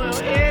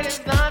your head is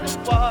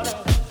underwater.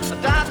 I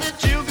thought that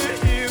you could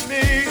hear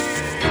me.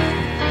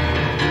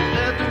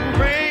 Let the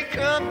rain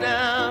come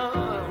down,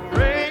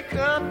 rain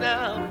come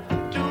down,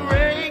 the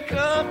rain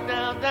come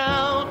down,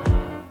 down.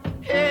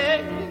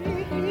 Hey,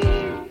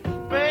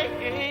 rain.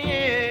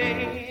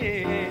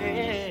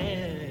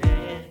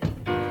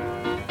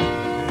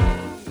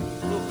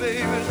 Oh,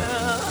 baby,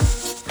 now.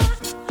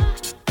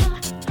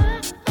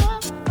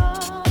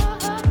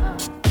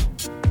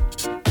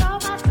 All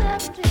my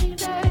 17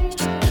 days.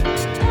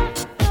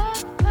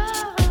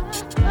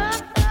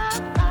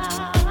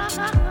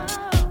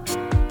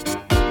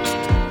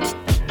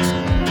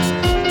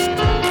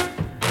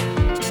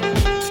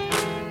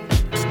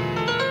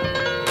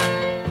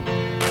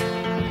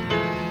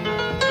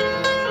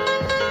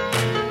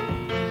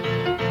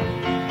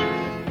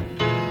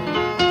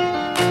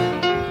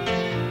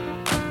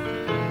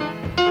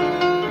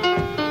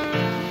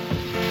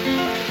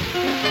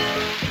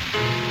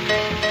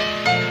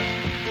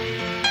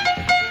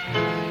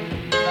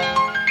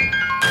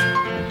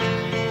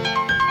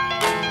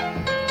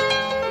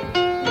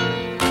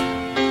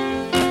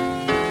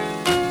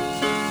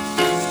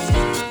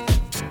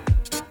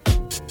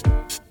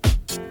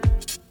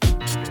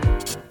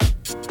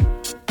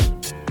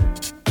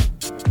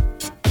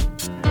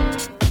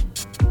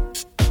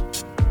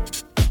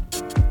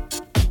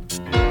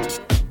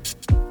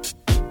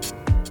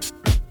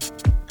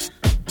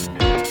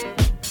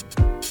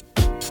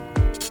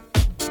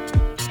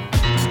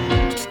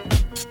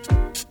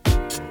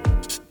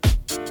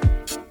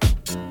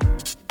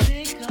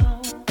 Been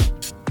gone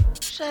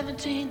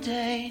 17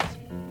 days,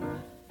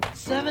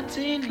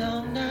 17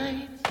 long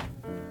nights.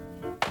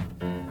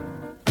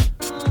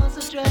 Oh, it's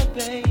a drag,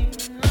 babe.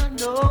 I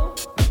know.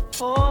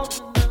 Hold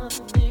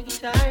another nigga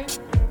tight.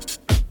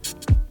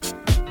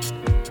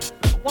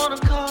 I wanna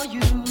call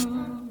you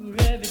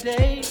every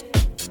day,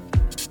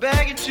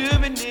 beg you to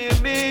be near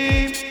me.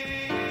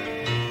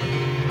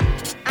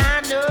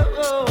 I know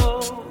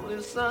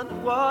it's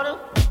underwater.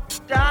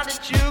 Thought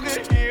that you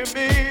could hear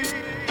me.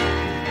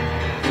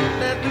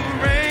 Let the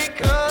rain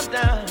come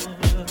down,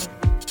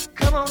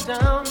 come on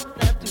down.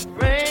 Let the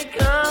rain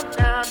come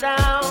down,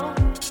 down.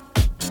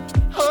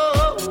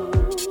 Oh,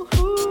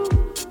 oh,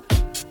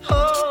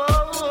 oh,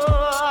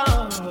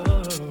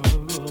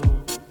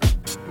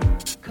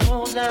 come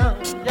on down,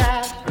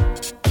 down.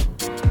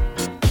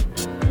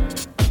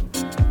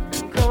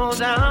 Come on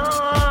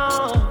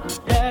down,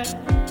 yeah,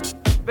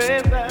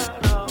 baby.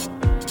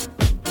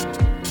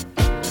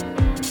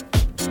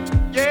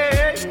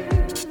 Yeah,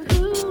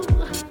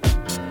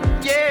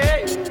 yeah.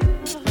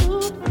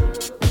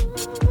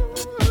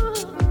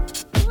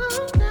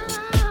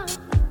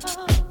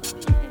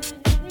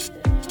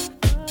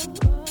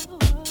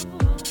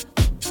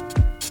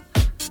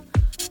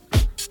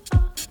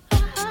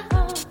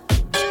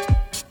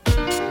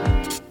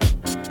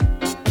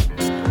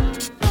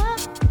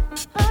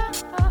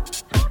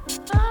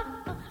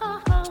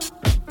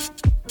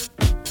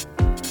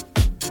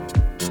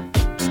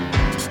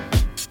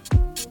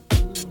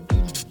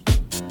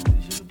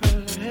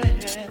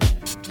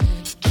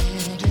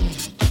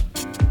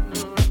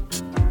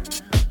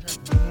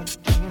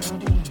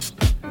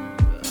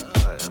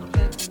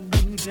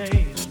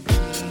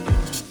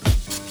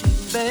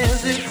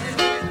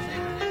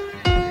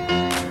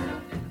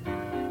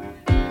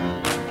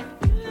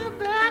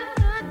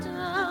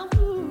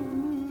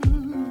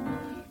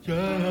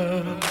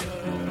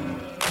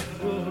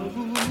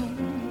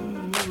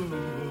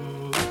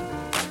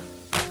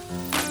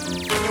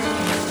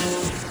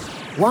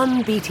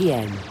 One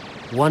BTN,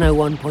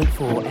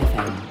 101.4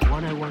 FM.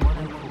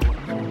 101.4.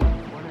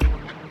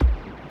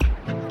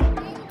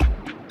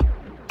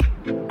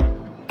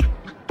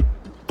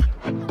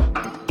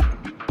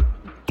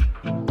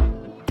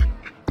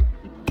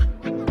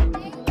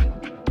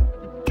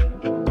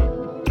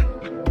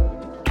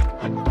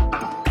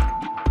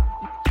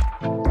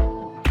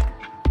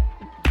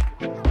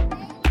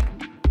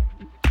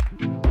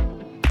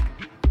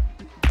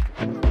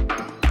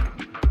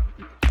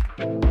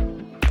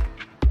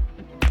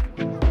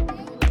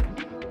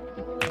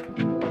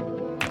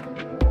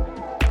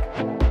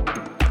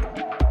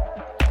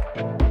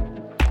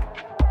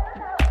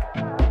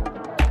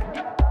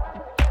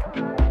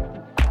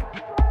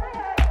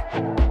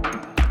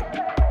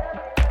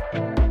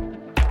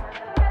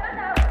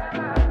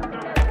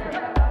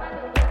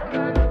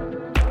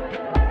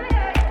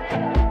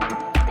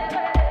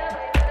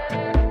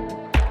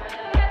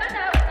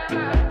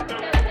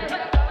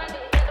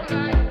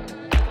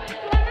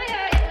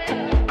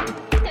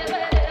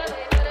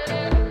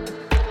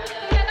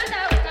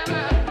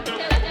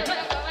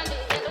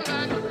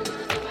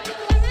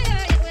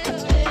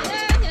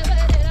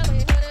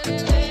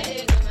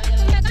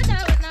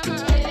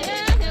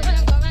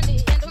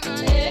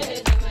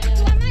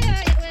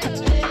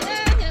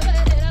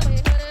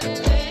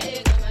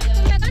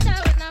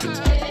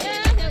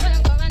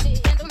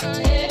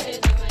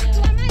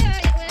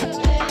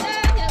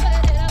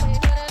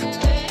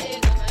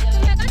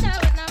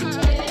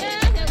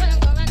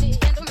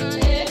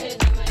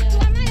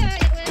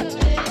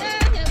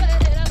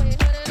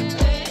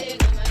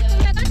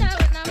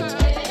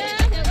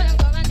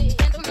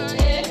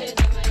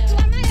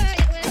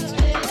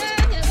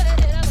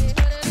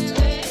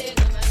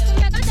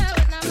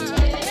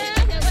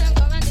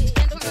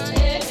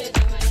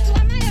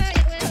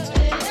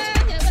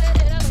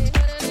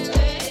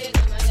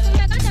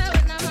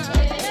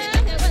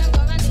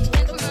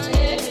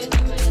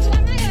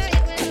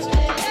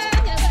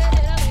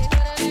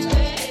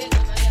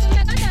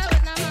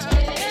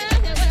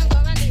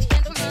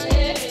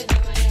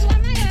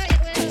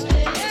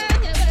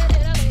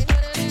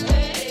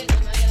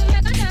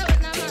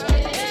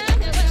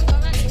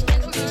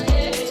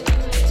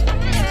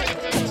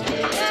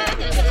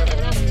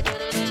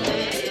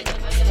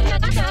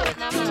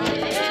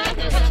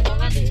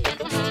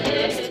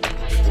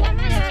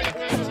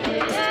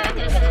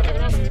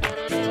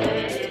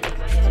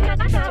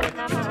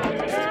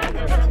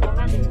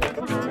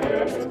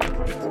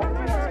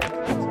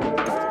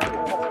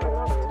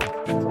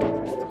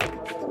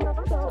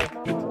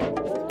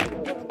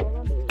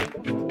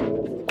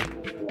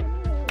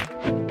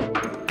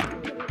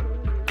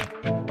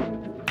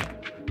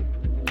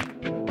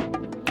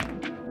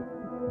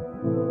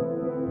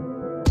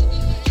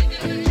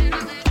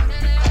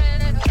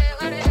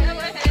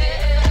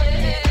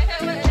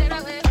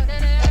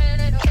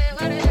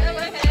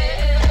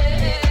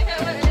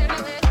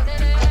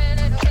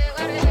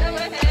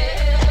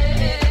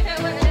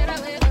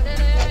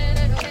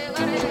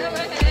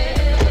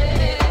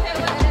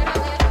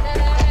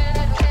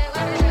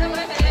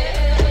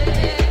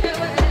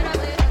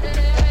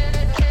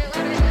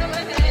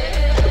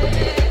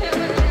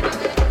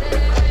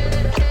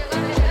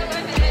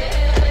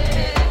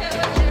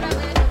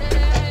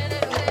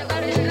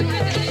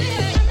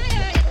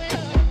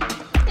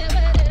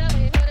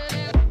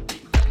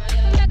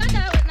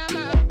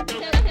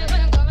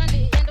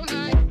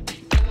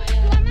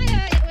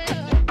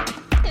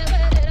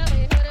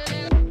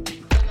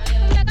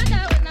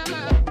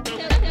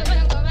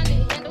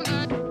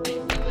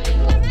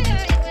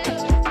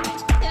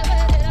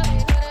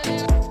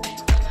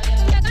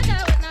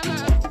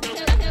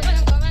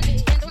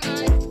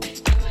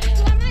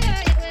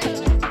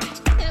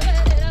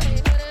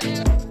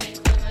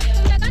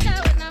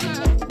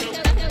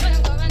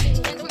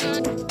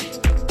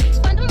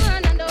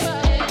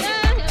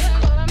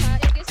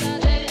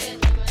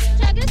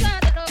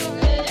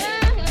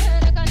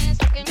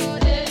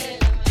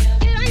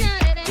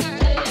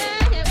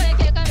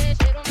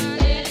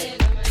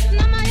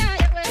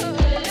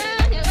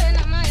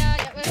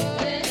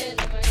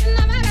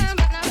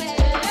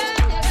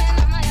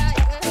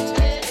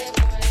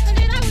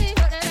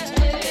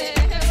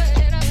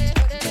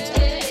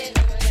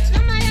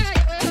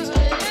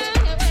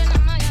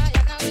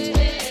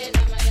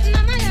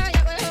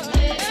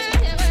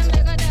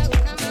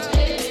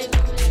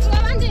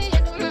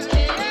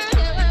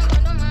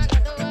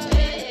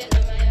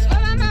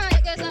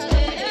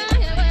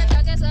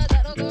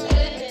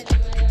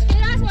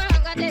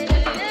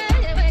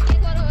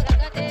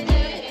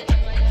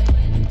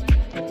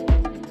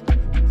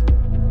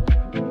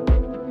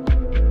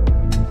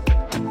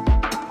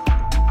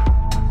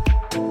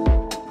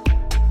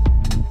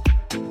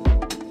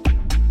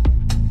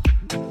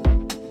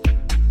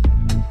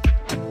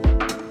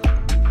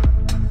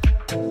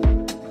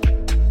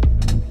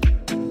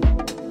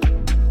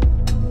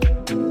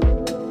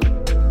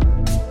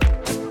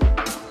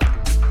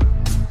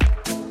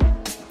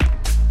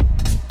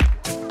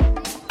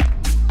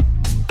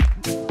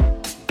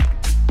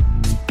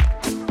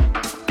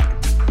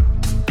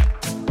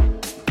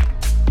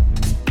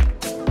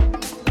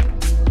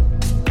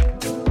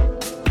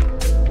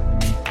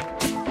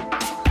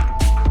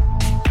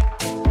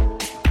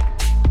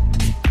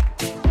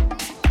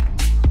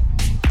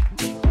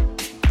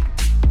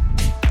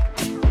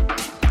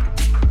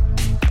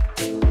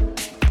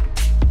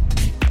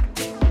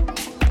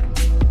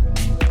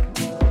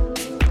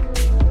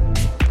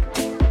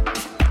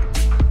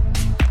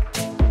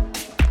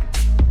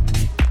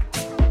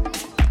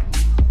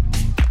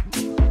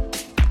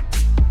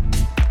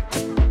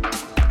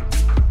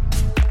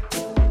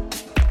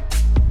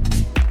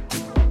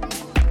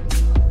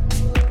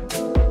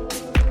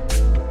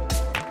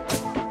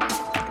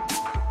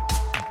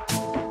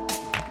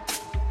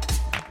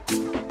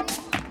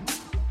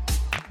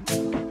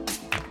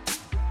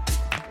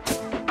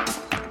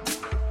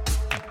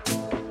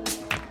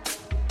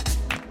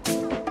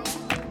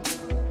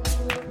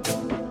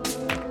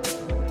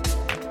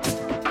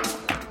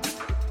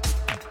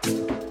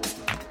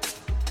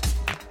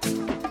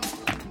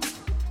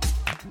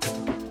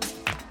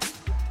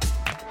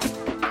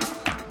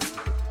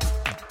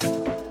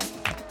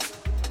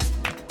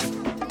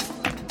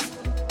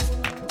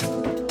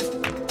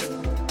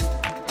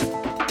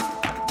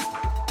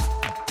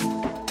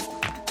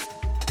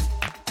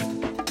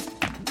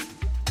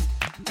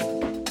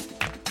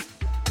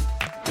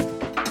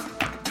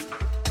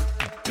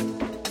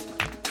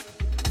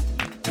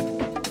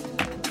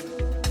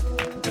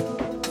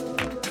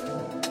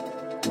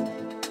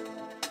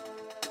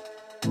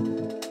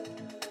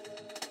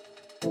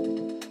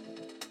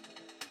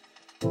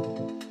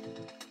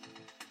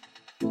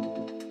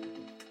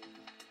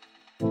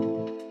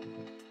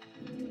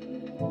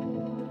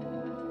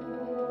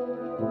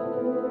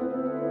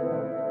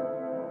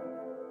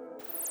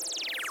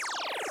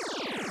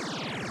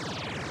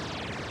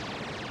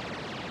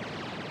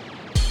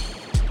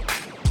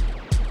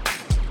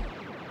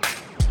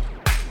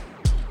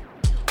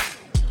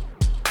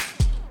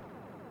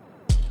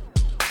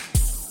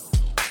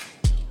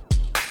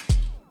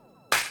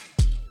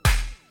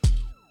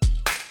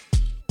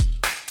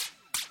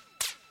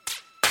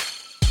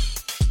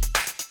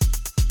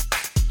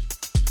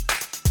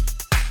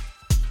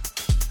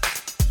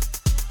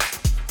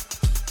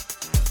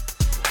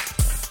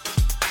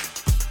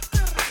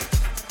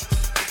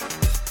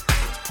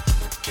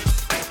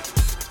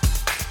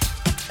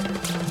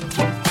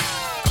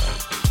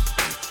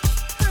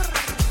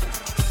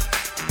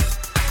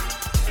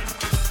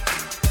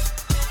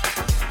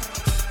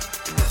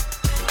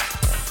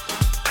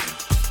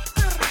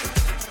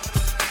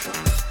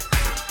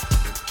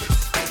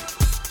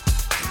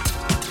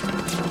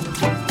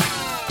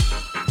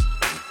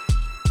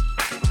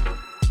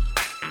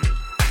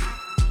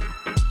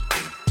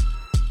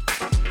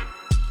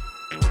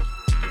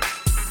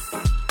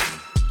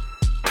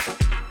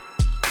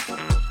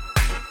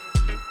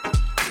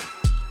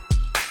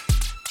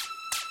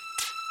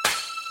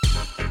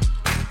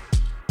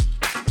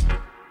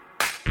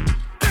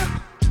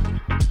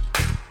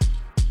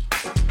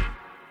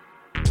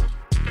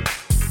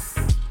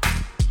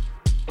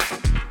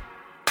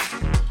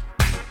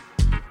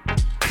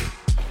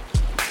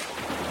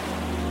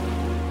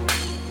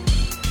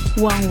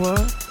 one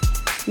world,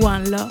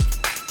 one love,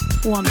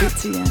 one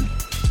BTN.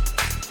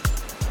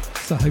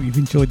 So I hope you've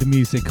enjoyed the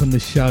music on the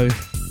show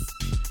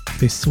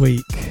this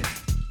week.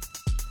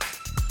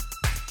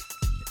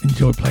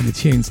 Enjoy playing the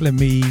tunes. Let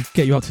me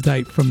get you up to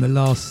date from the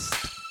last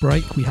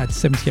break. We had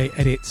 78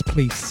 edits,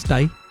 Please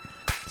Stay.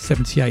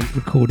 78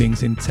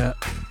 recordings into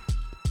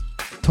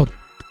Todd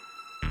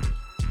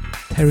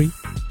Terry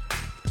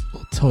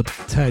or Todd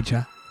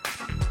Terja.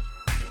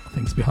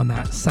 Things behind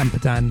that.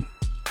 Sampadan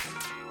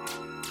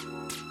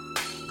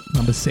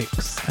number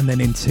 6, and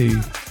then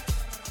into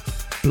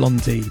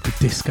Blondie, the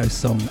disco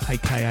song,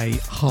 aka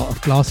Heart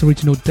of Glass,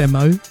 original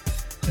demo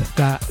of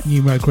that.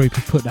 Numero Group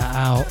have put that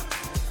out,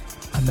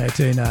 and they're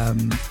doing a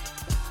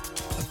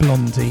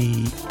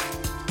Blondie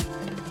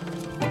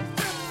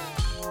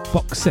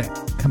box set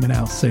coming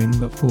out soon.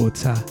 Look forward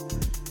to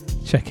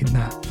checking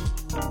that.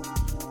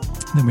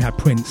 And then we had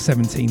Prince,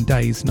 17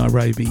 Days,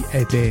 Nairobi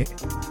edit.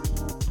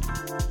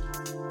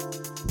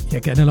 Yeah,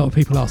 getting a lot of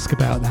people ask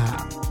about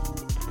that.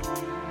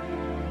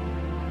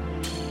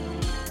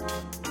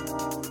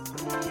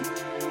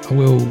 I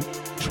will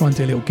try and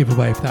do a little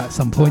giveaway for that at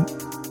some point.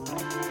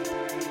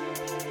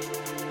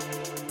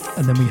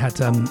 And then we had,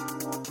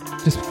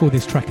 just before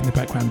this track in the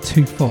background,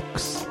 2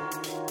 Fox,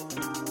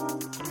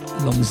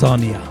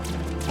 Longzania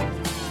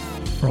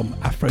from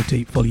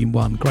Afrodeep Volume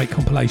 1. Great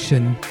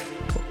compilation.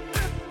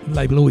 The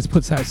label always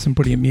puts out some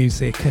brilliant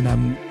music,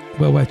 and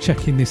well, we're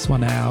checking this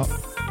one out.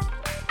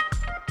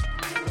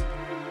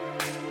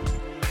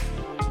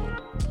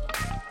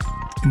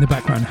 In the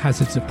background,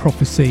 Hazards of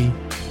Prophecy,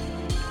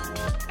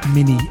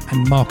 Mini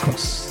and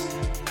Marcos.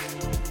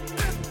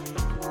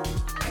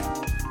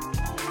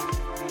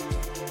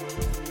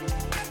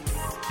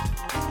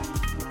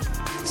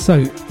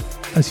 So,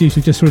 as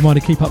usual, just a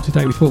reminder, keep up to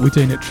date with what we're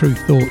doing at True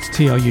Thoughts,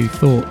 TRU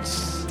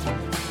Thoughts,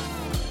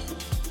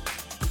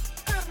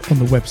 on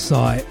the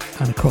website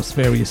and across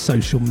various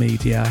social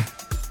media.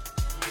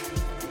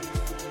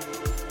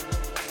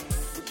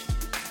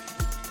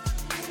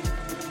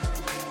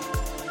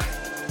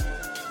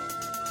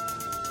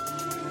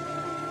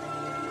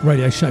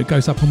 Radio show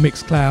goes up on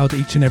Mixcloud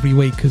each and every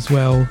week as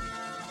well,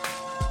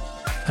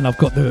 and I've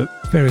got the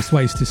various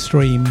ways to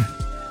stream,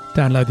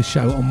 download the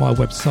show on my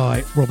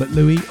website, Robert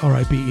Louis,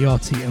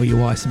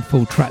 RobertLui, some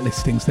full track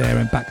listings there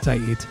and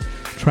backdated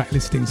track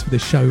listings for the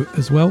show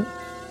as well.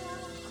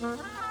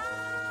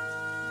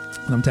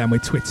 And I'm down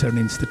with Twitter and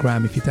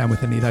Instagram if you're down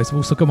with any of those. I've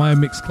also got my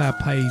own Mixcloud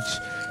page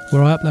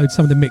where I upload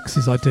some of the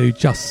mixes I do,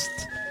 just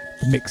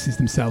the mixes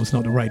themselves,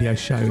 not the radio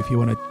show, if you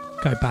want to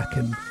go back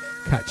and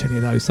catch any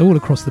of those. So all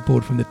across the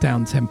board, from the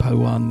down tempo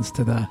ones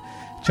to the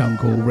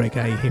jungle,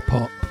 reggae, hip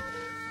hop,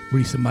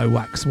 recent Mo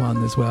Wax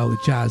one as well, the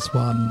jazz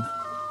one.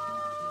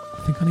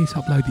 I think I need to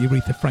upload the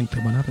Aretha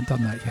Franklin one. I haven't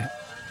done that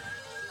yet,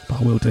 but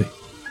I will do.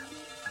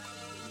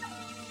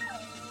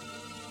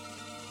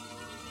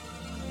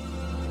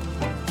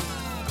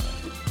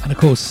 And of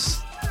course,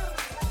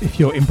 if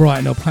you're in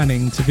Brighton or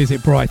planning to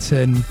visit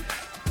Brighton,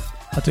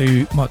 I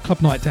do my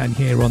club night down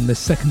here on the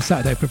second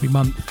Saturday of every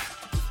month.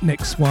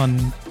 Next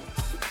one,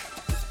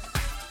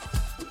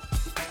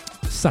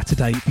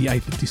 Saturday the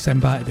 8th of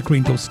December at the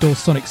Green Door Store.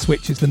 Sonic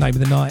Switch is the name of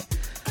the night,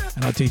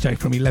 and I DJ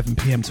from 11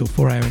 PM till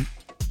 4 hour,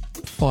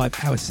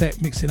 5-hour set,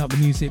 mixing up the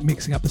music,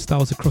 mixing up the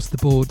styles across the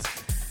board.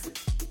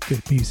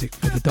 Good music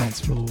for the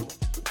dance floor.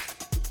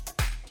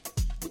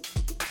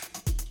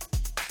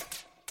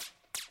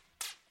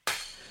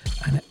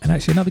 And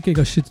actually another gig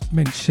I should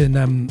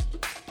mention,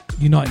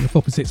 Uniting of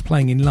Opposites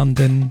playing in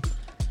London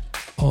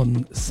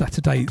on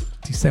Saturday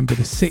December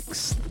the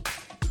 6th.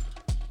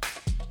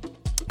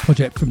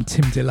 Project from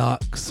Tim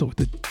Deluxe, sort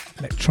of the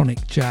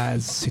electronic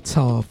jazz,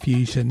 sitar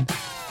fusion.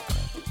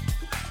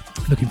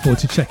 Looking forward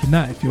to checking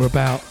that. If you're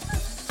about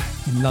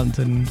in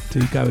London,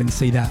 do go and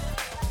see that.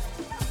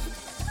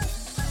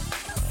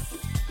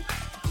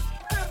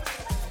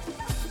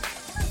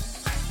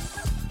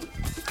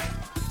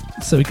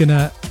 So we're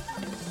gonna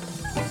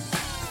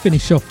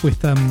finish off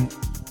with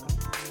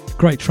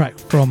great track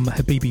from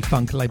Habibi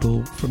Funk,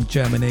 label from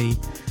Germany,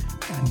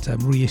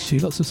 and reissue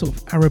lots of sort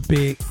of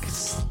Arabic,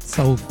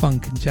 soul,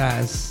 funk and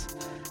jazz.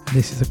 And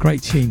this is a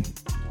great tune,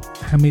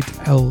 Hamid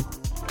El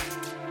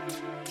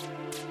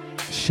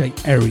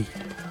Shaeri.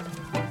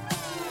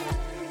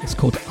 It's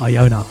called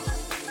Iona.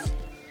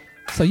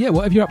 So yeah,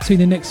 whatever you're up to in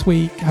the next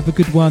week, have a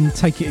good one,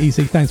 take it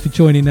easy. Thanks for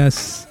joining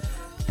us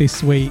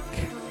this week.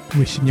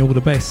 Wishing you all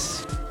the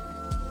best.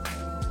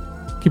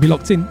 Keep it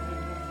locked in.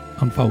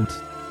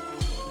 Unfold.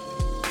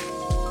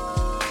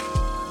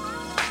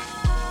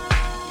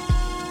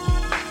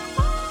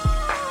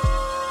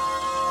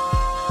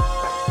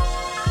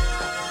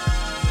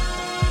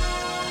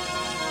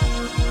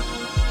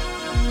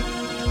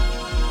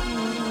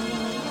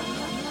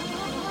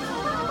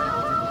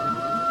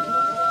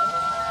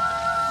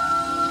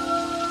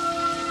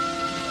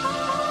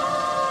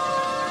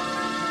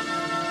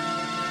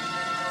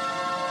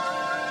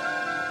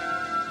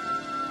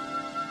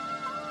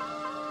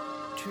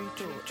 True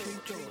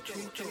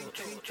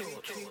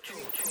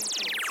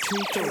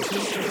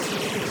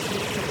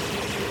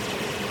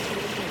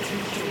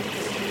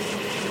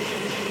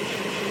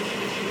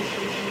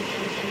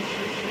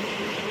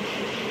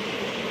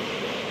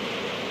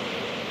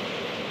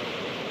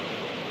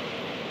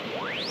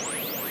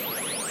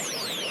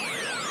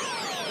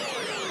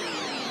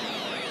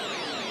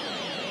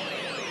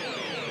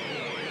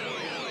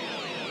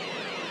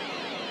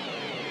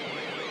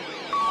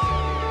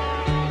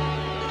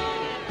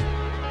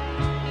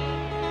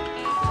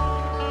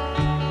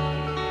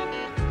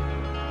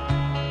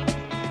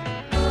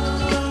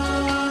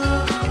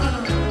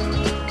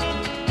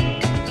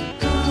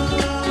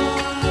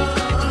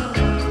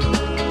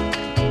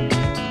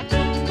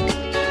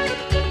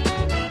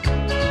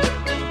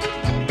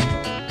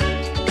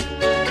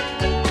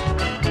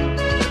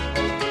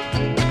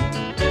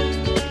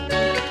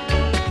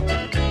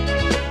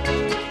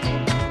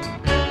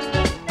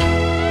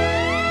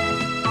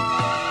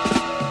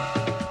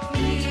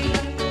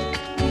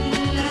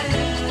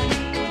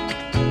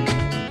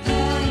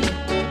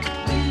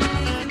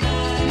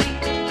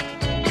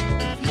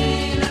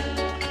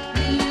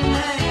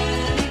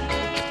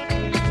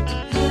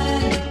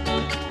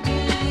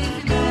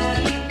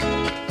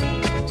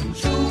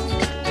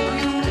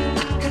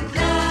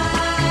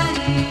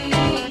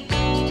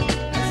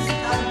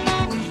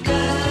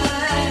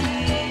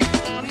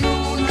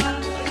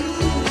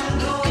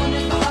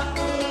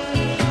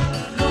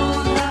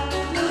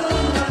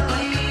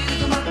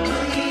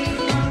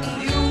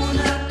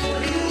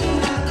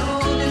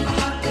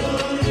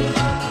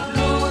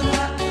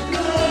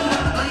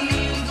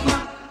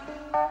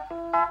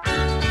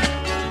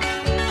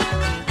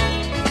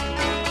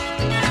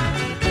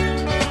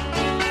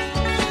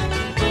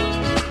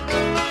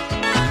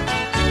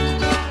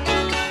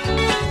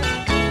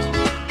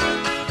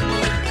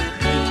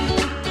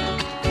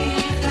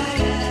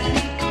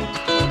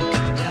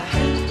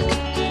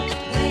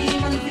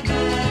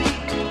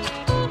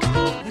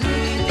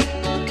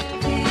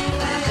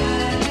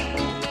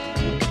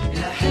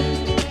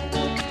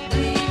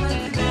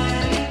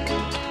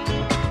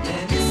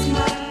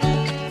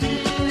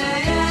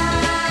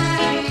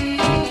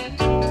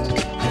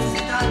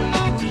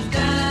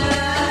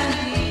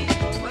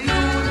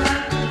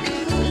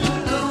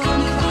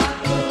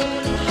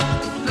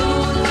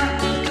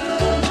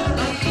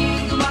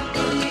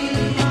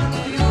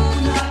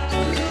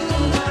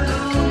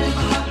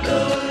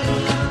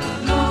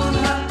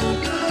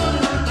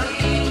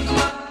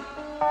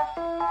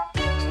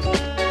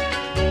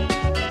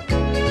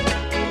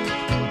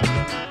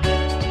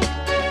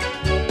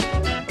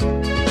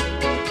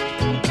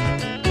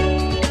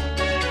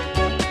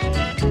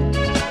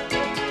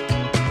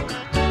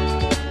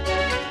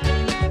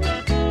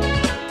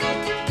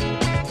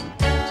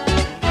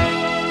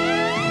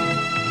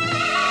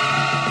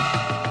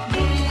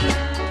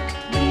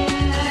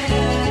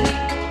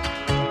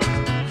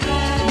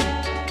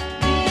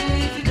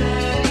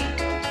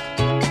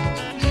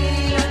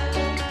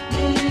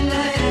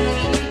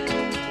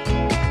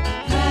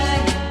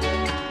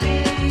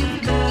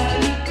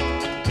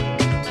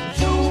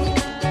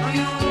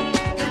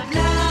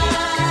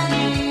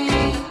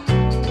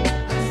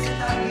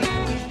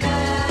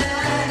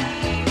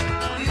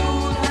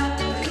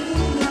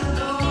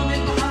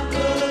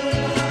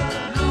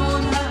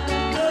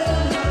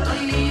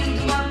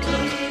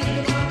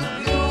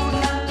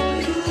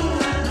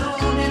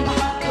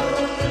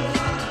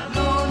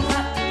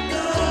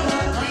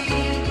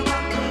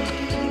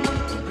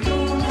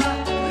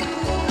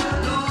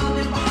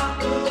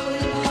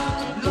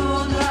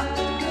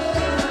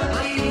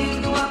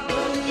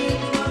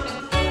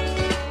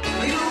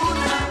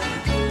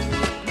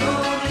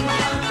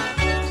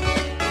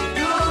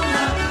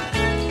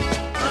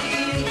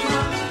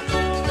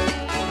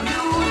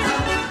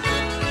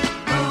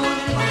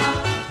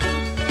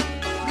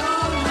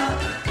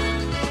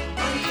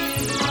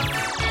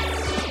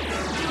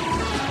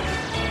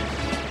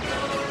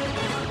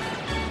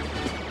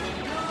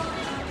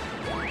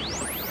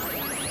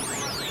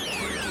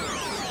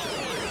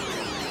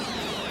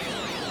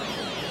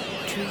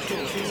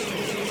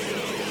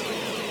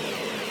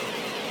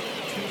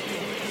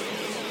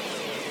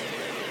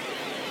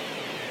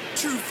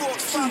True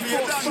Thoughts family, you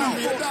don't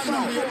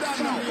know.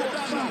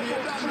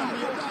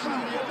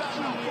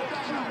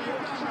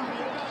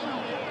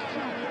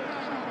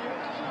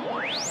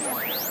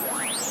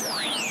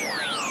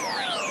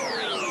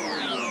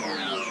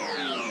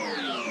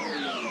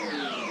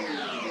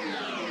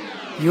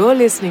 You're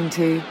listening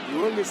to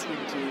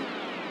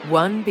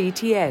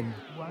 1BTN.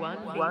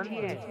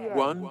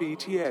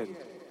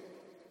 1BTN.